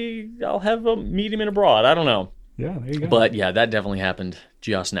 Maybe I'll have a medium and a broad. I don't know. Yeah, there you go. But yeah, that definitely happened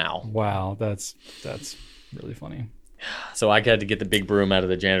just now. Wow, that's really funny. So I had to get the big broom out of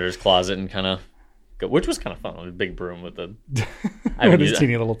the janitor's closet and kind of go, which was kind of fun. A big broom with the this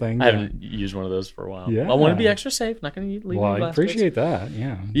teeny little thing. I haven't used one of those for a while. Yeah. I want to be extra safe. Not going to leave Well, any glass I appreciate that.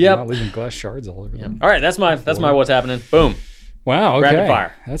 Yeah. Yep. Not leaving glass shards all over them. All right, that's my what's happening. Boom. Wow. Okay. Rapid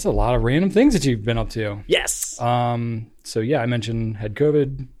fire. That's a lot of random things that you've been up to. Yes. So yeah, I mentioned had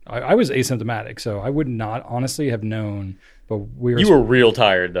COVID. I was asymptomatic, so I would not honestly have known. But you were real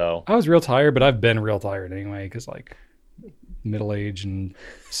tired though. I was real tired, but I've been real tired anyway because middle age and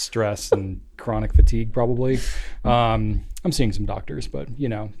stress and chronic fatigue probably. I'm seeing some doctors, but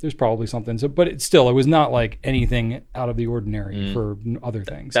there's probably something. So, but it was not like anything out of the ordinary for other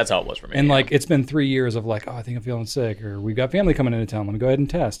things. That's how it was for me. And it's been 3 years of I think I'm feeling sick, or we've got family coming into town. Let me go ahead and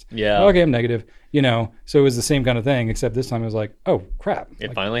test. Yeah. Okay, I'm negative. So it was the same kind of thing, except this time it was like, oh crap,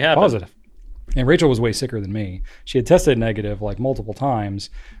 it finally happened. Positive. And Rachel was way sicker than me. She had tested negative multiple times.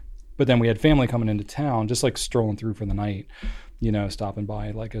 But then we had family coming into town, just strolling through for the night, stopping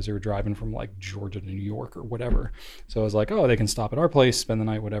by as they were driving from Georgia to New York or whatever. So I was like, oh, they can stop at our place, spend the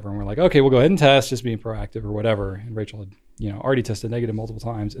night, whatever. And we're like, okay, we'll go ahead and test, just being proactive or whatever. And Rachel had, already tested negative multiple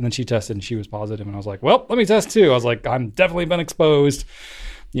times. And then she tested and she was positive. And I was like, well, let me test too. I was like, I'm definitely been exposed,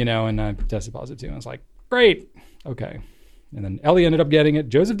 and I tested positive too. And I was like, great. Okay. And then Ellie ended up getting it.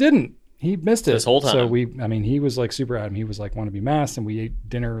 Joseph didn't. He missed it this whole time. So he was super adamant. He was want to be masked, and we ate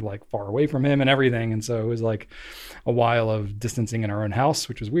dinner far away from him and everything. And so it was a while of distancing in our own house,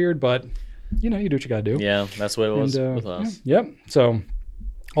 which was weird, but you do what you got to do. Yeah, that's what it was with us. Yep. So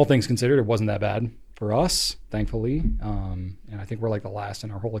all things considered, it wasn't that bad for us, thankfully. And I think we're the last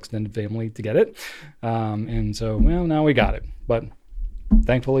in our whole extended family to get it. And so, now we got it, but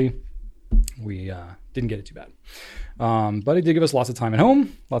thankfully we didn't get it too bad. But it did give us lots of time at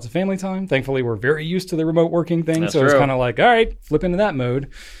home, lots of family time. Thankfully, we're very used to the remote working thing. That's so it's true. kind of all right, flip into that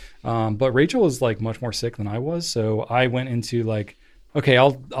mode. But Rachel was much more sick than I was. So I went into okay,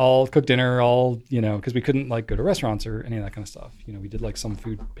 I'll cook dinner. Because we couldn't go to restaurants or any of that kind of stuff. We did some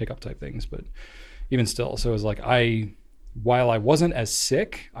food pickup type things, but even still. So it was while I wasn't as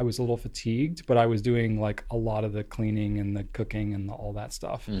sick, I was a little fatigued, but I was doing a lot of the cleaning and the cooking and all that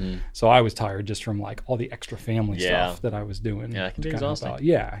stuff. Mm-hmm. So I was tired just from all the extra family stuff that I was doing. Yeah, it can be exhausting.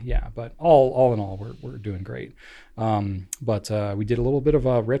 Yeah. But all in all, we're doing great. But we did a little bit of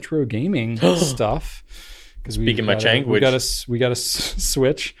retro gaming stuff. Speaking my language. We got a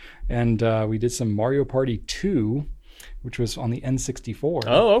Switch, and we did some Mario Party 2, which was on the N64.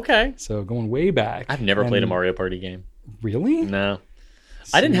 Oh, okay. So going way back. I've never played a Mario Party game. Really? No.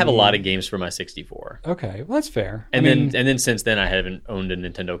 I didn't have a lot of games for my 64. Okay, well that's fair. And then since then I haven't owned a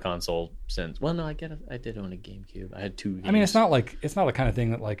Nintendo console since. Well, no, I did own a GameCube. I had 2 games. I mean, it's not the kind of thing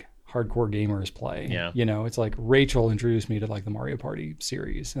that hardcore gamers play. Yeah. It's Rachel introduced me to the Mario Party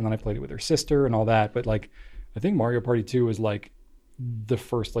series, and then I played it with her sister and all that. But I think Mario Party 2 was the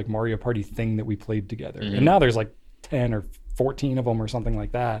first Mario Party thing that we played together. Mm-hmm. And now there's 10 or 14 of them or something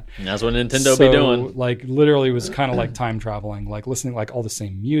like that. And that's what Nintendo be doing. Literally was kind of time traveling, listening all the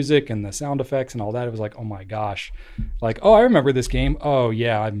same music and the sound effects and all that. It was oh my gosh. Oh, I remember this game. Oh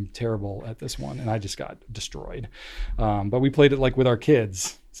yeah, I'm terrible at this one. And I just got destroyed. But we played it with our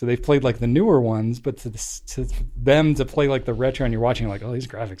kids. So they've played like the newer ones, but to them to play like the retro, and you're watching like, oh, these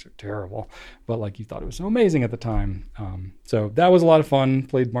graphics are terrible, but like you thought it was so amazing at the time. So that was a lot of fun.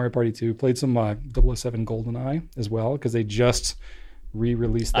 Played Mario Party 2. Played some 007 GoldenEye as well, because they just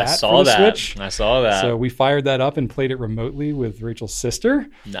re-released that for the Switch. I saw that. So we fired that up and played it remotely with Rachel's sister,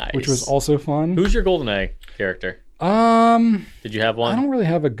 which was also fun. Who's your GoldenEye character? Did you have one? I don't really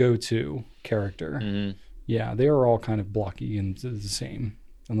have a go-to character. Mm-hmm. Yeah, they are all kind of blocky and the same.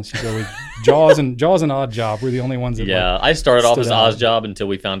 Unless you go with Jaws and Odd Job, we're the only ones that. Yeah, I started off as Odd Job until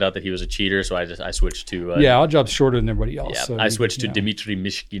we found out that he was a cheater, so I switched to. Odd Job's shorter than everybody else. Yeah, so I switched to Dmitry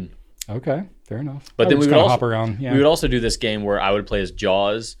Mishkin. Okay, fair enough. But then we would also hop around. Yeah. We would also do this game where I would play as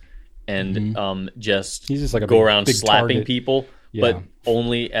Jaws and just like go around slapping target. People, but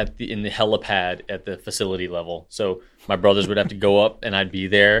only in the helipad at the facility level. So my brothers would have to go up, and I'd be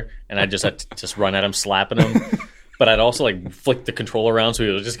there, and I'd just have to just run at him, slapping him. But I'd also like flick the controller around, so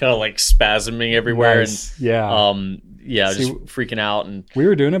he was just kind of like spasming everywhere, nice. And just freaking out. And we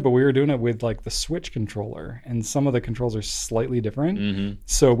were doing it, but we were doing it with like the Switch controller, and some of the controls are slightly different. Mm-hmm.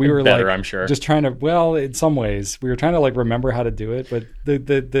 So we were better, like, I'm sure, just trying to. Well, in some ways, we were trying to like remember how to do it, but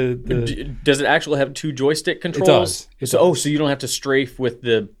does it actually have 2 joystick controls? It does. So you don't have to strafe with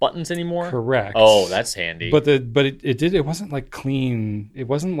the buttons anymore? Correct. Oh, that's handy. But it wasn't like clean. It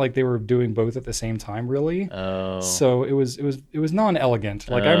wasn't like they were doing both at the same time, really. Oh. So it was non-elegant.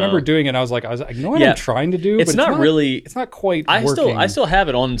 Like I remember doing it, I was like, I know what I'm trying to do, it's but not really. It's not quite working. I still have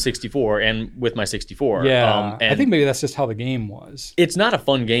it on 64 and with my 64. Yeah, and I think maybe that's just how the game was. It's not a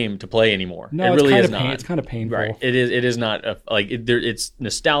fun game to play anymore. No, it really is not. It's kind of painful. Right. It is not it's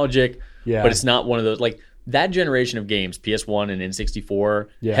nostalgic, but it's not one of those like that generation of games, PS1 and N64,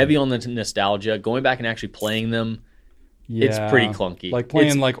 heavy on the nostalgia. Going back and actually playing them. Yeah. It's pretty clunky. Like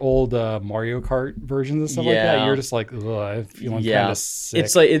playing like old Mario Kart versions and stuff like that. You're just like, ugh, I'm feeling kind of sick.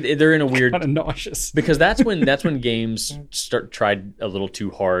 It's like they're in a weird, kind of nauseous. Because that's when games tried a little too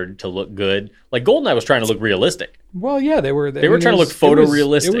hard to look good. Like GoldenEye was trying to look realistic. Well, yeah, they were trying to look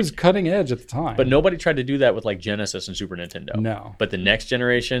photorealistic. It was cutting edge at the time. But nobody tried to do that with like Genesis and Super Nintendo. No. But the next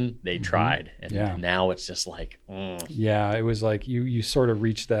generation, they tried, and now it's just like, yeah, it was like you sort of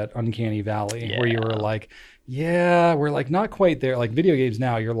reached that uncanny valley where you were like. Yeah, we're like not quite there. Like video games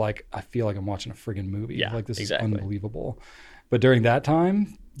now, you're like, I feel like I'm watching a friggin' movie. Yeah, like this is unbelievable. But during that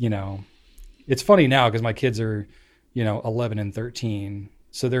time, it's funny now because my kids are, 11 and 13,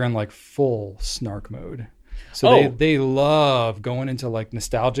 so they're in like full snark mode. So they love going into like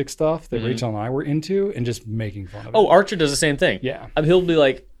nostalgic stuff that Rachel and I were into and just making fun of it. Oh, Archer does the same thing. Yeah. He'll be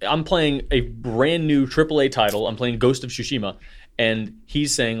like, I'm playing a brand new AAA title. I'm playing Ghost of Tsushima. And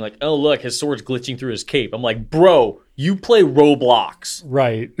he's saying like, oh, look, his sword's glitching through his cape. I'm like, bro, you play Roblox.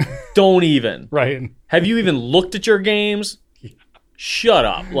 Right. Don't even. Right. Have you even looked at your games? Yeah. Shut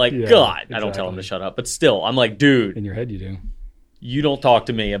up. Like, God. Exactly. I don't tell him to shut up. But still, I'm like, dude. In your head you do. You don't talk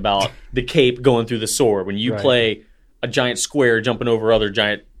to me about the cape going through the sword. When you play a giant square jumping over other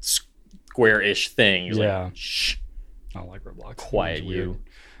giant square-ish things. Yeah. Like, shh. I don't like Roblox. Quiet you.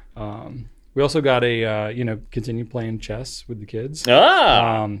 We also got continue playing chess with the kids.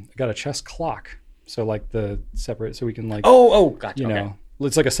 I got a chess clock. So like the separate, so we can like. Gotcha. Okay.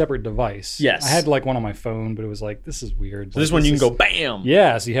 It's like a separate device. Yes. I had like one on my phone, but it was like, this is weird. So this one you can go bam.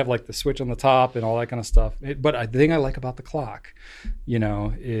 Yeah. So you have like the switch on the top and all that kind of stuff. But the thing I like about the clock,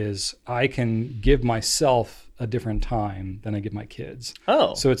 is I can give myself a different time than I give my kids.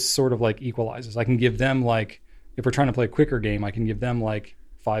 Oh. So it's sort of like equalizes. I can give them like, if we're trying to play a quicker game, I can give them like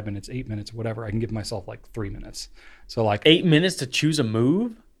 5 minutes, 8 minutes, whatever. I can give myself like 3 minutes. So like 8 minutes to choose a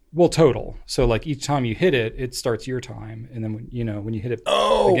move? Well, total. So like each time you hit it, it starts your time, and then when you hit it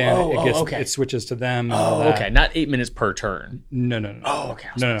again, it switches to them. And all that. Okay. Not 8 minutes per turn. No. Oh, okay.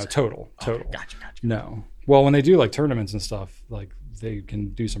 No. Total. Okay, gotcha. No. Well, when they do like tournaments and stuff, like they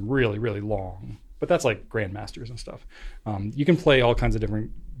can do some really, really long. But that's like grandmasters and stuff. You can play all kinds of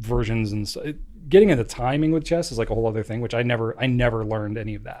different versions and getting into timing with chess is like a whole other thing, which I never learned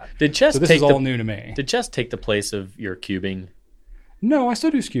any of that. Did chess? So this is all new to me. Did chess take the place of your cubing? No, I still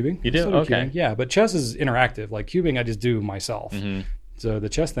do cubing. You do? Okay. Cubing. Yeah, but chess is interactive. Like cubing, I just do myself. Mm-hmm. So the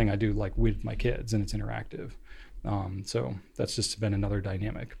chess thing I do like with my kids, and it's interactive. So that's just been another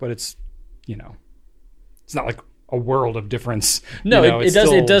dynamic. But it's, it's not like a world of difference. No, it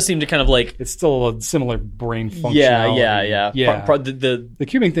does seem to kind of like it's still a similar brain function. Yeah. The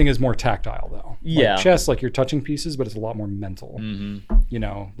cubing thing is more tactile though. Yeah. Like chess, like you're touching pieces, but it's a lot more mental. Mm-hmm.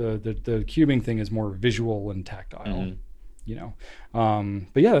 The cubing thing is more visual and tactile. Mm-hmm.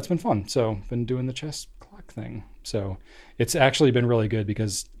 But yeah, that's been fun. So been doing the chess clock thing. So it's actually been really good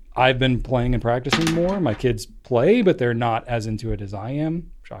because I've been playing and practicing more. My kids play, but they're not as into it as I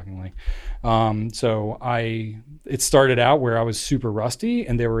am, which shockingly. So it started out where I was super rusty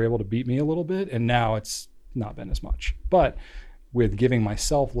and they were able to beat me a little bit, and now it's not been as much. But with giving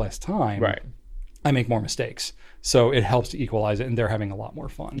myself less time, Right. I make more mistakes. So it helps to equalize it, and they're having a lot more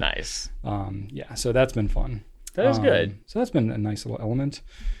fun. Nice. So that's been fun. That is good. So that's been a nice little element.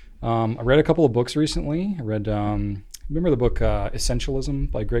 I read a couple of books recently. I read, remember the book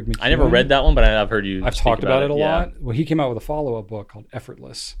Essentialism by Greg McKeown? I never read that one, but I've heard you I've speak talked about it a yeah. lot. Well, he came out with a follow-up book called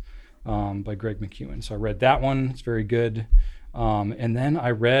Effortless by Greg McKeown. So I read that one. It's very good. And then I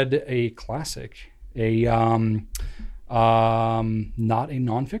read a classic, not a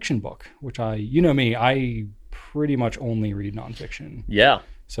nonfiction book, which me, I pretty much only read nonfiction. Yeah.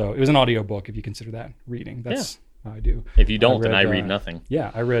 So it was an audiobook, if you consider that reading. That's how I do. If you don't, then I read nothing.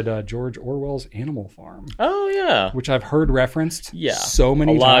 Yeah, I read George Orwell's Animal Farm. Oh, yeah. Which I've heard referenced so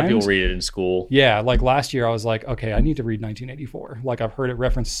many times. A lot of people read it in school. Yeah, like last year I was like, okay, I need to read 1984. Like I've heard it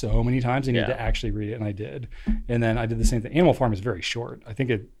referenced so many times, I need to actually read it, and I did. And then I did the same thing. Animal Farm is very short. I think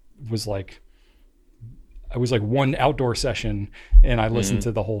it was like one outdoor session, and I listened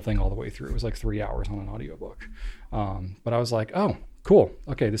to the whole thing all the way through. It was like 3 hours on an audiobook. But I was like, oh, cool.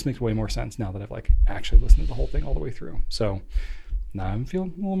 Okay, this makes way more sense now that I've like actually listened to the whole thing all the way through. So now I'm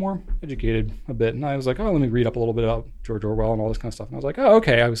feeling a little more educated a bit. And I was like, oh, let me read up a little bit about George Orwell and all this kind of stuff. And I was like, oh,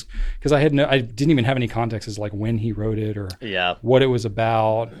 okay. Because I didn't even have any context as like when he wrote it or what it was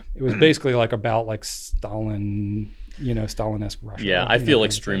about. It was basically like about like Stalin, Stalin-esque Russia. Yeah, I feel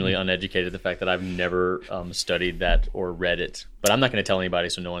extremely uneducated. The fact that I've never studied that or read it, but I'm not going to tell anybody,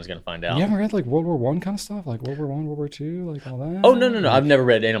 so no one's going to find out. You haven't read like World War I kind of stuff, like World War I, World War II, like all that? Oh no, I've never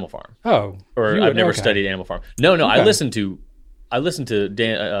read Animal Farm. Oh, or I've never studied Animal Farm. No, okay. I listened to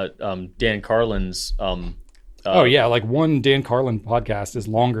Dan Carlin's. Like one Dan Carlin podcast is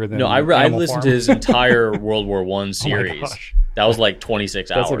longer than. No, I listened to his entire World War I series. Oh my gosh. That was like 26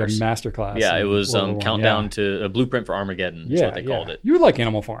 hours. That's like a masterclass. Yeah, it was Countdown to a Blueprint for Armageddon. Is what they called it. You would like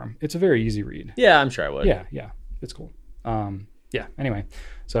Animal Farm. It's a very easy read. Yeah, I'm sure I would. Yeah, it's cool. Anyway,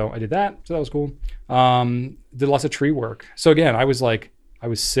 so I did that. So that was cool. Did lots of tree work. So again, I was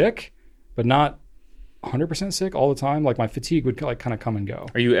sick, but not 100% sick all the time. Like my fatigue would like kind of come and go.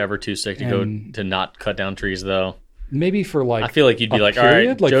 Are you ever too sick to go to not cut down trees though? Maybe for like I feel like you'd be like, period, all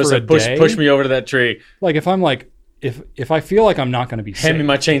right, like Joseph, push me over to that tree. Like if I'm like if I feel like I'm not going to be hand safe, me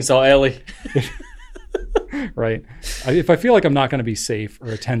my chainsaw, Ellie. Right. If I feel like I'm not going to be safe or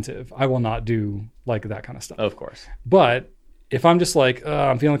attentive, I will not do like that kind of stuff. Of course. But if I'm just like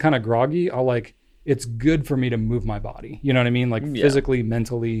I'm feeling kind of groggy, it's good for me to move my body. You know what I mean? Like physically,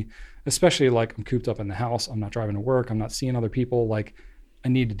 mentally, especially like I'm cooped up in the house. I'm not driving to work. I'm not seeing other people. Like I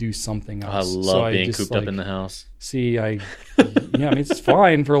need to do something else. I love being cooped up in the house. It's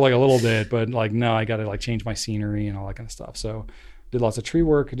fine for like a little bit, but like, no, I got to like change my scenery and all that kind of stuff. So did lots of tree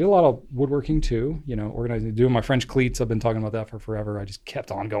work. I did a lot of woodworking too, doing my French cleats. I've been talking about that for forever. I just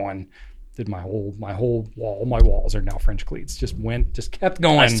kept on going. Did my whole wall. My walls are now French cleats. Just kept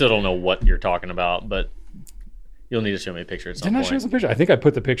going. I still don't know what you're talking about, but you'll need to show me a picture at some point. Didn't I show some pictures? I think I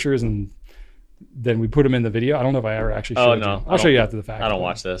put the pictures and then we put them in the video. I don't know if I ever actually showed you. I'll show you after the fact. I don't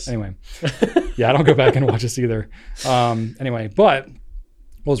watch this. Anyway. Yeah, I don't go back and watch this either. Anyway, but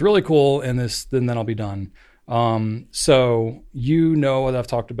what was really cool, and then I'll be done. So what I've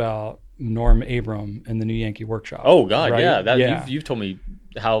talked about Norm Abram and the New Yankee Workshop. Oh God, right? yeah. You've told me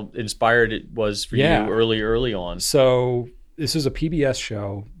how inspired it was for you early on. So this is a PBS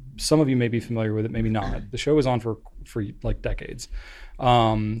show. Some of you may be familiar with it, maybe not. The show was on for like decades.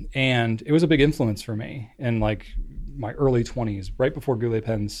 And it was a big influence for me in like my early 20s, right before Goulet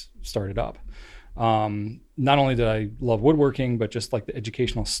Pens started up. Not only did I love woodworking, but just like the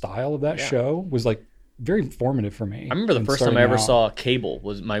educational style of that show was like very informative for me. I remember the first time I ever saw cable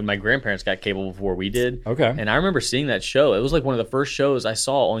was my grandparents got cable before we did. Okay. And I remember seeing that show. It was like one of the first shows I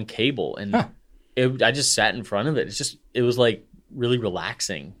saw on cable. And I just sat in front of it. It was like really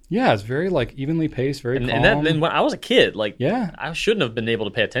relaxing. Yeah, it's very like evenly paced, very calm. And then when I was a kid, I shouldn't have been able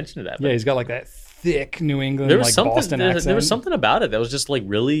to pay attention to that. Yeah, he's got like that thick New England Boston accent. There was something about it that was just like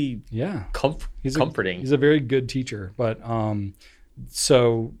really comforting. He's a very good teacher. But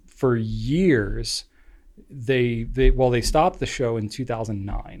so for years they stopped the show in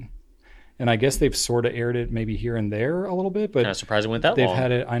 2009. And I guess they've sort of aired it maybe here and there a little bit, but I'm surprised it went that long. They've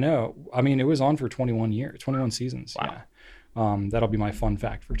had it, I know. I mean, it was on for 21 seasons. Wow. Yeah. That'll be my fun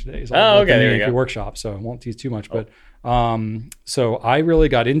fact for today. Okay, there you go. Workshop, so I won't tease too much. But so I really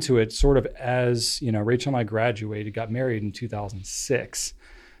got into it sort of as, Rachel and I graduated, got married in 2006.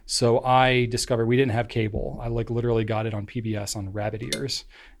 So I discovered we didn't have cable. I like literally got it on PBS on rabbit ears.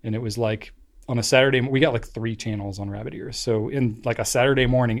 And it was like on a Saturday, we got like 3 channels on Rabbit Ears. So in like a Saturday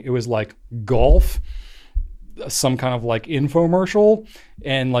morning, it was like golf, some kind of like infomercial,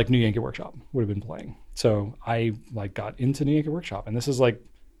 and like New Yankee Workshop would have been playing. So I like got into New Yankee Workshop, and this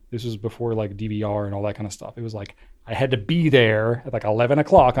was before like DVR and all that kind of stuff. It was like I had to be there at like 11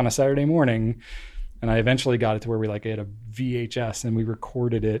 o'clock on a Saturday morning, and I eventually got it to where we like had a VHS and we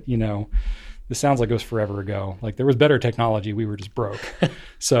recorded it. You know, this sounds like it was forever ago. Like there was better technology, we were just broke.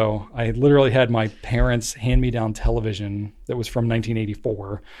 So I literally had my parents' hand-me-down television that was from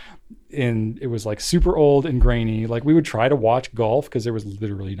 1984, and it was like super old and grainy. Like we would try to watch golf because there was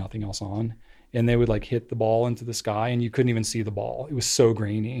literally nothing else on. And they would like hit the ball into the sky and you couldn't even see the ball. It was so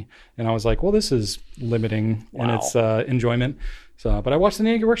grainy. And I was like, well, this is limiting in its enjoyment. So, but I watched the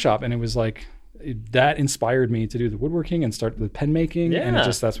Yankee Workshop, and it was like, that inspired me to do the woodworking and start the pen making. And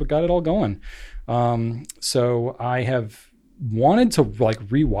that's what got it all going. So I have wanted to like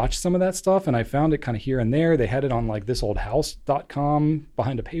rewatch some of that stuff, and I found it kind of here and there. They had it on like thisoldhouse.com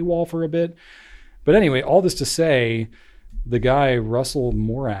behind a paywall for a bit. But anyway, all this to say, the guy, Russell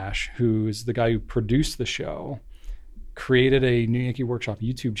Morash, who's the guy who produced the show, created a New Yankee Workshop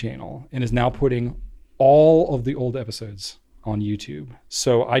YouTube channel and is now putting all of the old episodes on YouTube.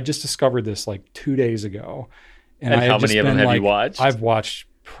 So I just discovered this like 2 days ago. And how many of them have you watched? I've watched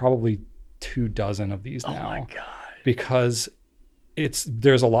probably 24 of these now. Oh my God. Because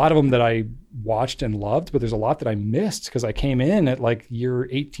there's a lot of them that I watched and loved, but there's a lot that I missed because I came in at like year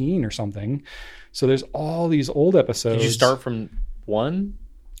 18 or something. So there's all these old episodes. Did you start from 1?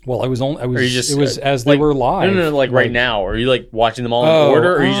 Well, it was as they were live. No, like right now. Are you like watching them all in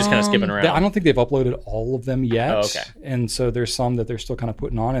order, or are you just kind of skipping around? I don't think they've uploaded all of them yet. Oh, okay. And so there's some that they're still kind of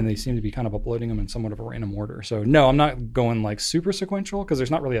putting on, and they seem to be kind of uploading them in somewhat of a random order. So no, I'm not going like super sequential because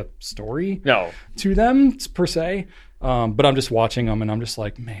there's not really a story to them per se. But I'm just watching them, and I'm just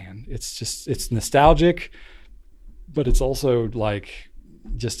like, man, it's nostalgic, but it's also like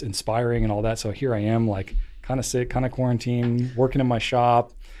just inspiring and all that. So here I am, like kind of sick, kind of quarantined, working in my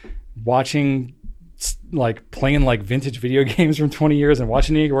shop, watching, like playing like vintage video games from 20 years and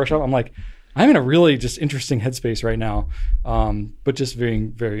watching the Yankee Workshop. I'm like, I'm in a really just interesting headspace right now. But just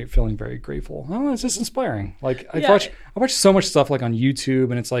feeling very grateful. I don't know, it's just inspiring. Like I watch so much stuff like on YouTube,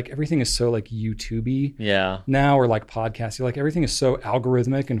 and it's like everything is so like YouTube-y now, or like podcasts. Like everything is so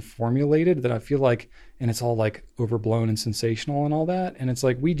algorithmic and formulated that I feel like, and it's all like overblown and sensational and all that. And it's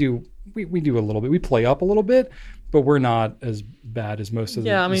like we do a little bit. We play up a little bit, but we're not as bad as most of the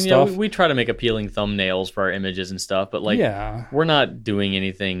stuff. Yeah, we try to make appealing thumbnails for our images and stuff, but like we're not doing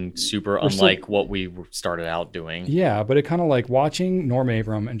anything super unlike what we started out doing. Yeah, but it kind of like watching Norm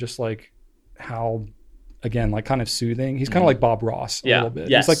Abram and just like how, again, like kind of soothing. He's kind of like Bob Ross a little bit.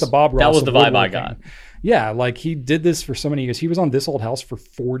 Yes. He's like the Bob Ross. That was the vibe I got. Yeah, like he did this for so many years. He was on This Old House for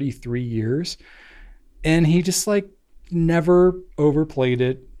 43 years, and he just like never overplayed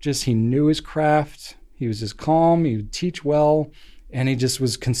it. Just he knew his craft. He was just calm. He would teach well, and he just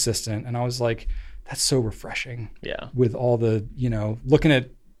was consistent. And I was like, that's so refreshing. Yeah. With all the, looking at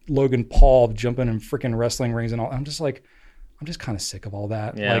Logan Paul jumping in freaking wrestling rings and all, I'm just kind of sick of all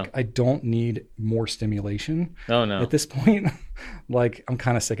that. Yeah. Like I don't need more stimulation. Oh no. At this point, like I'm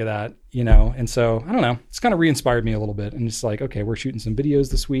kind of sick of that, And so I don't know. It's kind of re-inspired me a little bit, and just like, okay, we're shooting some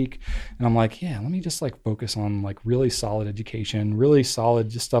videos this week, and I'm like, yeah, let me just like focus on like really solid education, really solid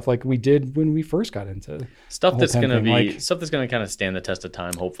just stuff like we did when we first got into stuff that's going to be stuff that's going to kind of stand the test of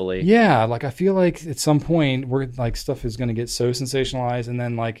time, hopefully. Yeah, like I feel like at some point we're like stuff is going to get so sensationalized, and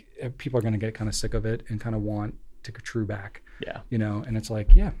then like people are going to get kind of sick of it and kind of want to true back. Yeah. And it's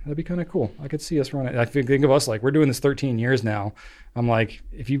like, yeah, that'd be kind of cool. I could see us run it. I think of us like we're doing this 13 years now. I'm like,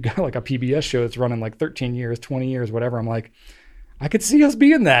 if you've got like a PBS show that's running like 13 years, 20 years, whatever, I'm like, I could see us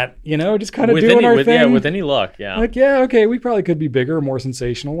being that, just kind of doing our thing. Yeah, with any luck, yeah. Like, yeah, okay, we probably could be bigger, more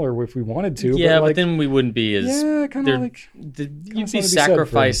sensational, or if we wanted to. Yeah, but then we wouldn't be as... Yeah, kind of like... You'd be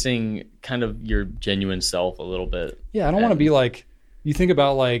sacrificing kind of your genuine self a little bit. Yeah, I don't want to be like... You think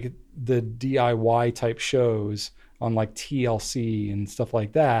about like the DIY type shows on like TLC and stuff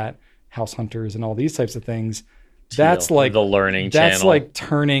like that, House Hunters and all these types of things. That's like the learning channel. That's like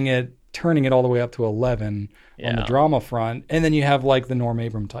turning it all the way up to 11 on the drama front. And then you have like the Norm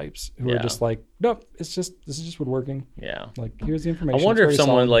Abram types who are just like, nope, this is just woodworking. Yeah. Like here's the information. I wonder if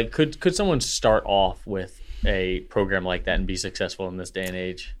someone like could someone start off with a program like that and be successful in this day and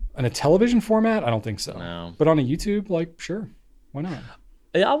age? In a television format? I don't think so. No. But on a YouTube, like sure. Why not?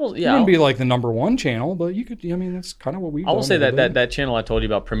 I will. Yeah, it wouldn't be like the number one channel, but you could. I mean, that's kind of what we. I will say that channel I told you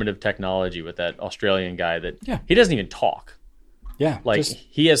about, Primitive Technology, with that Australian guy he doesn't even talk. Yeah, like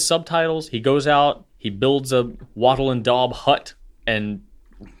he has subtitles. He goes out, he builds a wattle and daub hut and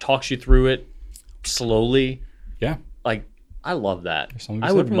talks you through it slowly. Yeah. Like, I love that. something to be I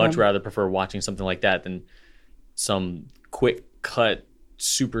said would for much that. rather prefer watching something like that than some quick cut,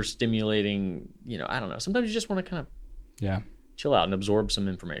 super stimulating, I don't know. Sometimes you just want to kind of Yeah. chill out and absorb some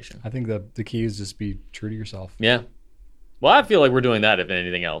information. I think the key is just be true to yourself. Yeah. Well, I feel like we're doing that if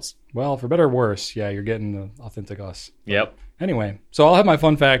anything else. Well, for better or worse, yeah, you're getting the authentic us. Yep. Anyway, so I'll have my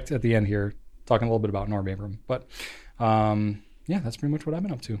fun fact at the end here, talking a little bit about Norm Abram. But yeah, that's pretty much what I've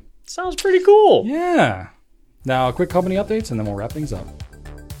been up to. Sounds pretty cool. Yeah. Now, quick company updates, and then we'll wrap things up.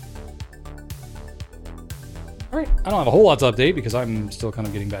 All right, I don't have a whole lot to update because I'm still kind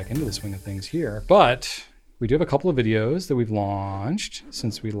of getting back into the swing of things here. But we do have a couple of videos that we've launched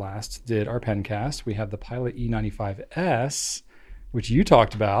since we last did our pencast. We have the Pilot E95S, which you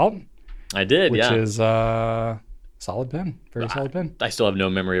talked about. I did, which yeah. is solid pen, very solid pen. I still have no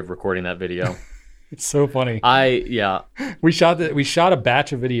memory of recording that video. It's so funny. Yeah. We shot a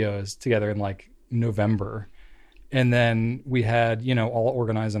batch of videos together in like November, and then we had all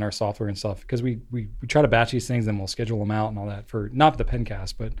organized in our software and stuff because we try to batch these things and we'll schedule them out and all that for not the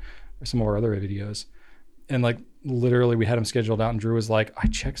pencast but for some of our other videos. And like literally we had them scheduled out, and Drew was like, "I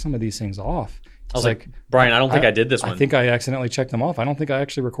checked some of these things off." I was like, Brian, I don't think I did this one. I think I accidentally checked them off. I don't think I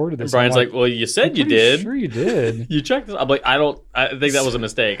actually recorded this. And Brian's like, well, you said you did. Sure you did. You checked this. I'm like, I think that was a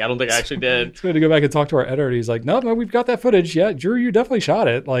mistake. I don't think I actually did. So we had to go back and talk to our editor. He's like, no, we've got that footage. Yeah, Drew, you definitely shot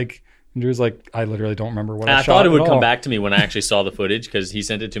it. Like, and Drew's like, I literally don't remember what I shot. I thought it would at come all. back to me when I actually saw the footage because he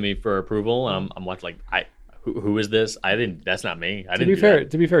sent it to me for approval. And I'm watching like, who is this? That's not me. To be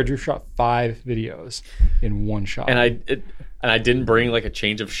fair, Drew shot 5 videos in one shot. And I didn't bring like a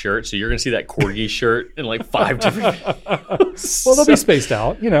change of shirt, so you're gonna see that corgi shirt in like 5 different videos. Well, they'll be spaced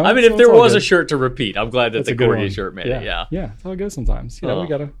out, I mean, so if there it's all was a good. shirt to repeat, I'm glad that That's the a good corgi one. shirt made it. Yeah. Yeah, that's how it goes sometimes. We Oh.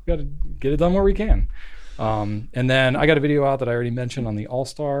 gotta get it done where we can. And then I got a video out that I already mentioned on the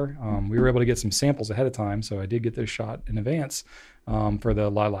All-Star. We were able to get some samples ahead of time, so I did get those shot in advance for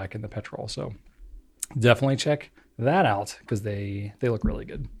the lilac and the petrol. So definitely check that out because they look really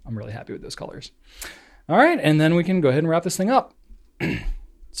good. I'm really happy with those colors. All right, and then we can go ahead and wrap this thing up.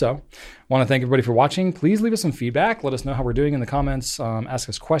 So, want to thank everybody for watching. Please leave us some feedback. Let us know how we're doing in the comments. Ask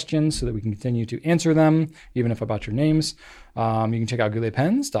us questions so that we can continue to answer them, even if about your names. You can check out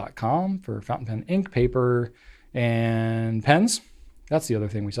gouletpens.com for fountain pen, ink, paper, and pens. That's the other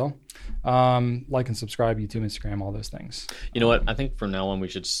thing we sell. Like and subscribe, YouTube, Instagram, all those things. You know what? I think from now on we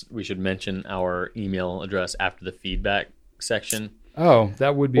should mention our email address after the feedback section. Oh,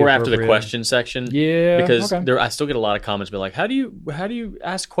 that would be or after the appropriate. question section. Yeah, because okay. I still get a lot of comments be like, how do you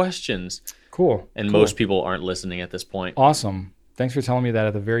ask questions? Cool. And cool. most people aren't listening at this point. Awesome. Thanks for telling me that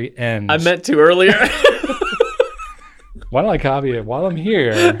at the very end. I meant to earlier. Why don't I copy it while I'm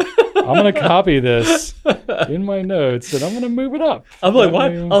here? I'm going to copy this in my notes and I'm going to move it up. I'm like,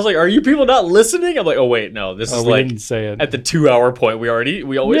 what? I was like, are you people not listening? I'm like, oh wait, no, this is we like didn't say it. at the 2-hour point. We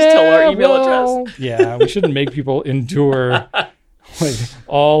always tell our email address. Yeah, we shouldn't make people endure like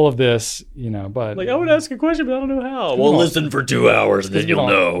all of this, but Like, I would ask a question, but I don't know how. We Well, don't- listen for 2 hours, and then you'll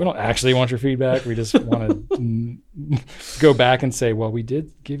we know. don't actually want your feedback. We just want to go back and say, well, we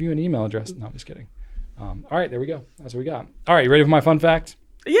did give you an email address. No, I'm just kidding. All right, there we go. That's what we got. All right, you ready for my fun fact?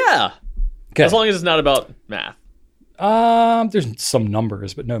 Yeah. Okay. As long as it's not about math. There's some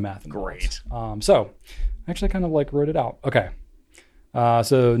numbers, but no math involved. Great. So actually kind of like wrote it out. Okay.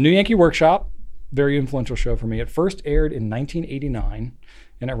 So New Yankee Workshop, very influential show for me. It first aired in 1989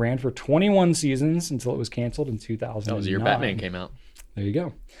 and it ran for 21 seasons until it was canceled in 2009. That was the year Batman came out. There you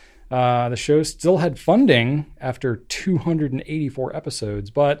go. The show still had funding after 284 episodes,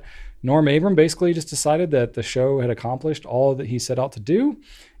 but Norm Abram basically just decided that the show had accomplished all that he set out to do,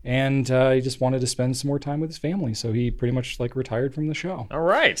 and he just wanted to spend some more time with his family, so he pretty much like retired from the show. All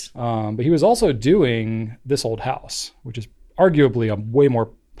right. But he was also doing This Old House, which is arguably a way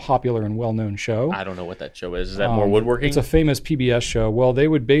more popular and well-known show. I don't know what that show is. Is that more woodworking? It's a famous PBS show. Well, they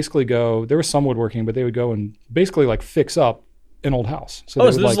would basically go, there was some woodworking, but they would go and basically like fix up an old house. so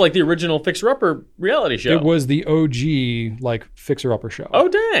this is like the original Fixer Upper reality show. It was the OG like Fixer Upper show. Oh,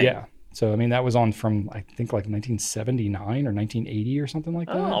 dang. Yeah. So I mean that was on from I think like 1979 or 1980 or something like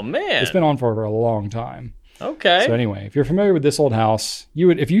that. Oh, man. It's been on for a long time. Okay. So anyway, if you're familiar with This Old House, you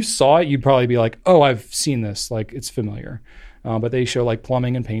would, if you saw it, you'd probably be like, "Oh, I've seen this. Like it's familiar." But they show like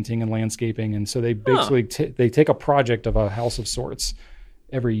plumbing and painting and landscaping, and so they basically they take a project of a house of sorts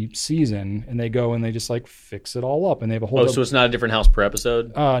every season, and they go and they just like fix it all up, and they have a whole. Oh, so it's not a different house per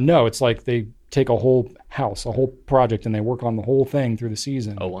episode? No, it's like they take a whole house, a whole project, and they work on the whole thing through the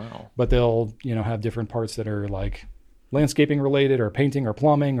season. Oh, wow. But they'll have different parts that are like landscaping related, or painting, or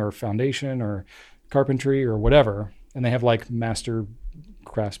plumbing, or foundation, or carpentry, or whatever, and they have like master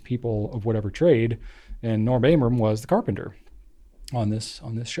craftspeople of whatever trade, and Norm Abram was the carpenter on this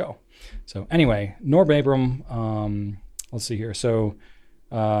show. So anyway, Norm Abram, let's see here. So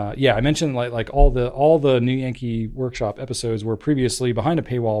I mentioned like all the New Yankee Workshop episodes were previously behind a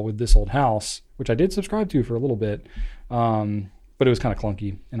paywall with This Old House, which I did subscribe to for a little bit, but it was kind of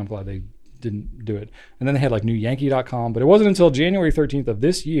clunky, and I'm glad they didn't do it. And then they had like newyankee.com, but it wasn't until January 13th of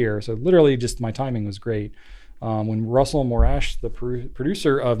this year, so literally just my timing was great, when Russell Morash, the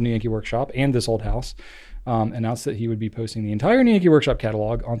producer of New Yankee Workshop and This Old House, announced that he would be posting the entire New Yankee Workshop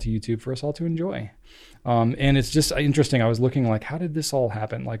catalog onto YouTube for us all to enjoy. And it's just interesting. I was looking like, how did this all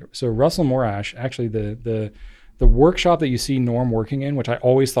happen? Like, so Russell Morash, actually the workshop that you see Norm working in, which I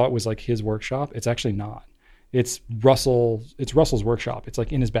always thought was like his workshop, it's actually not. It's Russell's workshop. It's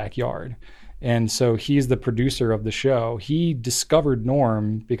like in his backyard. And so he's the producer of the show. He discovered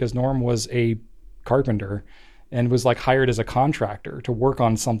Norm because Norm was a carpenter and was like hired as a contractor to work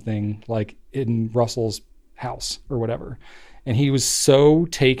on something like in Russell's house or whatever. And he was so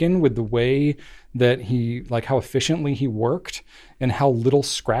taken with the way that he, like how efficiently he worked and how little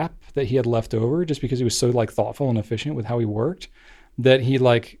scrap that he had left over, just because he was so like thoughtful and efficient with how he worked, that he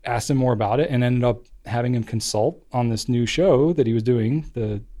like asked him more about it and ended up having him consult on this new show that he was doing,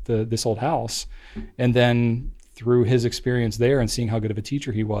 the This Old House. And then through his experience there and seeing how good of a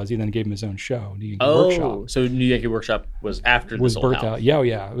teacher he was, he then gave him his own show, New Yankee Workshop. So New Yankee Workshop was after This Old House. Out.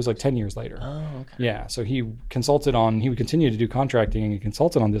 Yeah. It was like 10 years later. Oh, okay. Yeah. So he would continue to do contracting and he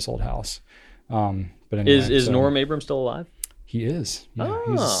consulted on This Old House. But anyway, is Norm Abram still alive? He is. Yeah.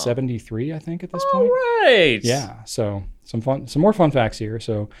 Oh. He's 73, I think, at this All point. right. Yeah. So some more fun facts here.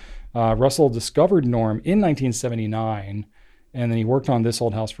 So Russell discovered Norm in 1979, and then he worked on This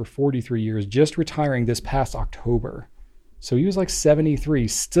Old House for 43 years, just retiring this past October. So he was like 73,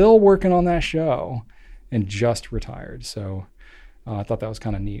 still working on that show, and just retired. So I thought that was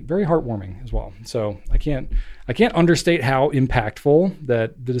kind of neat. Very heartwarming as well. So I can't understate how impactful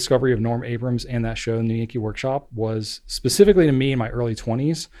that the discovery of Norm Abrams and that show, New Yankee Workshop, was specifically to me in my early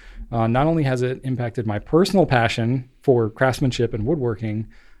 20s. Not only has it impacted my personal passion for craftsmanship and woodworking,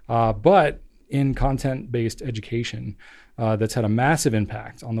 but in content-based education, that's had a massive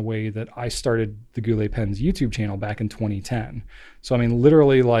impact on the way that I started the Goulet Pens YouTube channel back in 2010. So I mean,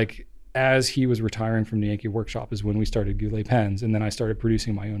 literally, like, as he was retiring from the Yankee Workshop is when we started Goulet Pens, and then I started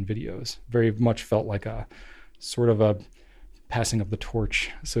producing my own videos. Very much felt like a sort of a passing of the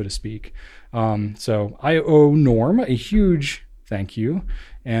torch, so to speak. So I owe Norm a huge thank you.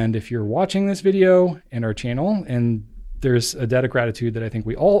 And if you're watching this video and our channel, and there's a debt of gratitude that I think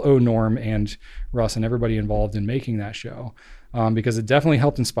we all owe Norm and Russ and everybody involved in making that show, because it definitely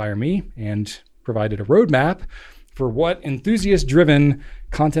helped inspire me and provided a roadmap for what enthusiast-driven,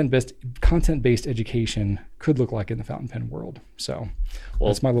 content-based education could look like in the fountain pen world. So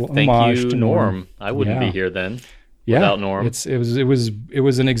that's my little homage to Norm. I wouldn't be here then without Norm. It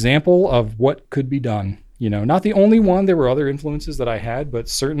was an example of what could be done. You know, not the only one. There were other influences that I had, but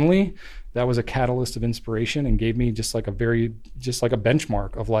certainly that was a catalyst of inspiration and gave me just like a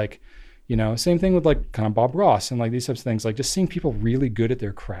benchmark of, like, you know, same thing with like kind of Bob Ross and like these types of things, like just seeing people really good at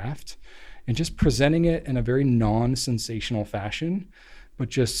their craft and just presenting it in a very non-sensational fashion, but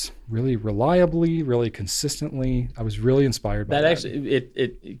just really reliably, really consistently. I was really inspired by that.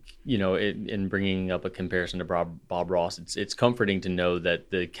 Actually, in bringing up a comparison to Bob Ross, it's comforting to know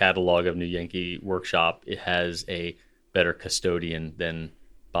that the catalog of New Yankee Workshop, it has a better custodian than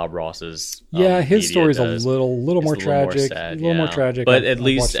Bob Ross's. His story is a little more tragic, more tragic. But at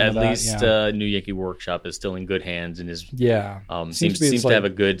least New Yankee Workshop is still in good hands and is seems to have a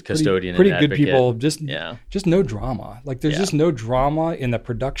good custodian, pretty and good advocate. people. Just no drama. Like there's just no drama in the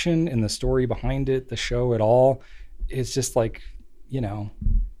production, in the story behind it, the show at all. It's just like, you know,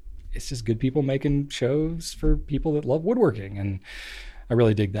 it's just good people making shows for people that love woodworking, and I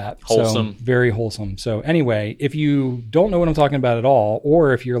really dig that. Wholesome. So, very wholesome. So anyway, if you don't know what I'm talking about at all,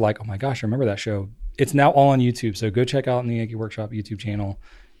 or if you're like, oh my gosh, I remember that show, it's now all on YouTube. So go check out the Yankee Workshop YouTube channel.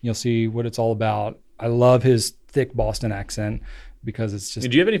 You'll see what it's all about. I love his thick Boston accent because it's just.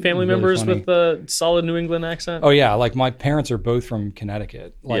 Do you have any family really members funny. with a solid New England accent? Oh yeah, like my parents are both from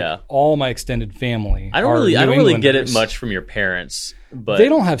Connecticut. Like all my extended family. I don't really get it much from your parents. But they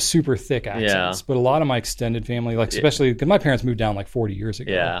don't have super thick accents, but a lot of my extended family, like especially because my parents moved down like 40 years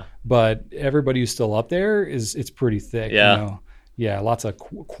ago. Yeah. But everybody who's still up there it's pretty thick. Yeah. You know? Yeah, lots of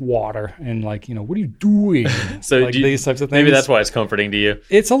quarter and like, you know, what are you doing? So like these types of things. Maybe that's why it's comforting to you.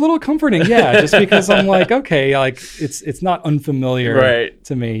 It's a little comforting, yeah, just because I'm like, okay, like it's not unfamiliar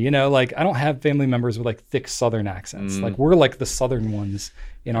to me. You know, like I don't have family members with like thick Southern accents. Like we're like the Southern ones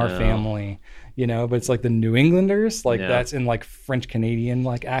in our family, you know, but it's like the New Englanders, like that's in like French Canadian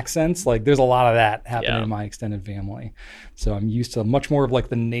like accents. Like there's a lot of that happening in my extended family. So I'm used to much more of like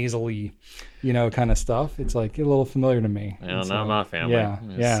the nasally, you know, kind of stuff. It's like a little familiar to me. Yeah, not my family.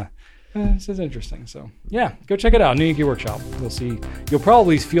 Yeah. This is interesting. So yeah, go check it out. New Yankee Workshop. You'll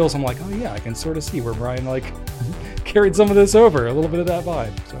probably feel some like, oh yeah, I can sort of see where Brian like carried some of this over, a little bit of that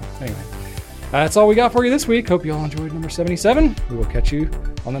vibe. So anyway, that's all we got for you this week. Hope you all enjoyed number 77. We will catch you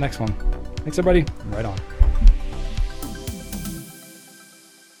on the next one. Thanks everybody. Right on.